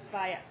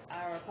satisfy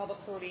our public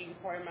authority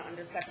requirement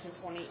under Section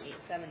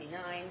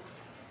 2879.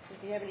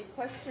 If you have any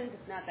questions,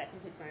 if not, that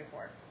completes my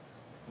report.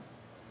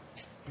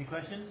 Any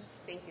questions?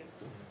 Thank you.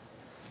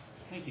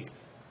 Thank you.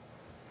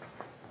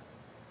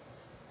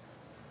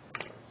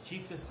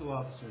 Chief Fiscal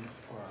Officer, Mr.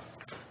 Farrar.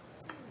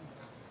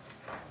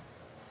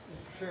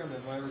 Mr.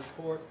 Chairman, my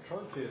report,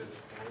 truncated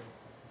report,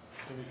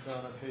 can be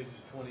found on pages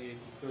 28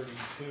 to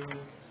 32.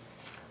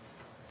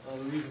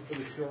 The reason for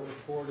the short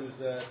report is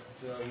that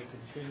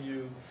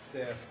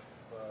staff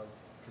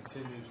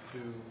continues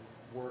to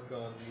work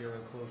on the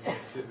year-end closing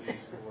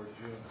activities for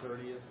June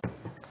 30th.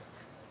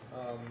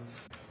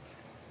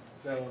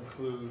 That will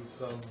include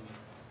some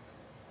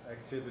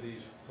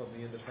activities from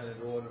the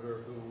independent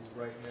auditor, who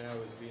right now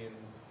is being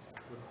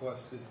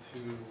requested to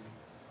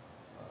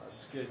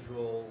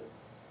schedule,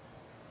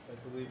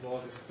 I believe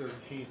August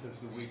 13th is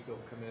the week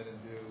they'll come in and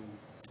do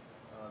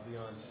the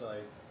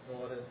on-site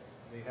audit.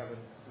 They haven't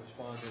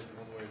responded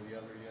one way or the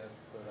other yet,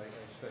 but I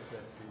expect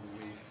that to be the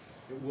week.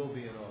 It will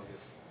be in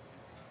August.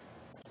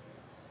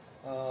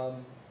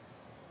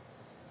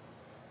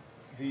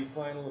 The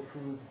final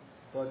approved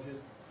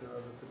budget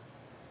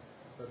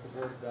that the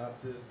board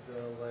adopted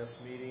last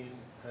meeting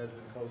has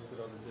been posted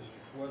on the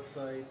district's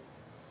website.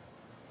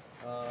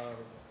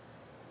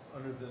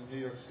 Under the New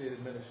York State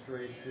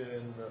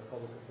Administration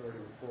Public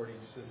Authority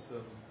Reporting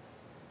System,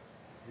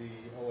 the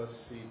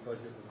OSC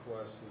budget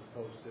request was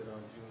posted on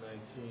June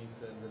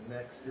 19th, and the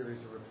next series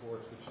of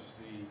reports, which is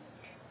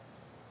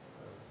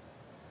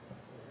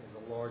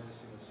the largest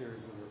in the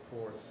series of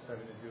reports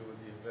having to do with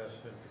the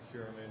investment,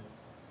 procurement,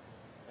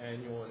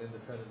 annual and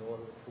independent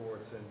audit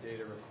reports, and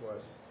data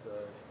requests,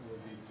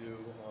 will be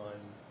due on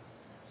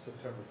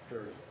September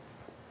 30th.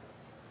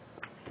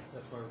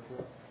 That's my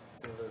report.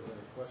 If there's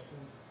any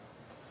questions?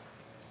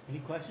 Any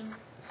questions?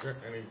 Is there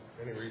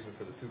any reason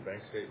for the 2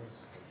 bank statements,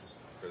 just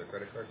for the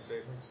credit card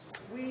statements?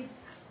 We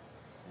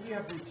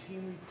have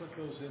routinely put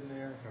those in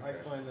there. Okay. I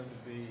find them to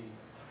be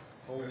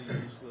wholly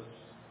useless,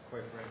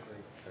 quite frankly.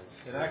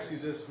 And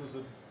actually, this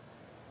was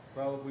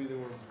probably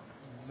there were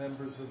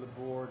members of the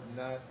board,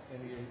 not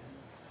any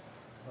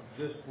of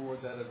this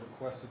board, that had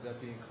requested that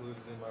be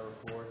included in my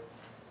report,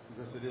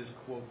 because it is,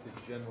 quote, the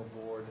general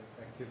board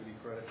activity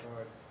credit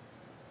card.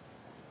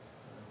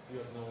 If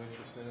you have no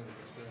interest in it, we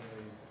can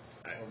certainly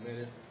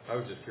omit it. I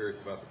was just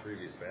curious about the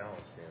previous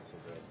balance being so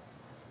good.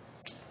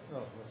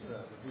 No, what's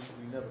that?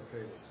 We never pay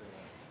this thing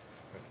out.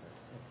 Okay.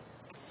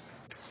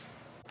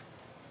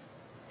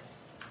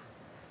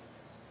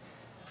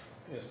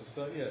 Yes,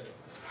 yes.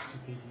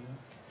 50.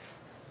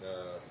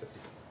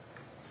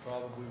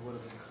 Probably would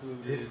have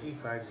included 50.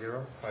 50.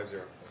 I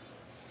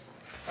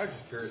was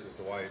just curious as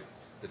to why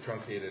the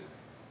truncated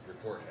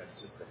report had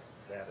just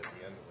that at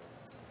the end of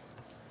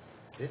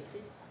it.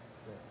 50?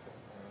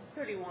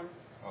 31.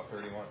 Oh,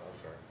 31? I'm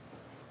sorry.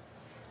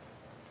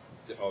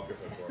 Oh,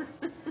 different form.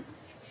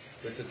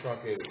 It's a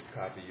truncated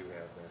copy you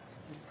have there.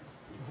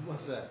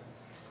 What's that?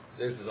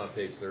 This is on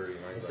page 30.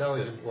 Right? It's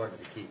always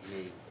important to keep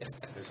me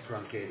as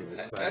truncated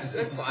as possible.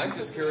 That's fine. I'm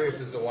just curious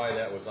as to why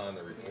that was on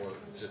the report,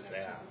 just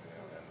that.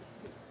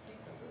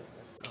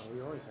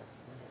 We always have.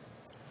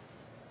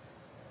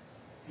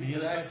 Any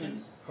other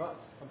questions?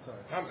 I'm sorry.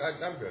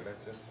 I'm good.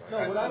 That's just fine.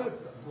 No,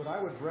 what I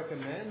would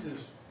recommend is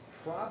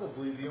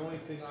probably the only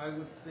thing I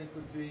would think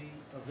would be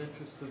of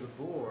interest to the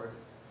board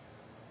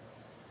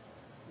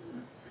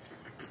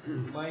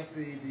might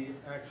be the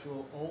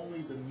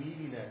only the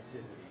meeting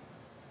activity,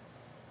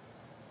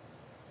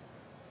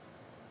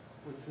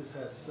 which this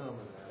has some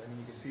of that. I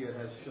mean, you can see it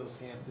shows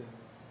Hampton,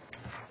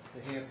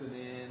 the Hampton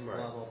Inn, Right.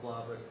 blah, blah,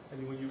 blah. But, I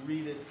mean, when you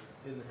read it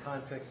in the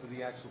context of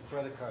the actual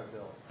credit card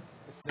bill,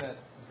 it's not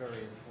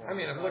very informative. I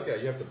mean, if you look at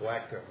it, you have to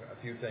black a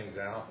few things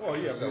out. Oh,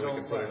 yeah, so we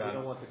we can put it on,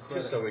 don't want the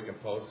credit. just so we can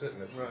post it,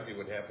 and if Right. you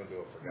would happen to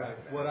have forgotten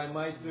Right. that. What I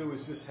might do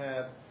is just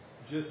have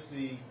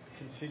the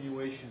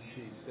continuation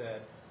sheets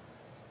that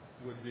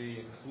would be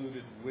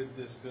included with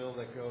this bill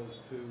that goes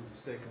to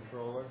the state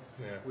controller,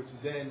 which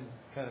then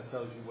kind of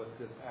tells you what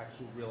the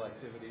actual real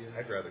activity is.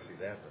 I'd rather see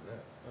that than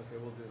this. Okay,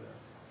 we'll do that.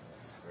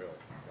 Really?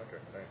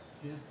 Okay, thanks.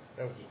 Yeah.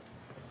 That was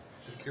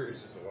just curious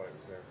as to why it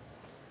was there.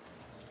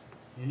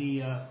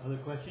 Any other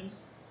questions,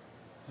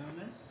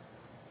 comments?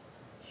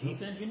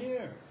 Chief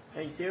Engineer.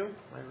 Thank you.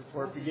 My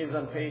report begins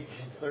on page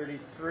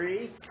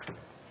 33.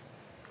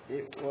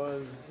 It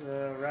was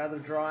rather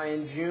dry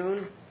in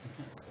June.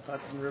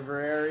 Hudson River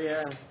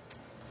area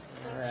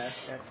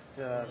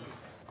at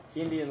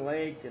Indian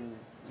Lake and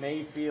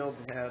Mayfield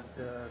had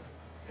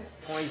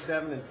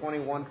 27 and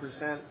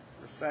 21%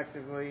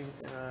 respectively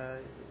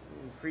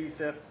in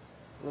precip.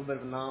 A little bit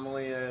of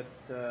anomaly at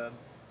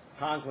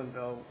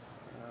Conklinville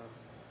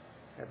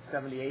at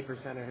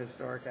 78% of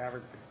historic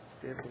average.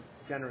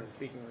 Generally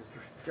speaking, was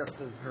just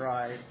as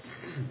dry,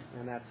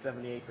 and that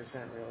 78%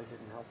 really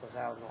didn't help us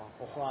out an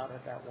awful lot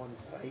at that one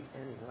site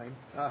anyway.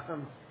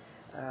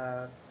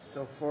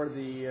 So for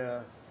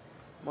the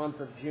month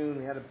of June,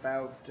 we had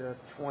about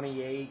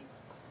 28%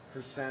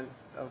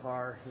 of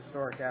our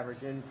historic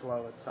average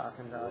inflow at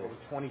Sacandaga,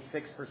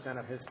 26%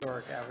 of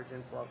historic average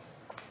inflow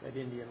at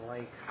Indian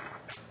Lake.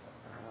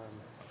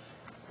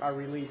 Our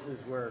releases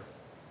were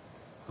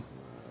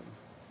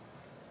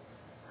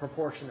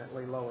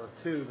proportionately lower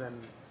too than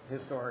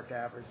historic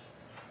average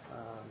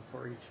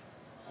for each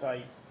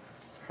site,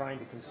 trying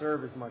to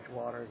conserve as much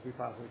water as we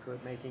possibly could,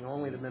 making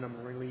only the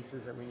minimum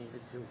releases that we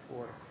needed to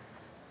for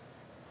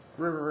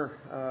river,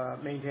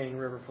 maintaining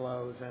river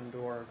flows and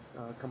or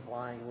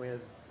complying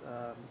with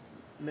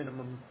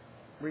minimum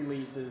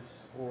releases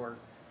for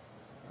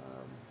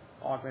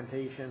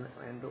augmentation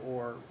and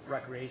or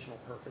recreational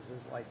purposes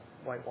like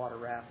whitewater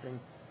rafting.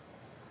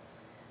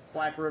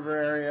 Black River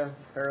area,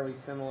 fairly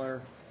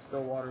similar.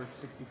 Stillwater is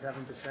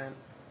 67%,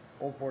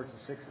 Old Forge and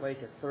Six Lake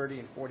at 30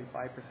 and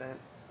 45%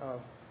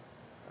 of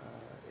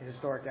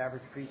historic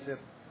average precip,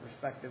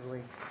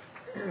 respectively,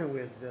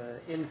 with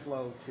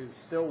inflow to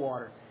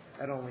Stillwater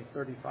at only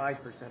 35%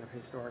 of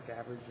historic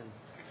average. And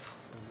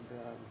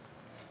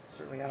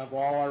certainly out of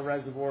all our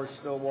reservoirs,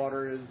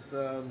 Stillwater is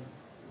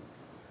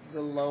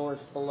the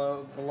lowest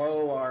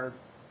below our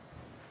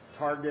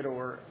target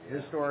or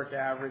historic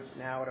average,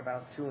 now at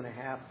about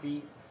 2.5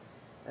 feet.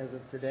 As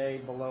of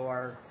today, below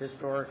our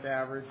historic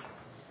average,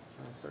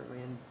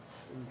 certainly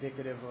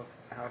indicative of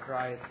how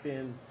dry it's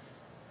been.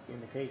 In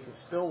the case of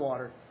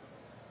Stillwater,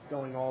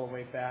 going all the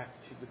way back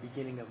to the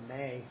beginning of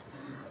May,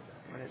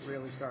 when it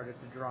really started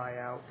to dry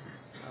out,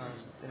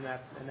 and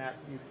that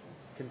you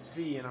can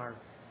see in our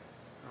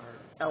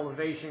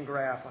elevation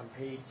graph on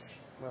page,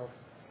 well,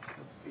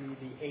 would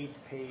be the 8th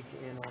page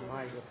in on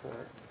my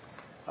report.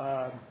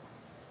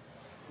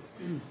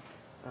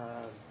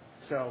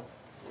 So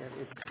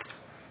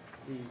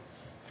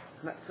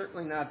it's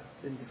certainly not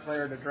been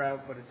declared a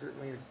drought, but it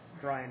certainly is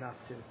dry enough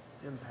to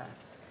impact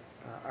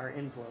our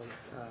inflows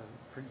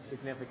pretty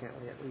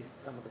significantly, at least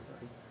some of the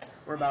sites.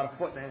 We're about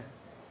 1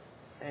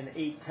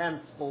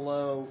 8/10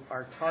 below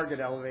our target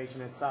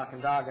elevation at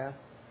Sacandaga,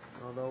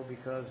 although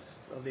because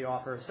of the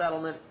offer of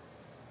settlement,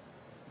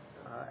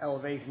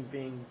 elevations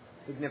being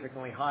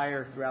significantly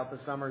higher throughout the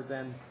summer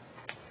than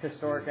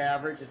historic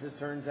average. As it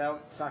turns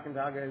out,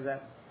 Sacandaga is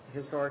at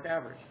historic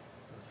average.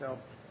 So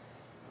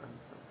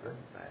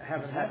I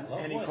haven't had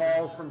any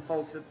calls from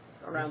folks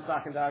around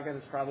Sacandaga, and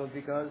it's probably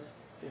because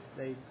if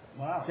they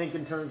think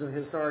in terms of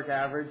historic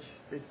average,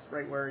 it's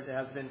right where it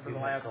has been for the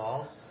last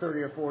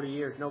 30 or 40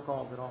 years. No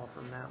calls at all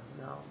from them.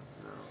 No.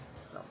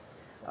 So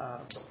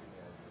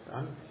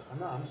I'm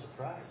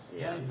surprised.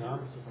 Yeah, it's a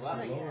lot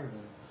lower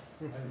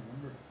than I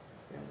remember.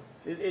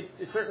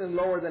 It's certainly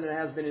lower than it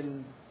has been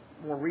in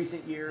more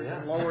recent years,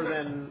 and lower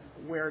than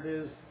where it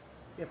is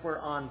if we're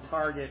on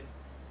target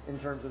in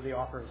terms of the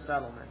offer of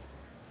settlement.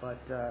 But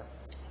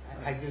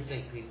I do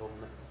think people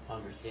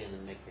understand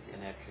and make the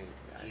connection.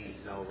 Geez,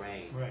 no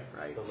rain.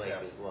 Right. The lake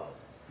is low.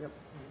 Yep.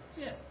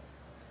 Yeah.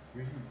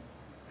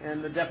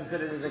 And the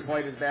deficit isn't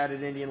quite as bad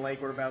at Indian Lake.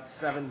 We're about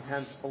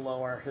 7/10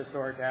 below our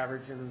historic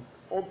average. And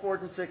Old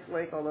Forge and Six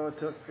Lake, although it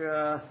took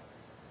a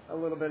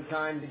little bit of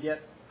time to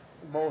get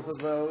both of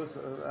those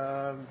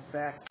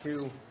back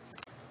to,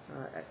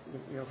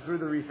 through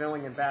the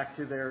refilling and back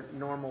to their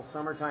normal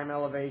summertime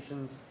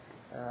elevations,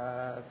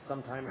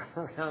 sometime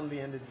around the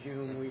end of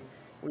June,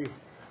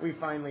 we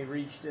finally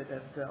reached it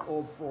at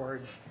Old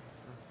Forge.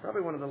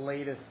 Probably one of the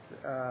latest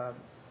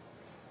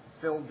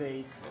fill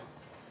dates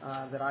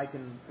that I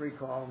can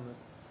recall in the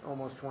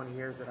almost 20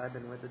 years that I've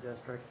been with the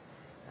district.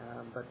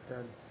 But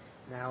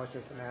now it's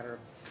just a matter of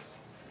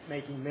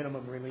making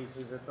minimum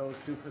releases at those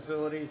two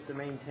facilities to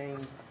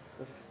maintain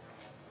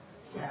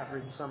the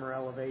average summer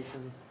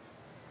elevation.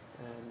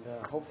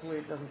 And hopefully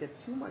it doesn't get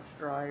too much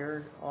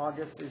drier.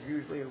 August is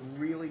usually a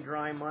really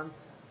dry month.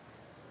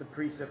 The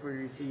precip we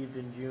received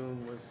in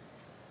June was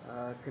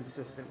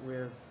consistent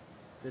with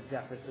the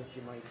deficits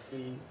you might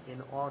see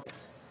in August.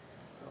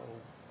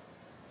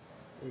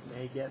 So it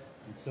may get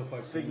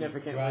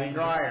significantly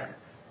drier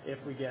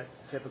if we get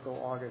typical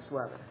August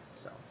weather.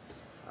 So,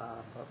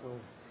 but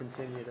we'll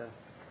continue to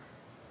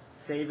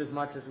save as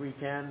much as we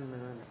can,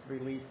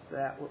 release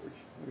that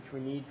which we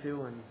need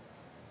to,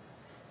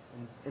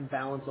 and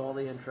balance all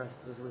the interests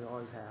as we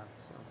always have.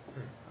 So,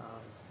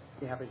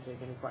 be happy to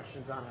take any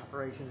questions on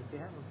operation if you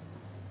have them.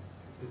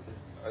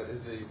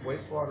 Is the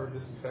wastewater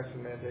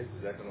disinfection mandates,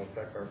 is that going to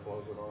affect our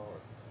flows at all?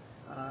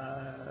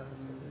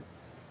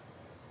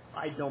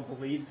 I don't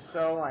believe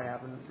so. I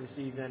haven't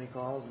received any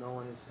calls. No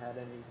one has had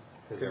any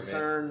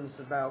concerns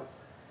about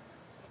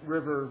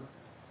river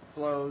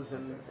flows,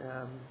 and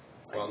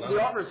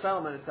the offer of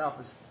settlement itself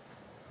is,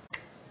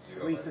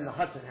 at least in the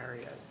Hudson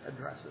area,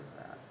 addresses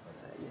that.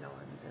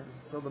 And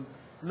so the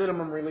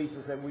minimum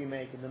releases that we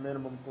make and the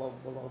minimum flow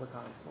below the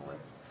console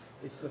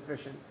is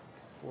sufficient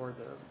for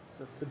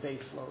the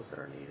base flows that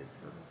are needed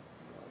for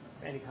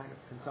any kind of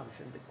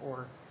consumption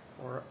or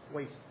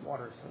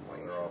wastewater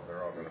assimilation.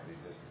 They're all going to be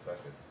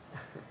disinfected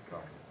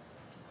come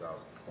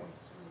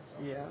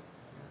 2022. Yeah.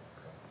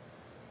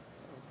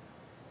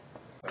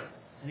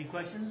 Any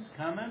questions,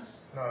 comments?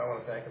 No, I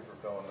want to thank him for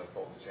filling the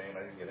pull the chain. I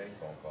didn't get any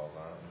phone calls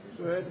on it.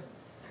 Good.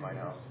 My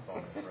house, the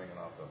phone is ringing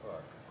off the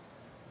hook.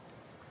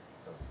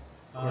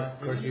 Of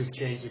course, you've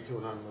changed it to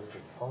an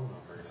unlisted phone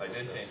number. I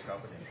did change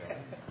companies.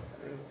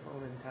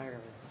 Phone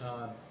entirely.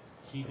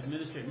 Chief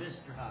Administrator,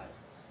 Mr. Hyde.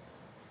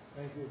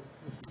 Thank you,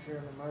 Mr.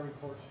 Chairman. My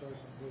report starts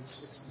on page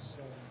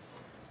 67.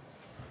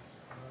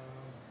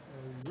 A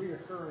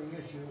reoccurring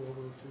issue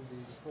over to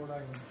the Sport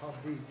Island Pub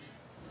Beach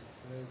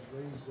has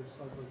raised its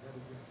ugly head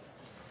again.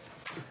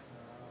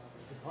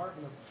 The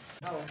Department of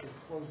Health has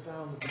closed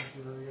down the beach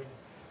area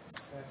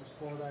at the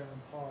Sport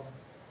Island Pub,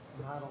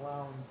 not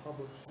allowing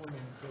public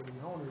swimming until the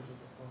owners of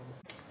the pub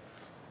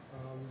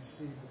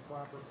receive the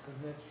proper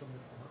permits from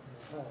the Department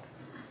of Health.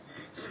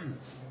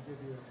 I'll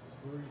give you a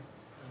brief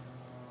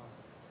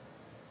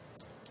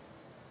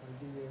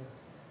idea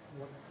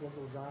what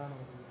goes on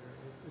over there.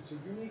 It's a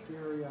unique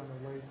area on the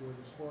lake where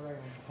the Sport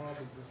Island Pub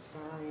is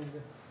assigned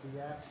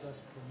the access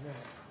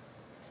permit.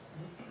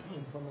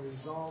 And from a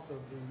result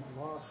of the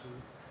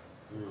lawsuit,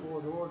 the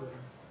court order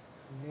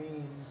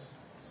names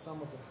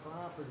some of the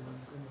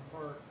properties in the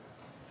park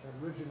that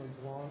originally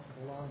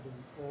belonged to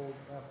the old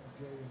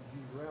F.J.&G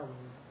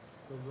Railroad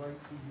the right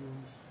to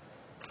use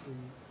the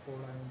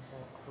Sport Island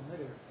Pub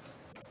permit area.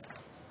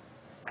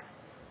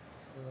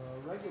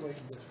 The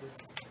regulating district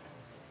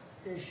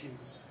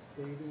issues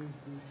bathing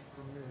beach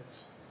permits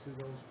to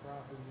those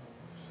property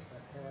owners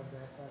that have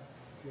that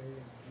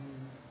F.J.&G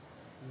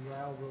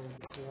Railroad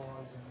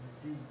clause in their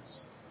deeds.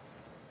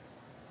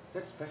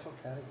 That special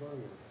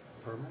category of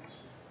permits?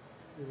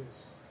 It is.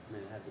 I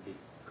mean, it had to be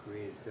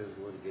created because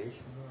of litigation?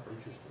 No.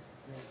 Interesting.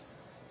 Yes.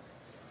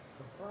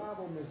 The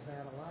problem is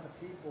that a lot of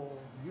people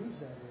use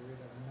that area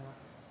that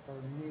are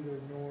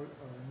neither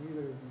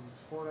the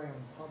Sport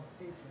Island Pub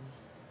patrons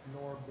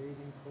nor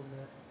bathing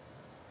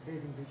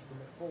beach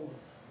permit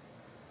holders.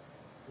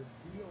 The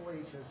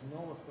DOH has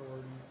no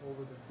authority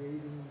over the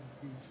bathing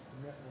beach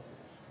permit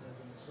holders as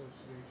an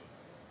association,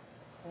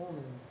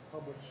 only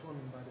public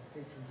swimming by the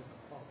patrons of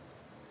the pub.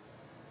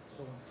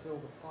 So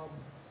until the pub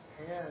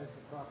has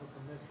the proper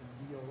permits from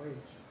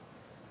DOH,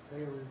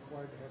 they are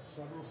required to have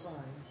several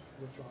signs,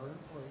 which are in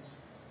place,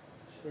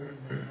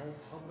 stating there's no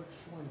public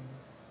swimming,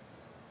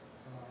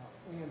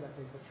 and that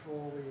they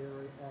patrol the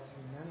area,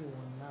 asking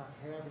anyone not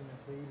having a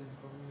bathing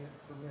permit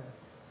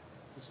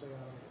to stay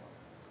out of the water,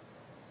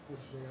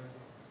 which they are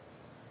doing.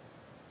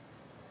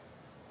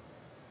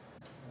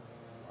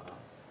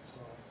 So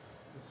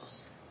it's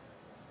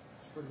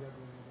pretty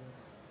ugly over there.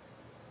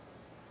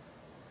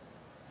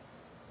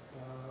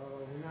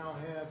 We now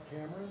have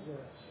cameras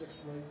at 6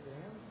 Lake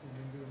Dam and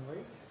Indian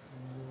Lake,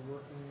 and we're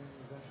working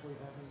eventually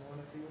having one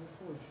at the old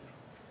Floyd Street.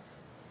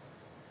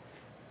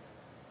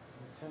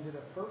 We attended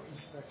a FERC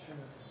inspection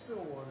at the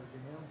Stillwater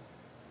Dam,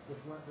 which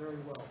went very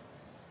well.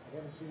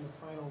 I haven't seen the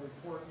final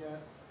report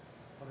yet,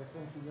 but I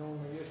think the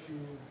only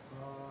issue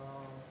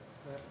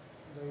that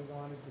they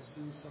wanted to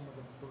see some of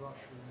the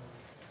brush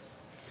removed,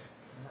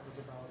 and that was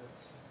about it.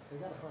 They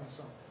got to find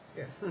something.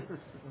 Yeah.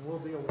 And we'll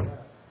deal with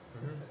that.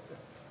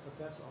 But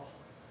that's all.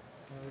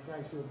 The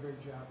guys do a great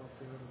job up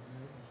there with the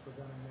maintenance,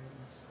 preventive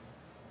maintenance,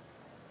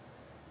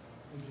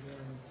 and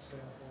engineering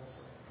staff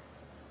also.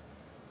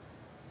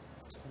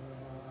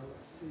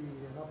 Let's see,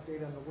 an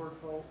update on the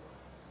workboat.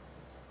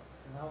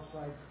 An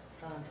outside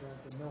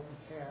contractor, Milton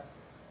Cat,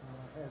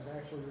 has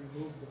actually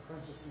removed the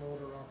Princess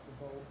loader off the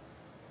boat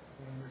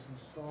and is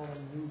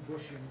installing new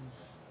bushings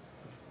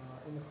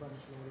in the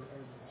Princess loader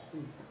as we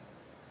speak.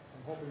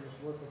 I'm hoping this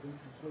work will be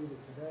completed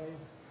today.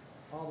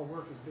 All the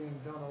work is being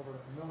done over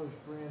at Miller's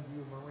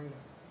Grandview Marina.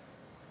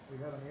 We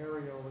have an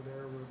area over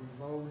there where we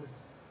load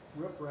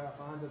riprap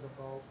onto the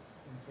boat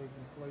and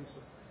taking place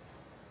of it.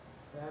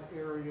 That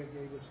area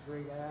gave us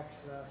great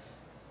access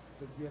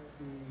to get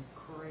the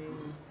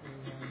crane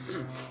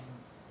and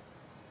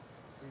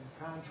the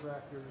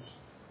contractor's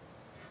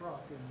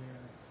truck in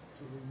there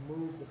to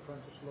remove the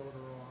Princess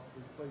loader off,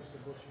 replace the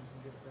bushings,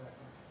 and get it back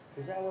on.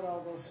 Is that what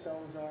all those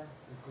stones are?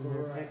 In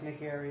the picnic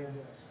area?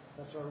 Yes.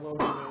 That's our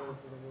loading area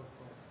for the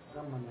workboat.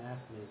 Someone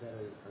asked me, is that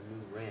a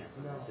new ramp?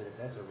 And I said, if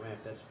that's a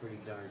ramp, that's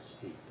pretty darn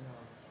steep. No.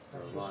 For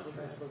a That's launch just,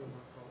 that's pad. for the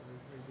work call,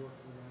 we work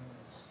with them, and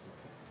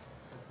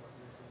that's what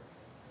we do.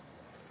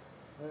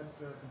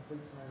 That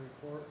completes my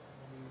report,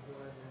 I'll be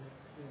glad to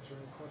answer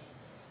any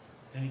questions.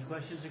 Any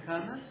questions or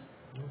comments?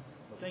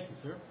 Thank you,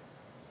 sir.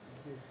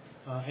 Thank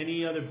you.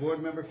 Any other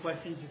board member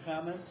questions or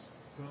comments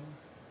from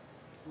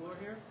the floor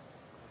here?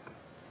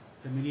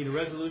 Then we need a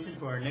resolution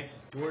for our next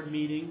board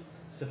meeting,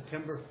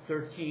 September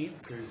 13th.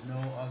 There's no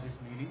August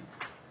meeting,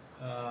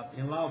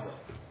 in Loudville.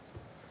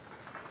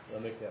 I'll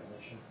make that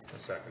motion.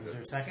 I'll second Is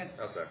there it. a second?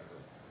 I'll second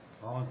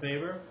it. All in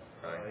favor?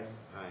 Aye.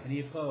 Aye.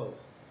 Any opposed?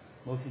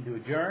 Motion to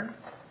adjourn?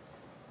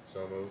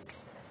 So moved.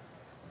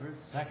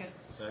 Second?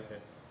 Second.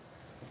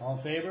 All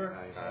in favor?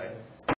 Aye. Aye.